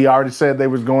worth it. We already said they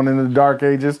was going into the dark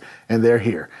ages, and they're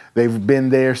here. They've been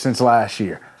there since last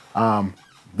year.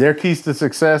 Their keys to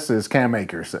success is Cam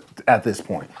Akers at this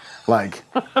point. Why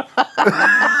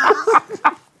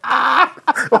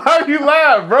you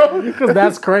laugh, bro? Because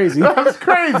that's crazy. That's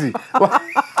crazy.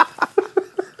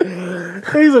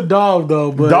 He's a dog,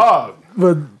 though. But, Dog.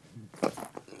 But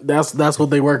that's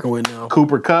what they working with now.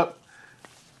 Cooper Kupp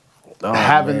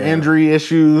having man. injury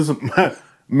issues.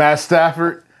 Matt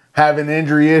Stafford having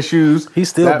injury issues. He's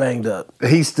still banged up.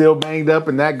 He's still banged up,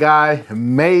 and that guy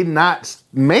may not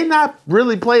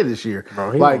really play this year.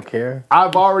 Bro, he don't care.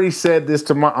 I've already said this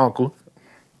to my uncle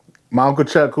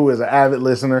Chuck, who is an avid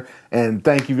listener, and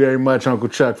thank you very much, Uncle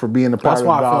Chuck, for being a part That's of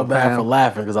why I Dog felt bad Pound. for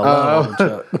laughing, because I love Uncle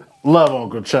Chuck. Love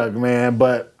Uncle Chuck, man,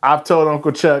 but I've told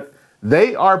Uncle Chuck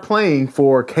they are playing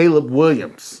for Caleb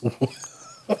Williams.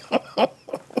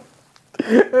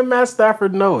 And Matt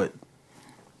Stafford know it.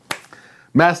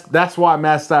 That's why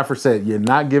Matt Stafford said, "You're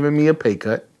not giving me a pay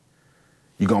cut.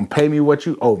 You're gonna pay me what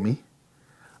you owe me.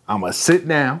 I'm gonna sit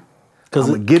down. I'm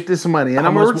gonna get this money, and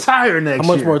I'm gonna retire next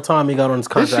year." How much more time he got on his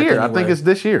contract? This year, I anyway? think it's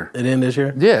this year. It in this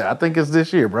year? Yeah, I think it's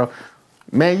this year, bro.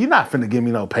 Man, you're not finna give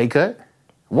me no pay cut.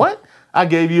 What? I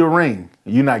gave you a ring.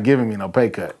 You're not giving me no pay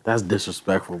cut. That's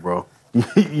disrespectful, bro.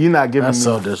 You're not giving That's me.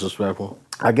 so disrespectful.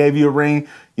 I gave you a ring.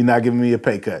 You're not giving me a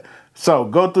pay cut. So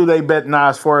go through they betting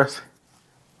odds for us.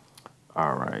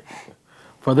 All right.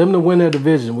 For them to win their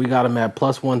division, we got them at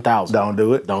 +1,000. Don't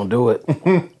do it. Don't do it.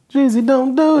 Jeezy,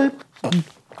 don't do it.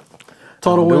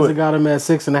 Total Don't do wins, it. they got them at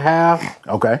 6.5.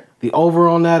 Okay, The over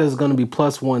on that is going to be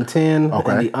 +110.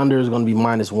 Okay. And the under is going to be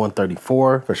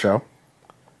 -134. for sure.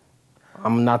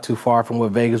 I'm not too far from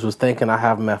what Vegas was thinking. I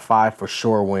have them at 5 for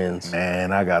sure wins.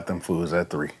 Man, I got them fools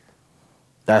at 3.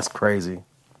 That's crazy.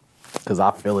 Because I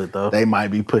feel it, though. They might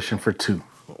be pushing for 2.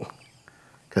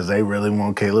 because they really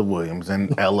want Caleb Williams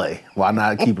in L.A. Why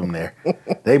not keep him there?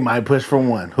 They might push for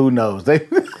one. Who knows? They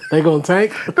gonna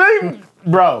tank?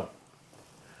 Bro.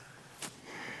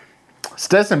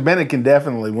 Stetson Bennett can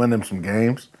definitely win them some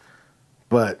games,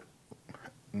 but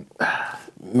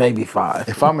maybe 5.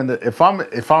 if I'm in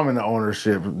the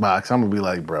ownership box, I'm gonna be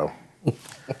like, bro,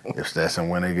 if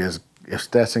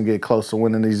Stetson get close to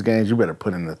winning these games, you better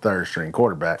put in the third string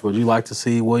quarterback. Would you like to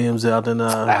see Williams out in?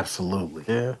 Absolutely.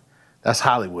 Yeah. That's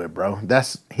Hollywood, bro.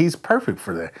 He's perfect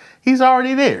for that. He's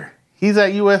already there. He's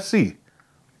at USC.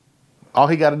 All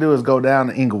he got to do is go down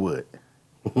to Inglewood.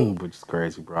 Which is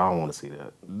crazy, bro. I don't want to see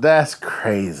that. That's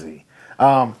crazy.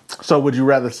 So would you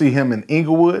rather see him in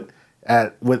Inglewood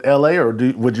with LA, or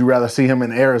would you rather see him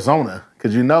in Arizona?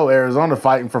 Because you know Arizona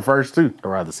fighting for first too. I'd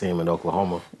rather see him in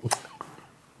Oklahoma.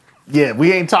 Yeah,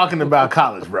 we ain't talking about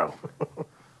college, bro.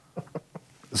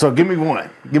 So give me one.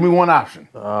 Give me one option.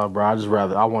 Bro,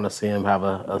 I want to see him have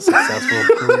a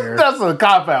successful career. That's a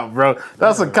cop-out, bro.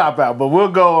 That's a cop-out. But we'll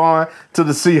go on to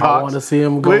the Seahawks. I want to see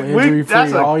him go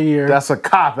injury-free all year. That's a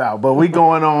cop-out. But we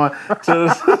going on to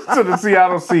the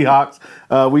Seattle Seahawks.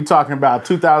 We talking about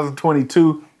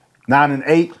 2022,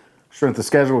 9-8, strength of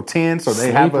schedule 10. So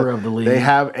they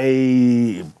have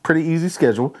a pretty easy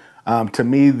schedule. To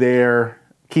me, their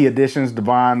key additions,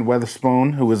 Devon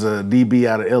Witherspoon, who was a DB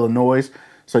out of Illinois.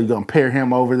 So you're going to pair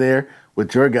him over there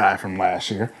with your guy from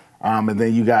last year. And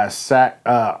then you got Zach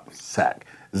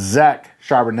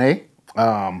Charbonnet,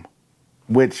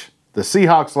 which the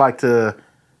Seahawks like to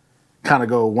kind of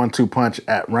go 1-2 punch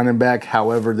at running back.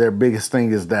 However, their biggest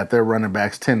thing is that their running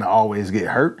backs tend to always get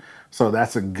hurt. So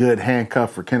that's a good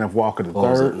handcuff for Kenneth Walker III.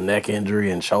 Was it neck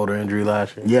injury and shoulder injury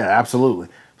last year? Yeah, absolutely.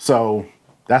 So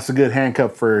that's a good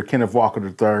handcuff for Kenneth Walker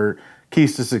III.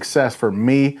 Keys to success for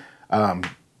me,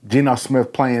 Geno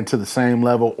Smith playing to the same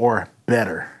level or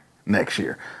better next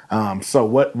year. So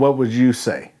what would you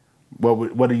say?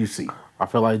 What do you see? I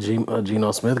feel like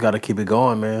Geno Smith got to keep it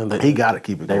going, man. He got to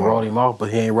keep it going. They rolled him off,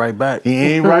 but he ain't right back. He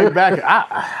ain't right back.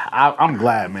 I'm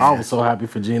glad, man. I was so happy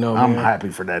for Geno, man. I'm happy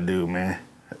for that dude, man.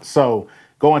 So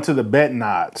going to the betting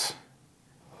odds.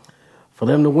 For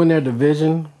them to win their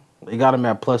division, they got him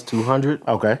at plus 200.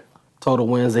 Okay. Total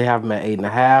wins, they have him at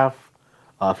 8.5.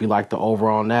 If you like the over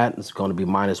on that, it's going to be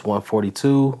minus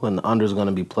 142, and the under is going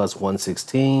to be plus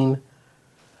 116.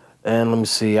 And let me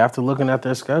see. After looking at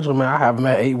their schedule, man, I have them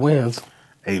at 8 wins.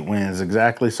 8 wins,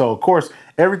 exactly. So, of course,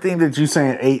 everything that you're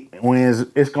saying 8 wins,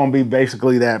 it's going to be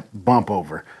basically that bump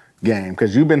over game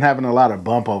because you've been having a lot of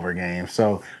bump over games.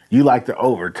 So you like the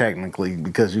over technically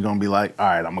because you're going to be like, all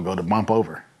right, I'm going to go to bump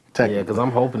over. Yeah, because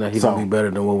I'm hoping that he's going to be better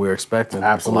than what we were expecting.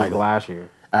 Absolutely. Like last year.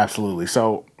 Absolutely.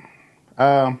 So,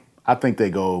 I think they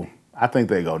go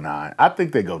 9. I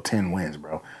think they go 10 wins,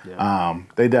 bro. Yeah.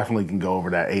 They definitely can go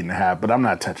over that 8.5, but I'm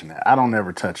not touching that. I don't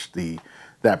ever touch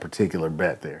that particular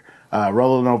bet there.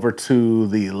 Rolling over to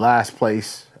the last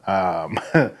place,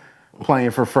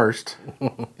 playing for first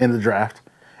in the draft.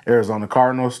 Arizona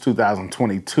Cardinals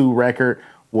 2022 record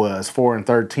was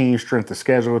 4-13, strength of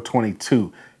schedule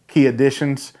 22. Key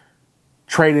additions.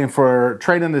 Trading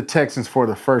the Texans for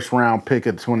the first round pick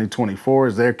of 2024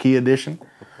 is their key addition.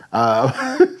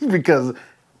 Because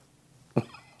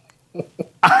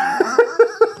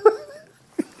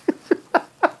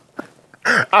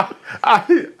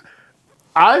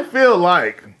I feel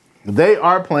like they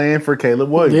are playing for Caleb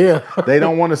Williams. Yeah. They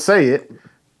don't want to say it.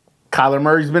 Kyler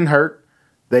Murray's been hurt.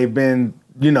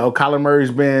 Kyler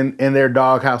Murray's been in their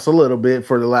doghouse a little bit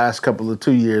for the last couple of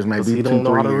 2 years, maybe 2-3 years. He don't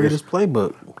know how to read his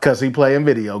playbook. Because he playing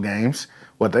video games,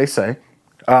 what they say.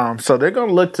 So they're going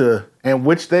to look to, and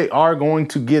which they are going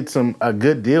to get a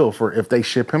good deal for if they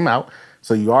ship him out.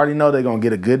 So you already know they're going to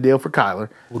get a good deal for Kyler.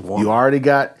 You already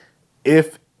got,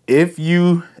 if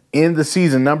you end the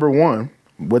season number 1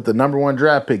 with the number 1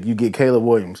 draft pick, you get Caleb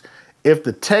Williams. If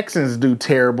the Texans do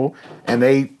terrible and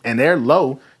they're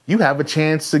low, you have a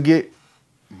chance to get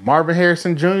Marvin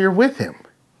Harrison Jr. with him.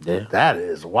 Yeah. That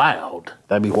is wild.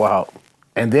 That'd be wild.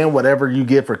 And then whatever you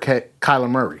get for Kyler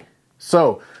Murray.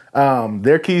 So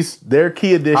their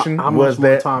key addition how was much more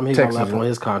that time he Texans got left on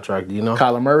his contract, do you know?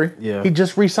 Kyler Murray? Yeah. He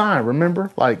just re-signed,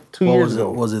 remember? Like 2 years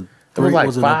ago. Was it It was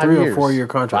like 5 a 3 years. or 4 year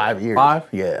contract? 5 years. 5?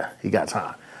 Yeah, he got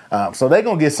time. So they're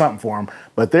going to get something for him.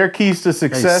 But their keys to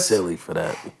success. They silly for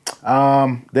that.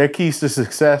 Their keys to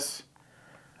success.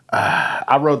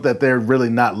 I wrote that they're really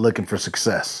not looking for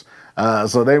success.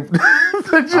 So they.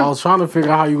 I was trying to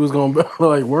figure out how you was going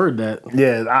to word that.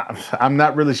 Yeah, I'm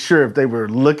not really sure if they were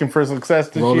looking for success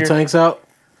this Roll year. the tanks out.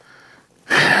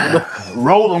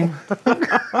 Roll them.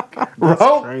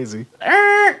 That's crazy.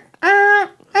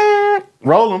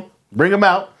 Roll them. Bring them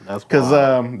out. That's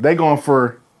because they going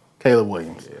for Caleb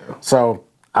Williams. Yeah. So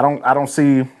I don't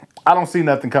see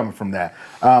nothing coming from that.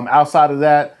 Outside of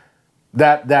that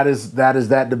is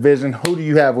that division. Who do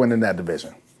you have winning that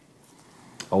division?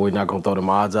 Oh, we're not gonna throw the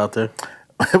odds out there.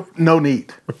 No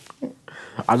need.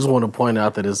 I just want to point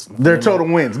out that it's their total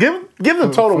wins. Give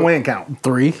the total win count.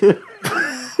 3.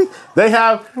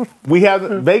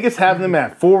 Vegas have them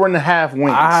at 4.5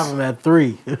 wins. I have them at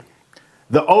 3.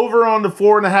 The over on the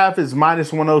 4.5 is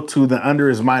 -102. The under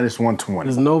is -120.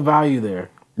 There's no value there.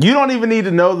 You don't even need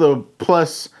to know the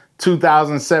plus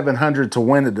 2,700 to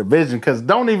win the division because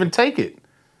don't even take it.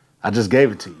 I just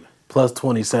gave it to you. Plus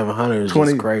 2,700 is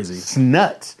just crazy. It's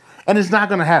nuts. And it's not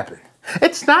going to happen.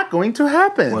 It's not going to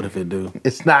happen. What if it do?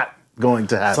 It's not going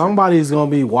to happen. Somebody's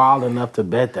going to be wild enough to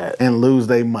bet that. And lose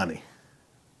their money.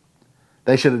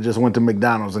 They should have just went to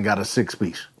McDonald's and got a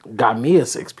 6-piece. Got me a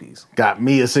 6-piece. Got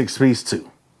me a 6-piece too.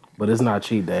 But it's not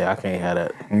cheat day. I can't have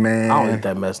that. Man. I don't eat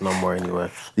that mess no more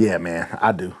anyway. Yeah, man.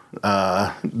 I do.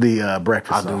 The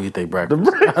breakfast. I do eat their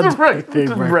breakfast.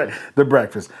 The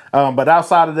breakfast. But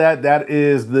outside of that, that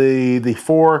is the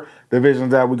 4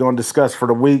 divisions that we're going to discuss for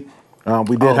the week.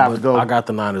 We did have to go. I got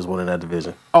the Niners winning that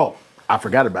division. Oh, I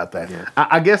forgot about that. Yeah.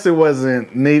 I guess it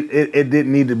wasn't need. It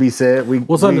didn't need to be said.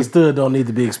 What's understood don't need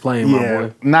to be explained, my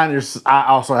boy. Niners. I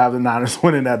also have the Niners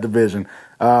winning that division.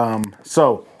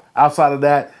 So outside of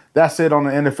that, that's it on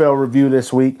the NFL review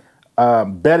this week.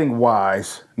 Betting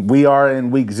wise, we are in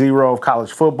week 0 of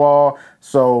college football.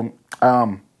 So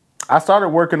I started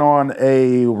working on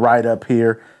a write up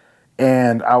here,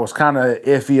 and I was kind of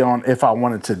iffy on if I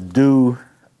wanted to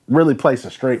really place a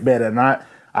straight bet or not.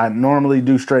 I normally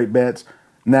do straight bets.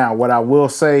 Now, what I will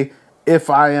say, if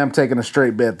I am taking a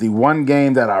straight bet, the one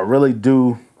game that I really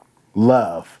do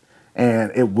love,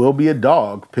 and it will be a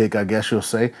dog pick, I guess you'll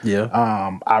say. Yeah.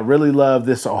 I really love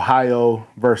this Ohio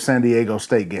versus San Diego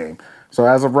State game. So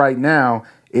as of right now,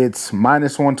 it's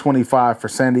 -125 for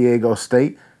San Diego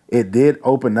State. It did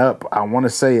open up. I want to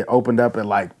say it opened up at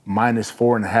like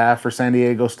 -4.5 for San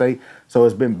Diego State. So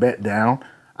it's been bet down.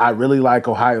 I really like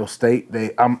Ohio State.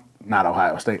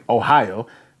 Ohio.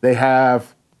 They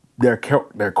have their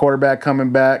quarterback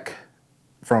coming back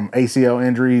from ACL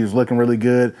injury. He's looking really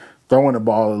good, throwing the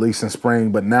ball at least in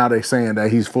spring, but now they're saying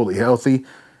that he's fully healthy.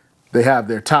 They have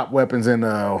their top weapons in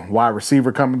wide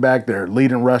receiver coming back, their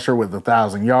leading rusher with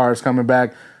 1,000 yards coming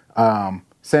back.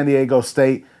 San Diego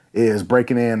State is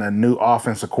breaking in a new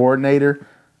offensive coordinator.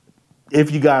 If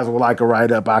you guys would like a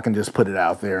write-up, I can just put it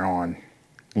out there on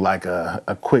like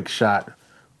a quick shot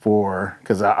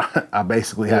because I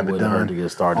basically have it done. To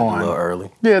get started a little early.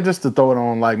 Yeah, just to throw it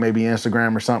on like maybe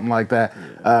Instagram or something like that.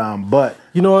 Yeah. But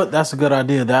you know what? That's a good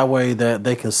idea. That way that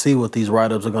they can see what these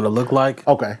write-ups are going to look like.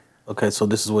 Okay, so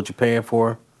this is what you're paying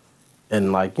for.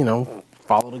 And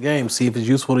follow the game. See if it's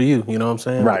useful to you. You know what I'm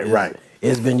saying? Right.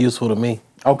 It's been useful to me.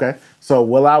 Okay. So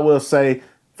what I will say,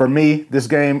 for me, this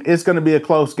game, it's going to be a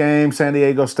close game. San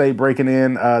Diego State breaking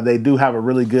in. They do have a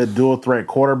really good dual threat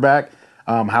quarterback.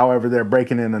 However, they're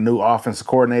breaking in a new offensive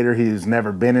coordinator. He's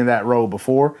never been in that role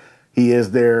before. He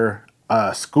is their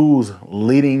school's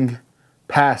leading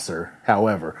passer,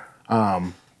 however,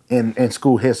 in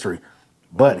school history.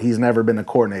 But he's never been a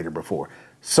coordinator before.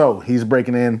 So he's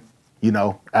breaking in,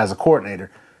 as a coordinator.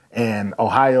 And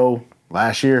Ohio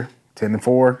last year,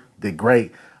 10-4, did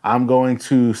great. I'm going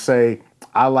to say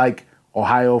I like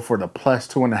Ohio for the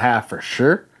 +2.5 for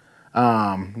sure.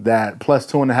 That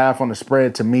 +2.5 on the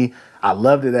spread, to me, I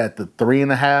loved it at the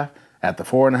 3.5, at the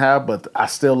 4.5, but I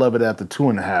still love it at the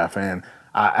 2.5, and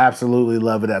I absolutely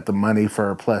love it at the money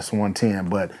for +110.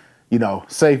 But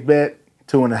safe bet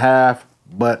 2.5,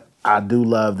 but I do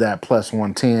love that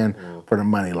 +110 for the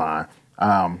money line.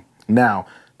 Now,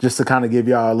 just to kind of give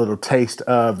y'all a little taste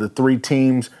of the 3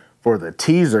 teams for the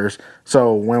teasers.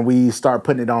 So when we start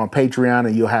putting it on Patreon,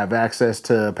 and you'll have access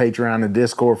to Patreon and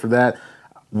Discord for that,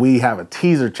 we have a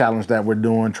teaser challenge that we're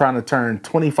doing, trying to turn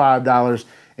 $25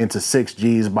 into 6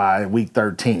 G's by week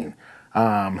 13.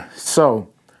 So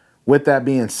with that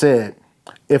being said,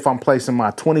 if I'm placing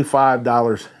my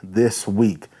 $25 this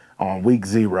week on week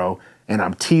 0, and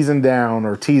I'm teasing down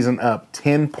or teasing up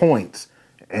 10 points,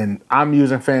 and I'm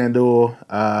using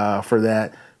FanDuel for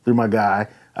that through my guy,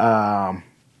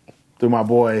 through my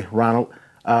boy Ronald.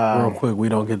 Real quick, we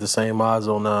don't get the same odds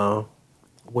on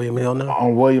William Hill now?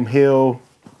 On William Hill.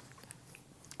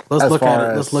 Let's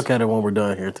look at it when we're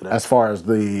done here today. As far as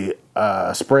the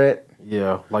spread?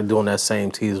 Yeah, like doing that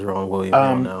same teaser on William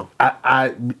Hill now.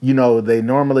 They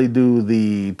normally do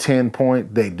the 10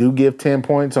 point. They do give 10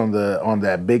 points on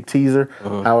that big teaser.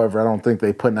 However, I don't think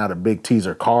they putting out a big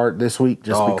teaser card this week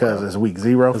just because it's week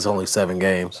 0. It's only 7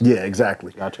 games. Yeah,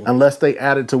 exactly. Gotcha. Unless they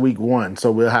add it to week 1,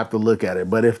 so we'll have to look at it.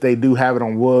 But if they do have it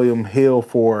on William Hill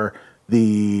for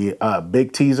the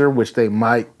big teaser, which they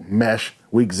might mesh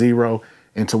week 0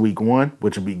 into week 1,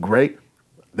 which would be great.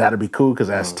 That'd be cool because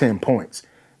that's 10 points.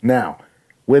 Now,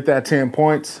 with that 10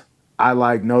 points, I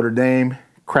like Notre Dame.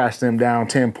 Crash them down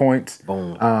 10 points.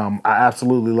 Boom. I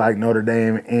absolutely like Notre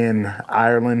Dame in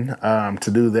Ireland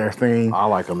to do their thing. I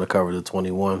like them to cover the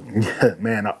 21. Yeah,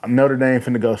 man, Notre Dame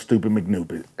finna go stupid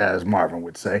McNoopit, as Marvin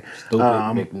would say. Stupid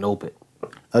McNoopit.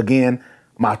 Again,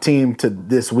 my team to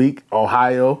this week,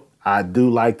 Ohio, I do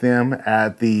like them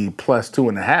at the plus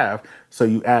 2.5. So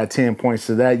you add 10 points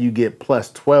to that, you get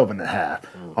plus 12.5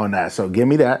 on that. So give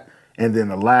me that. And then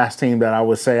the last team that I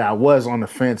would say I was on the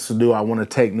fence to do, I want to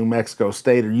take New Mexico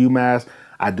State or UMass.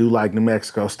 I do like New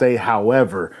Mexico State.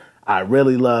 However, I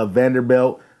really love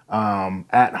Vanderbilt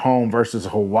at home versus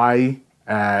Hawaii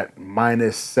at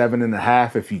minus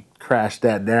 7.5 if you crash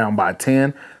that down by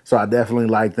 10. So I definitely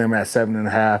like them at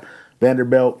 7.5.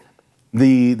 Vanderbilt,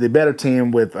 the better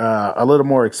team with a little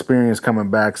more experience coming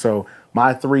back. So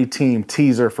my 3-team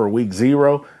teaser for week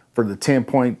 0 for the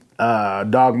 10-point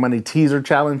dog money teaser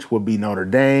challenge would be Notre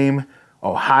Dame,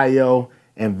 Ohio,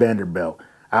 and Vanderbilt.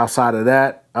 Outside of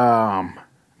that,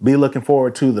 be looking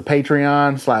forward to the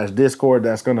Patreon/Discord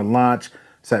that's going to launch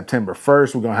September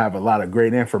 1st. We're going to have a lot of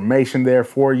great information there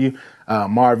for you.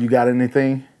 Marv, you got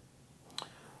anything?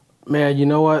 Man, you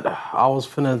know what?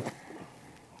 I'm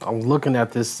looking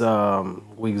at this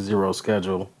week 0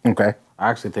 schedule. Okay. I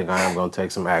actually think I am going to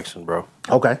take some action, bro.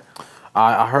 Okay.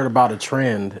 I heard about a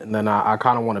trend, and then I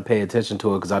kind of want to pay attention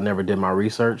to it because I never did my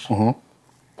research.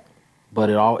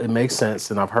 But it makes sense,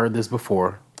 and I've heard this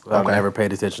before, but I've never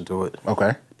paid attention to it.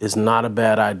 Okay. It's not a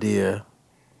bad idea,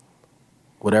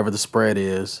 whatever the spread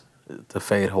is, to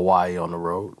fade Hawaii on the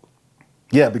road.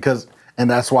 Yeah, and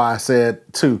that's why I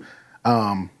said, too,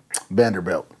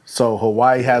 Vanderbilt. So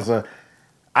Hawaii has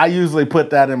I usually put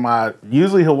that in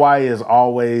usually Hawaii is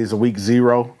always a week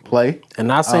 0 play. And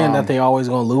not saying that they always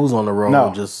going to lose on the road,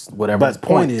 no, just whatever the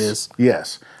point is.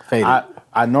 Yes. Fade it.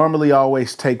 I normally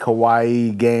always take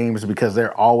Hawaii games because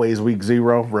they're always week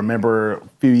 0. Remember a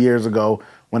few years ago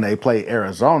when they played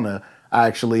Arizona,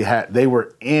 they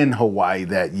were in Hawaii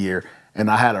that year,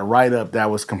 and I had a write-up that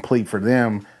was complete for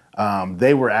them.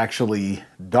 They were actually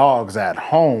dogs at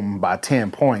home by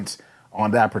 10 points.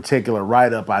 On that particular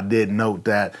write-up, I did note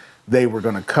that they were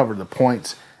going to cover the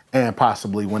points and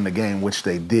possibly win the game, which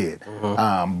they did.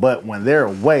 But when they're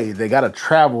away, they got to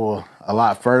travel a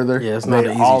lot further. Yeah, it's not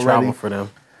an easy travel for them.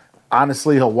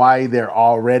 Honestly, Hawaii, they're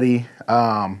already,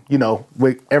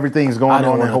 with everything's going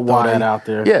on in Hawaii. Throw that out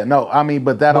there. Yeah, no, I mean,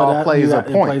 but that all plays a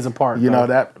point. It plays a part.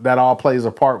 That all plays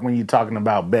a part when you're talking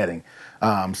about betting.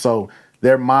 So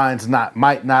their minds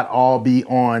might not all be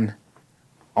on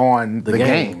the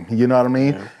game. You know what I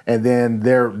mean? Yeah. And then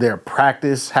their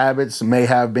practice habits may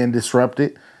have been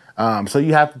disrupted. So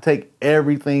you have to take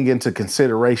everything into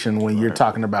consideration when you're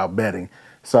talking about betting.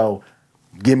 So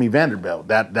give me Vanderbilt.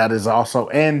 That is also,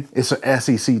 and it's an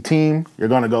SEC team. You're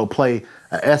going to go play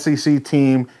an SEC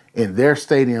team in their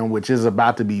stadium, which is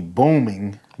about to be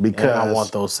booming because and I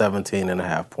want those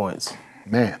 17.5 points.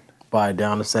 Man. Buy it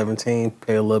down to 17,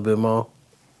 pay a little bit more.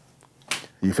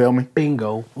 You feel me?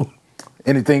 Bingo.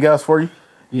 Anything else for you?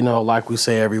 Like we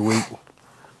say every week.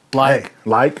 Like,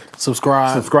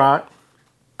 subscribe,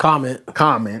 comment,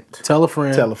 tell a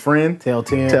friend, tell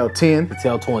 10, tell 20,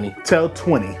 tell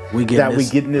 20. We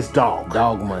getting this dog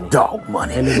money.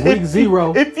 And it's week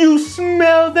 0. If you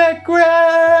smell that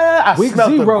grass, I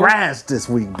smell the grass this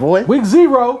week, boy. Week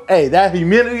 0. Hey, that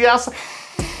humidity outside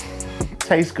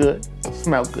tastes good,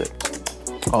 smells good.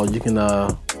 Oh, you can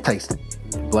taste it.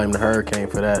 Blame the hurricane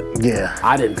for that. Yeah.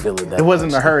 I didn't feel it that It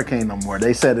wasn't a hurricane no more.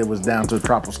 They said it was down to a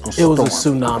tropical storm. It was a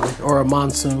tsunami or a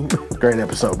monsoon. Great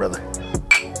episode, brother.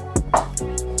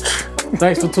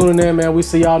 Thanks for tuning in, man. We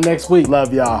see y'all next week.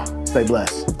 Love y'all. Stay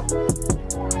blessed.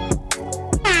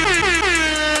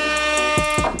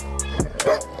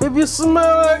 If you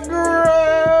smell that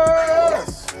grass.